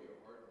with all your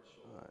heart and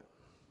soul.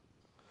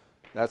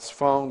 That's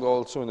found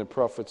also in the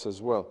prophets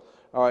as well.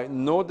 All right,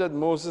 note that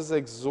Moses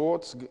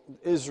exhorts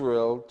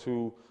Israel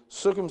to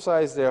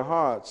circumcise their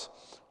hearts.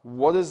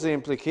 What is the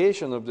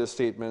implication of this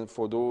statement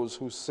for those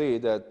who say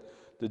that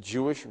the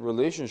Jewish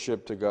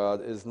relationship to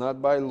God is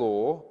by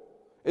law,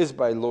 and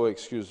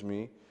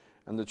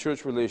the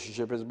church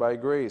relationship is by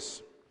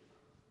grace?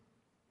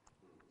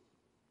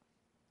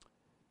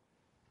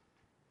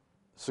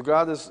 So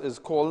God is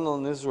calling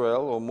on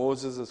Israel, or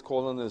Moses is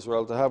calling on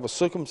Israel to have a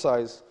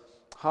circumcised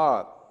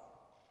heart.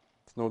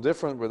 It's no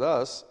different with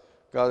us.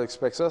 God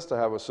expects us to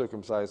have a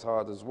circumcised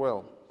heart as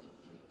well.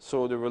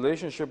 So the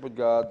relationship with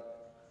God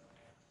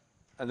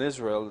and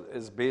Israel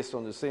is based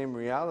on the same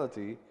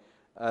reality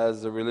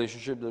as the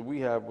relationship that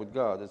we have with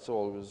God. It's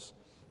always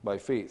by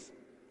faith.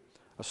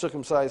 A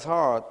circumcised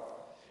heart,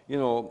 you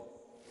know,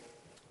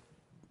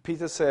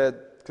 Peter said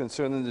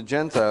concerning the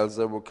Gentiles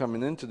that were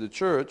coming into the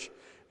church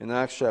in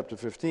Acts chapter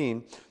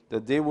 15,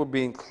 that they were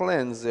being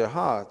cleansed, their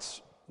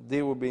hearts,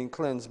 they were being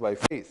cleansed by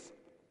faith.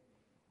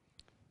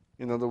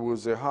 In other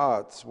words, their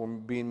hearts were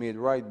being made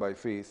right by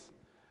faith.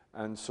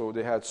 And so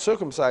they had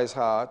circumcised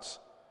hearts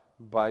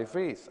by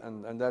faith.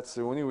 And that's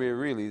the only way,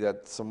 really,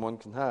 that someone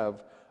can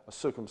have a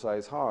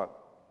circumcised heart,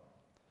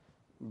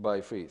 by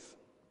faith.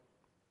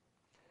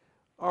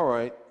 All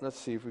right, let's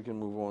see if we can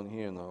move on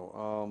here now.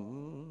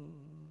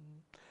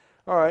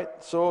 All right,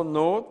 so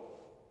note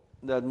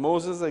that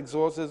Moses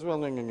exhorts Israel.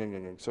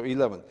 So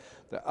 11.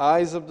 The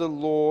eyes of the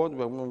Lord,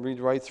 we're going to read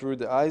right through.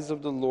 The eyes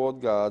of the Lord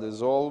God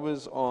is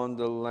always on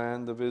the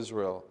land of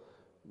Israel.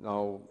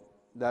 Now,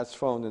 that's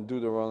found in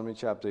Deuteronomy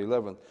chapter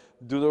 11.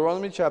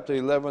 Deuteronomy chapter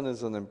 11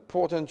 is an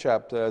important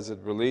chapter as it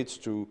relates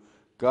to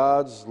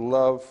God's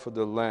love for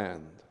the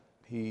land.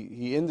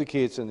 He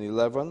indicates in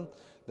 11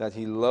 that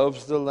he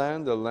loves the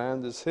land. The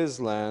land is his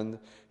land.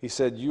 He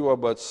said, you are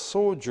but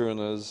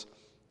sojourners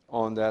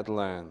on that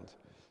land.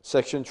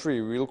 Section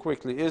 3, real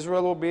quickly.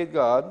 Israel obeyed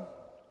God.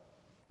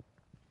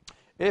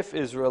 If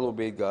Israel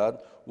obeyed God,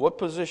 what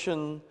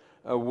position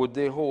would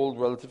they hold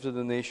relative to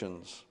the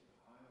nations?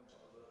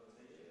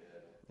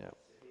 Yeah.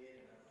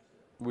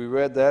 We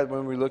read that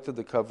when we looked at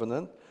the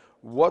covenant.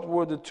 What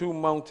were the two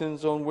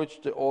mountains on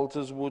which the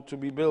altars were to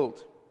be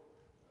built?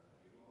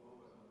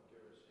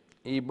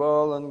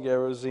 Ebal and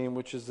Gerizim,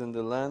 which is in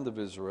the land of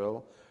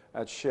Israel,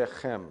 at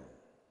Shechem.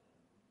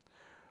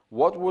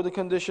 What were the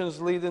conditions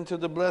leading to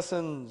the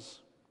blessings?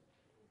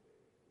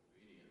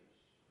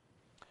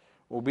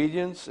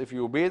 Obedience. If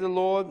you obey the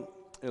Lord,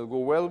 it'll go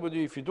well with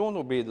you. If you don't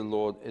obey the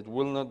Lord, it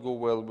will not go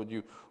well with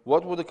you.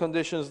 What were the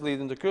conditions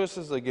leading to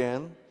curses?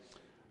 Again,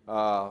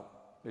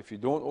 if you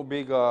don't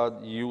obey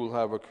God, you will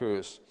have a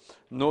curse.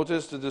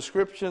 Notice the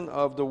description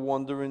of the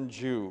wandering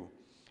Jew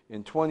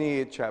in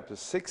 28,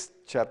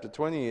 chapter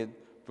 28,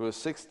 verse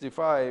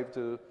 65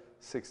 to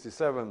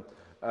 67.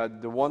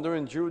 The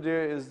wandering Jew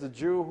there is the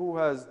Jew who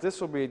has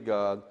disobeyed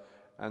God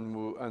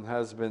and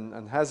has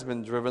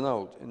been driven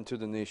out into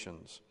the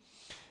nations.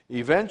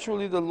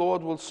 Eventually, the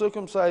Lord will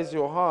circumcise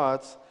your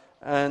hearts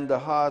and the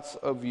hearts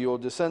of your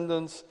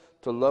descendants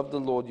to love the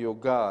Lord your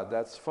God.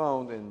 That's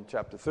found in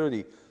chapter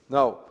 30.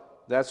 Now,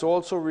 that's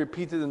also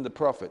repeated in the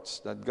prophets,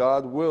 that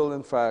God will,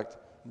 in fact,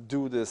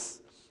 do this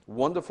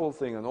wonderful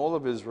thing, and all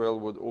of Israel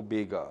would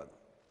obey God.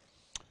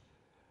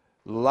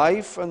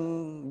 Life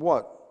and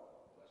what?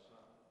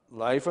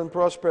 Life and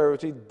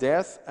prosperity,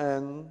 death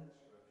and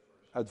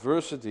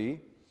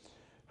adversity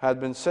had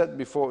been set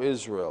before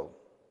Israel.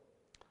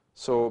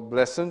 So,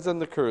 blessings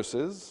and the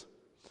curses.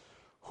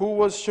 Who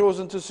was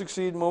chosen to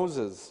succeed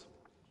Moses?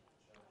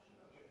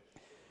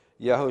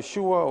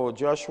 Yahushua or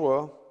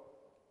Joshua.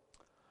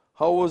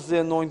 How was the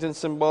anointing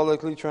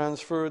symbolically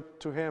transferred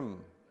to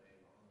him?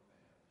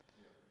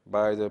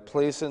 By the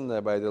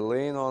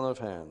laying on of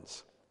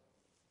hands.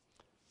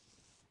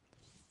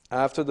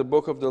 After the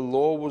book of the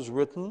law was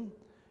written,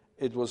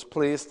 it was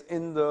placed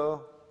in the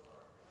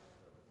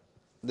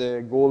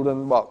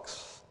golden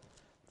box,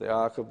 the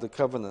Ark of the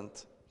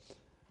Covenant.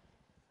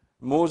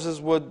 Moses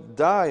would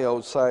die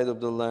outside of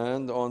the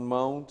land on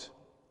Mount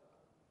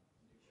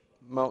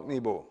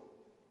Nebo.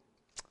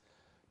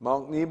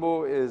 Mount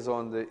Nebo is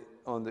on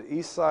the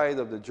east side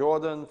of the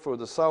Jordan,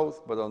 further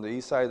south, but on the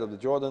east side of the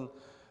Jordan.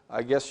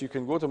 I guess you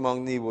can go to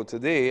Mount Nebo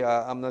today.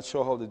 I'm not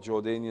sure how the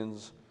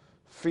Jordanians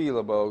feel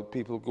about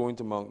people going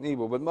to Mount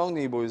Nebo, but Mount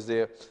Nebo is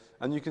there,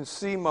 and you can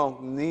see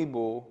Mount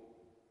Nebo.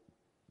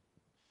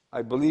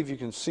 I believe you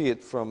can see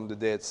it from the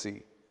Dead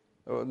Sea,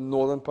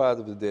 northern part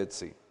of the Dead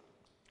Sea.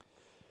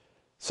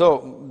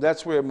 So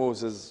that's where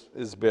Moses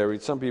is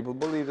buried. Some people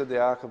believe that the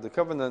Ark of the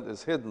Covenant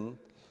is hidden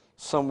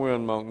somewhere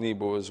on Mount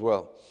Nebo as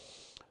well.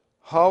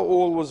 How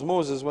old was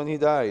Moses when he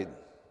died?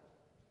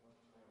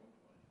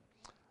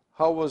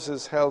 How was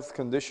his health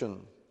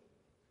condition?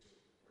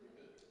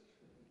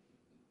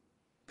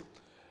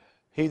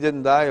 He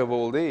didn't die of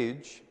old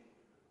age.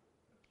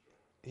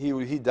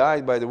 He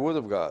died by the word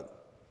of God.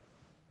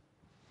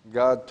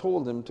 God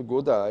told him to go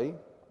die,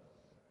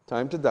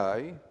 time to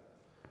die,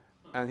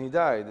 and he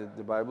died.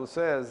 The Bible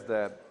says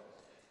that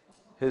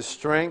his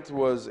strength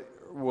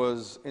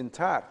was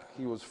intact.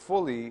 He was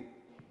fully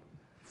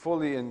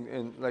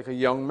in like a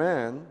young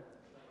man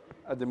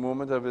at the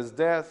moment of his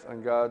death,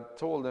 and God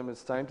told him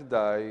it's time to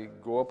die.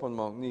 Go up on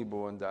Mount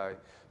Nebo and die.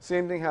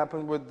 Same thing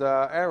happened with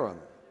Aaron.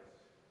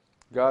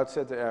 God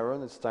said to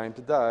Aaron, it's time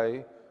to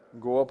die.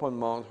 Go up on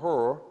Mount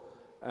Hor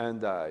and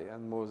die.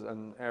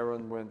 And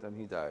Aaron went and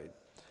he died.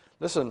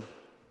 Listen,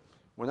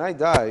 when I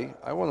die,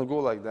 I want to go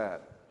like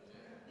that.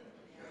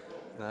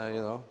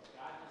 You know.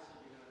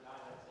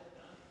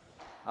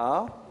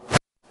 Huh?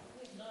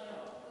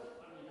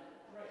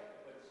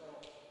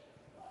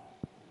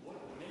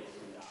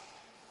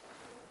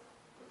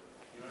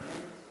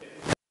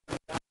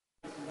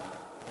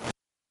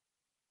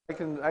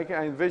 I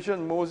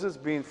envision Moses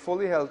being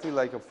fully healthy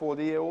like a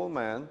 40-year-old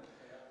man.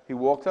 He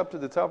walked up to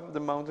the top of the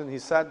mountain, he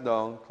sat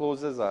down,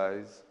 closed his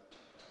eyes,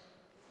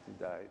 he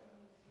died.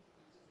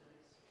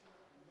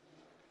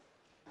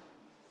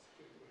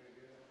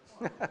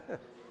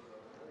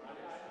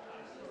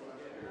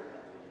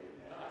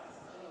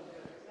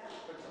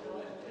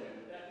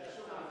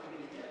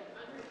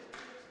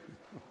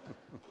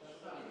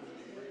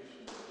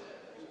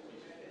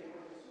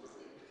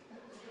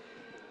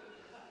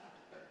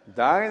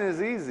 Dying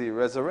is easy.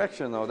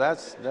 Resurrection, no,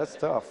 that's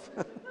tough.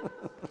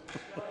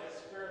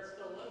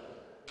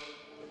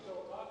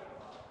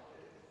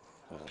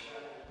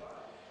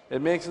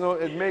 It makes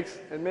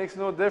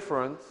no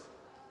difference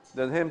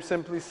than him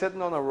simply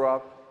sitting on a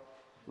rock,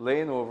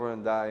 laying over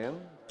and dying,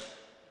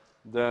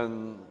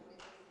 than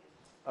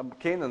a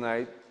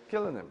Canaanite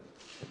killing him.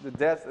 The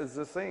death is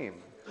the same.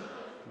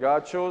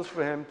 God chose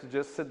for him to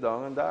just sit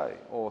down and die,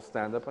 or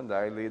stand up and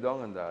die, lay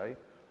down and die,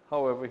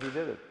 however he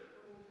did it.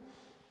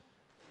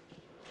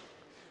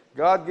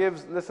 God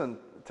gives, listen,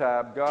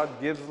 Tab, God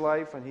gives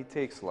life and he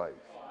takes life.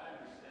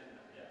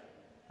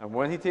 And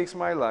when he takes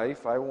my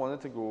life, I want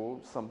it to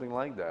go something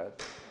like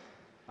that.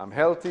 I'm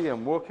healthy,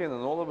 I'm working,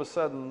 and all of a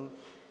sudden,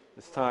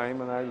 it's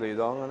time and I lay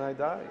down and I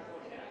die.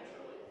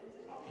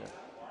 Yeah.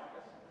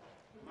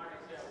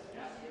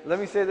 Let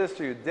me say this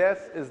to you,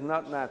 death is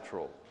not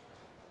natural.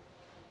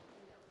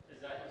 Is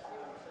that you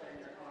saying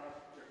you're coming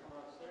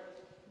upstairs?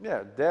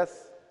 Yeah,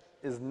 death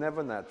is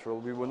never natural.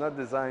 We were not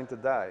designed to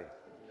die.